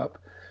coming up,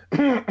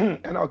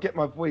 and I'll get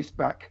my voice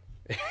back.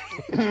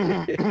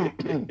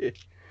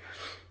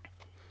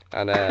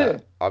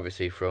 And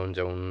obviously, Throne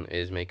Zone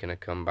is making a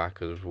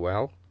comeback as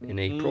well in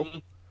April.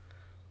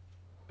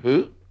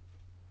 Who?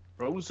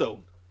 Throne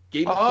Zone.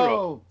 Game of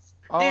Thrones.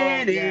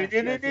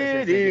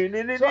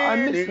 Yes. So I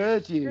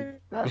misheard you.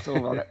 That's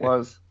all that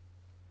was.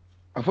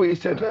 I thought you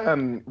said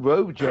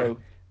Rojo.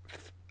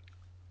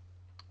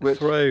 Which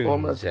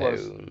Throne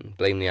Zone.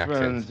 Blame the accent.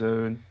 Throne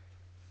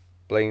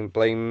Zone.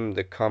 Blame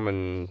the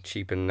common,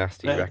 cheap and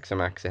nasty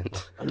Wrexham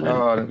accent.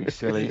 Oh, don't be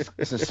silly.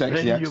 It's a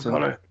sexy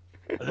accent.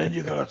 And then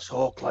you gotta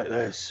talk like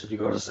this. You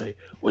gotta say,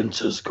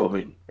 "Winter's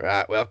coming."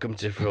 Right, welcome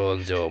to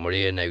Throne Zone. We're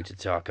here now to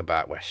talk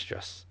about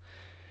Westeros.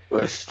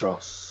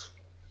 Westeros.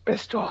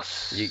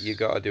 You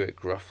gotta do it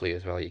gruffly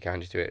as well. You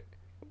can't just do it.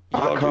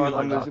 I can't.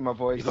 I'm losing my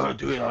voice. You gotta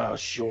do it like a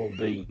Sean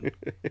Bean.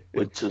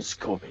 Winter's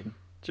coming.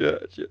 Do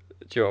you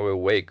know,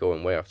 we're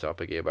going way off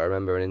topic here, but I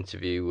remember an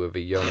interview with a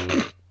young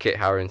Kit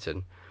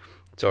Harington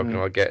talking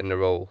about getting the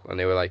role, and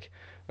they were like,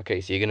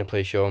 "Okay, so you're gonna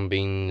play Sean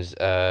Bean's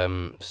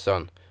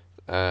son."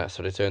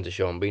 So they turned to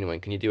Sean Bean and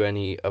went, "Can you do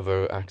any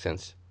other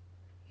accents?"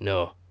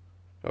 No.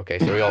 Okay,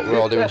 so we're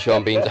all doing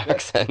Sean Bean's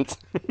accent.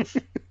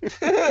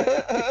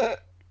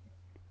 Have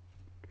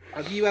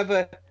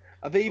either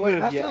of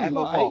you ever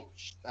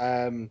watched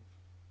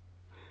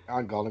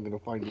hang on, I'm going to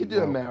find You it can do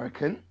now.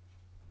 American.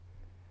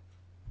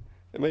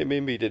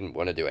 Maybe he didn't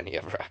want to do any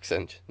other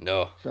accent.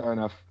 No. Fair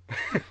enough.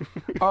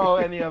 Oh,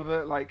 any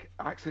other like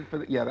accent for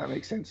the? Yeah, that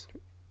makes sense.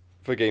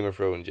 For Game of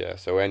Thrones, yeah.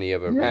 So any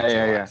other Yeah,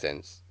 regional yeah.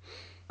 accents.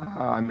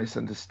 I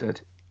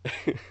misunderstood.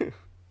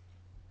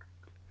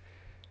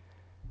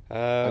 I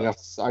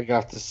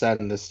have to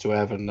send this to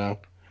Evan now.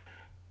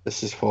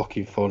 This is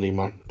fucking funny,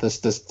 man.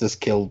 This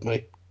killed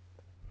me.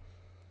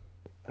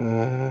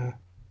 I'll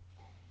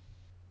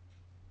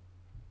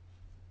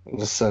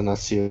just send that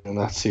to you, and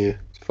that's you.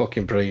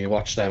 Fucking brilliant.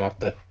 Watch them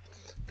after.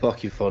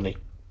 Fucking funny.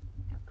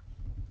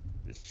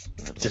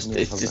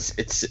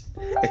 It's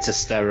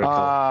hysterical.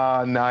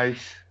 Ah,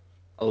 nice.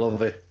 I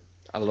love it.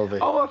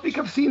 Oh, I think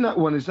I've seen that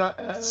one. Is that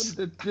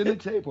the dinner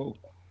table?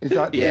 Is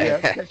that the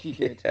sketch you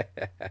did? I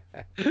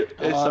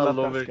love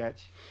love that it.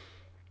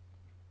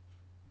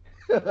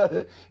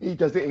 sketch. He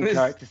does it in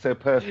character so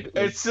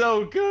perfectly. It's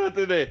so good,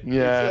 isn't it?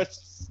 Yeah. It's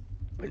just,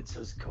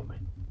 winter's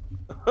coming.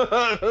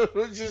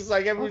 It's just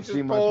like everyone See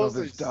just my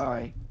brothers pauses.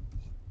 die.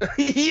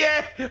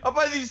 Yeah, I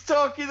bet he's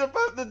talking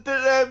about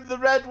the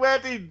red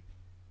wedding.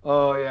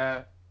 Oh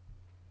yeah.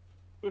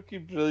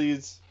 Fucking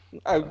brilliant.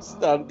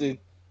 Outstanding.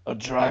 A I've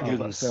got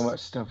dragons. so much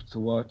stuff to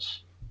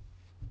watch.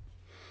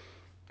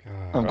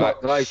 Oh, I've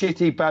got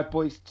shitty Bad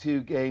Boys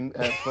 2 game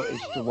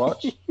footage to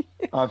watch.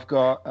 I've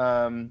got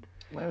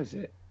where is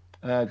it?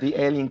 The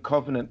Alien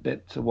Covenant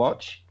bit to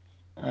watch,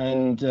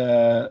 and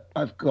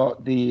I've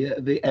got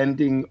the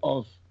ending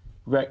of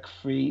Wreck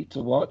 3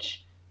 to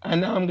watch,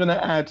 and now I'm gonna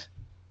add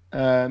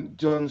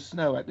Jon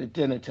Snow at the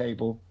dinner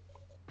table.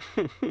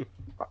 I'm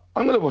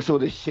gonna watch all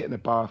this shit in the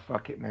bar.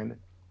 Fuck it, man.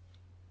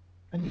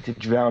 I need to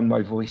drown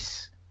my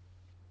voice.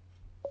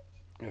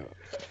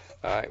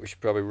 Alright, we should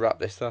probably wrap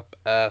this up.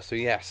 So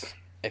yes,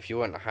 if you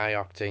want high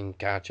octane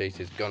car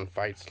chases,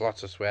 gunfights,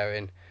 lots of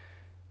swearing,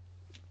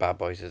 Bad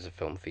Boys is a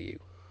film for you.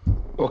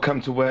 Or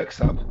come to work,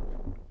 sub.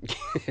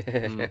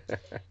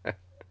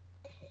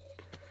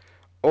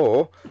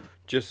 Or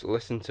just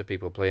listen to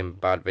people playing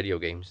bad video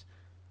games.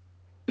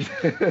 Can't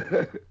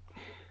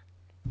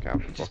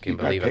fucking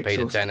be believe I bad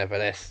paid a pixels. tenner for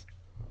this.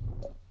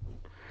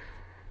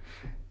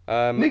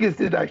 Niggas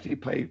did actually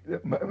pay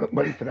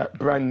money for that,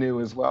 brand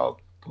new as well.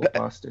 Poor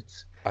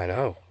bastards. I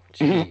know.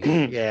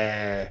 Jeez.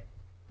 Yeah.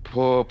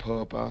 Poor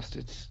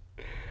bastards.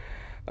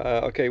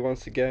 Okay,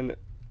 once again,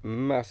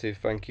 massive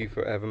thank you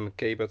for Evan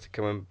McCabe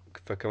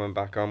for coming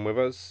back on with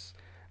us.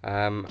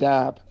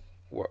 Dab.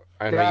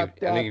 I know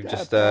you've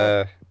just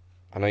done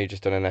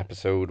an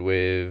episode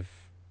with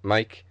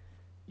Mike.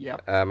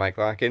 Yep. Mike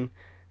Larkin.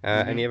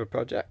 Any other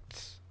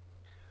projects?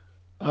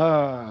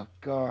 Oh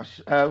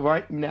gosh.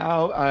 Right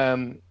now,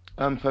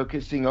 I'm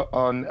focusing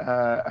on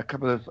a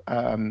couple of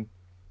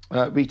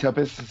retail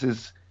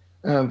businesses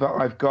that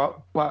I've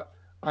got, but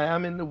I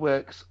am in the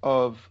works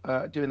of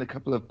doing a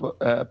couple of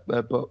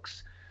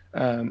books.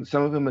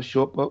 Some of them are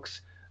short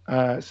books.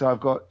 So I've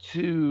got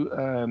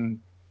 2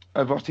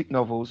 erotic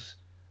novels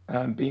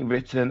being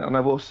written, and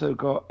I've also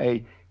got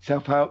a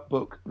self-help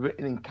book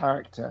written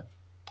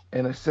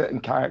in a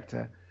certain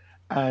character.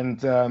 And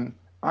to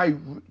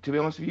be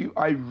honest with you,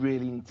 I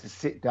really need to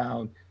sit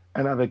down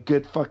and have a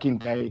good fucking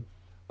day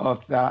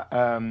of that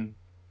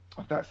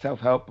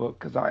self-help book,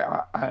 because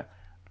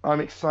I'm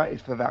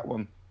excited for that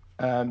one.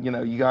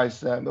 You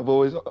guys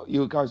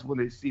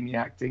wanted to see me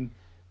acting.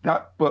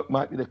 That book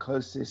might be the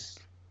closest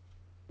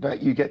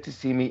that you get to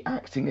see me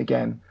acting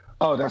again.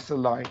 Oh, that's a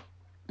lie,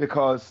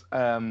 because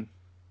I'm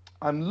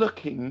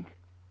looking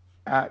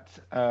at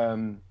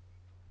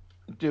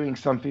doing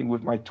something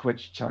with my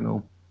Twitch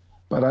channel,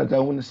 but I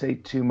don't want to say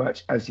too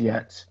much as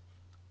yet.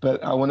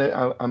 But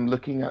I'm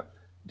looking at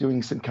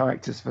doing some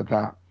characters for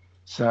that.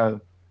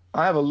 So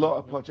I have a lot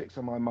of projects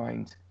on my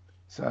mind.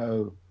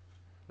 So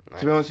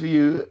to be honest with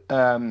you,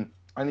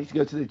 I need to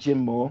go to the gym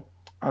more,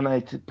 and I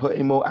need to put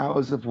in more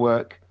hours of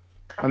work.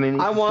 And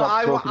then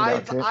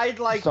I'd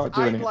like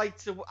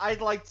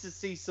to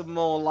see some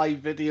more live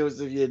videos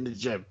of you in the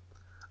gym.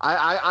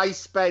 I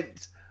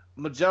spent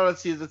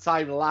majority of the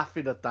time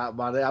laughing at that,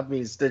 man. It had me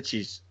in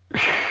stitches.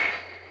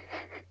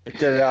 It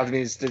did have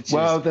me in stitches.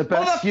 Well, the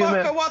best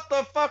humor. What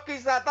the fuck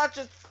is that? That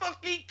just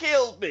fucking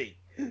killed me.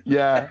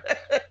 Yeah.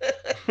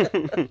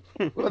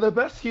 Well, the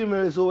best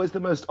humor is always the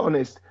most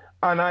honest,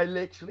 and I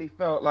literally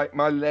felt like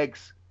my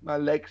legs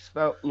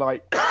felt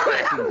like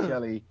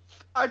jelly.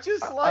 I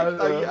just like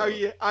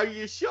how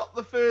you shot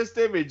the first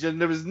image and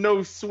there was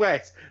no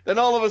sweat. Then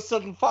all of a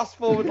sudden, fast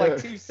forward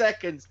like 2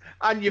 seconds,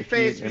 and your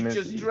face was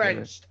just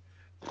drenched.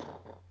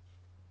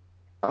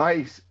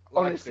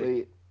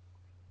 Honestly,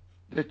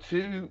 the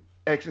 2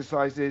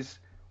 exercises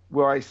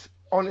where I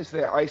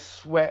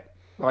sweat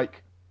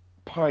like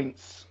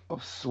pints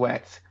of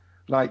sweat,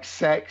 like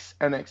sex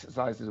and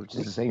exercises, which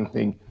is the same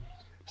thing.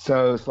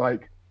 So it's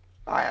like,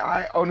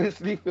 I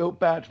honestly feel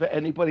bad for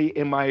anybody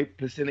in my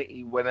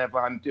vicinity whenever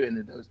I'm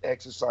doing those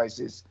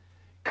exercises,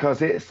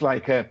 because it's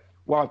like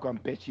well, I've gone,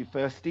 bitch, you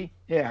thirsty?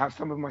 Here, have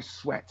some of my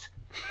sweat.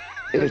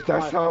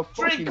 That's how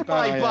fucking Drink bad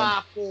I my am.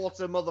 bath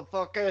water,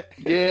 motherfucker.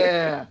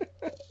 Yeah.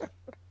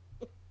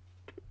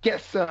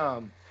 Get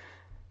some.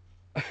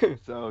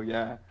 So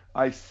yeah,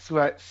 I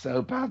sweat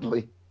so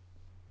badly.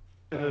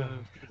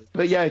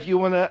 But yeah, if you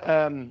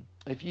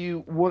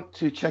want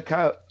to check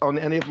out on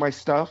any of my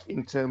stuff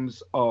in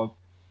terms of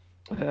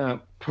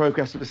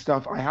progress with the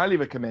stuff, I highly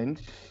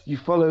recommend you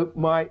follow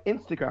my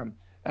Instagram,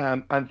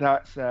 and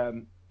that's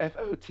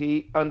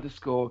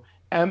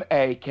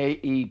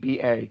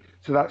FOT_MAKEBA.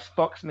 So that's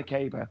Fox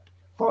McCabe,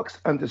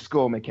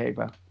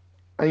 Fox_McCabe.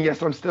 And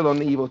yes, I'm still on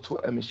the evil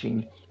Twitter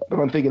machine, but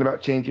I'm thinking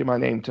about changing my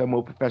name to a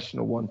more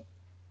professional one.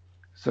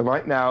 So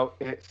right now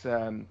it's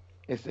the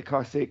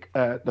classic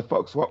the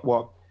Fox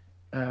What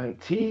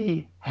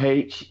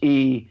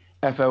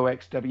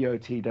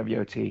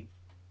THEFOXWOTWOT.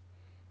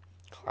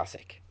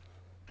 Classic.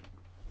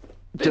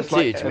 Just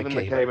like Vintage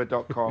McCabe.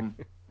 EvanMcCabe.com.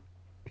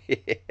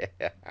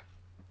 Yeah.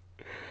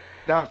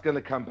 That's going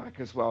to come back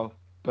as well.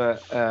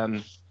 But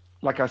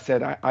like I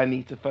said, I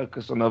need to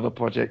focus on other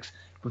projects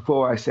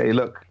before I say,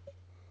 look,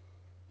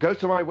 go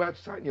to my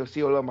website and you'll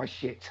see all of my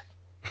shit.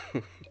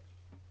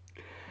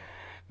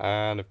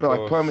 And of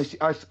But course,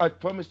 I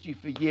promised you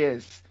for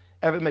years,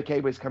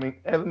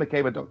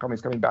 EvanMcCabe.com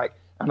is coming back.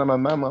 And I'm a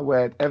man, my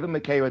word,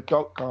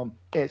 EvanMcCabe.com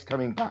is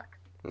coming back.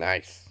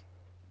 nice.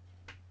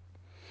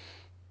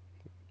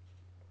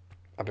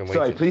 I've been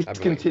waiting. Sorry, please I've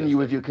been waiting continue for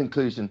with your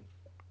conclusion.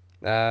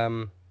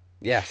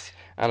 Yes,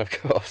 and of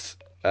course,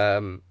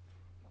 you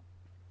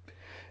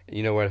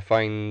know where to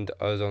find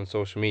us on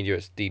social media.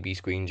 It's DB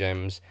Screen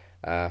Gems.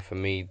 For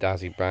me,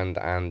 Dazzy Brand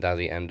and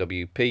Dazzy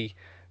MWP.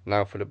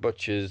 Now for the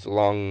Butcher's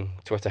long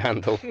Twitter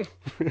handle.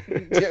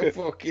 Yeah,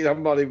 fucking,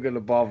 I'm not even going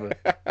to bother.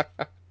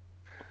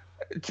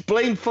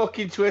 Blame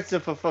fucking Twitter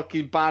for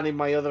fucking banning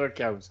my other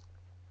accounts.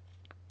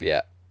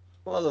 Yeah.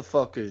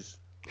 Motherfuckers.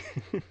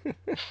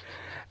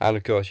 And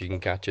of course, you can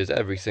catch us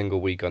every single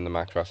week on the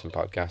Max Wrestling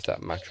Podcast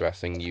at Max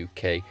Wrestling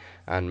UK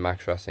and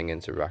Max Wrestling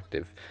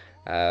Interactive.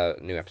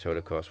 New episode,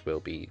 of course,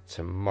 will be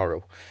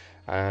tomorrow.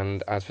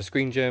 And as for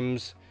Screen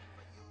Gems,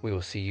 we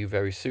will see you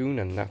very soon,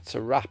 and that's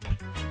a wrap.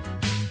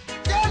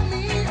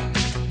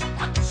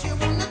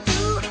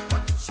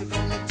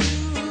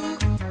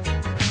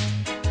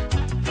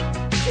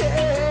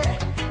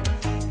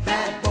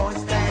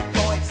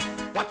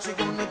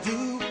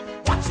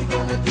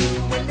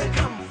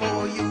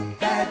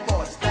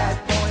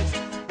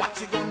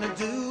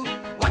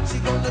 What you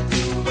gonna do?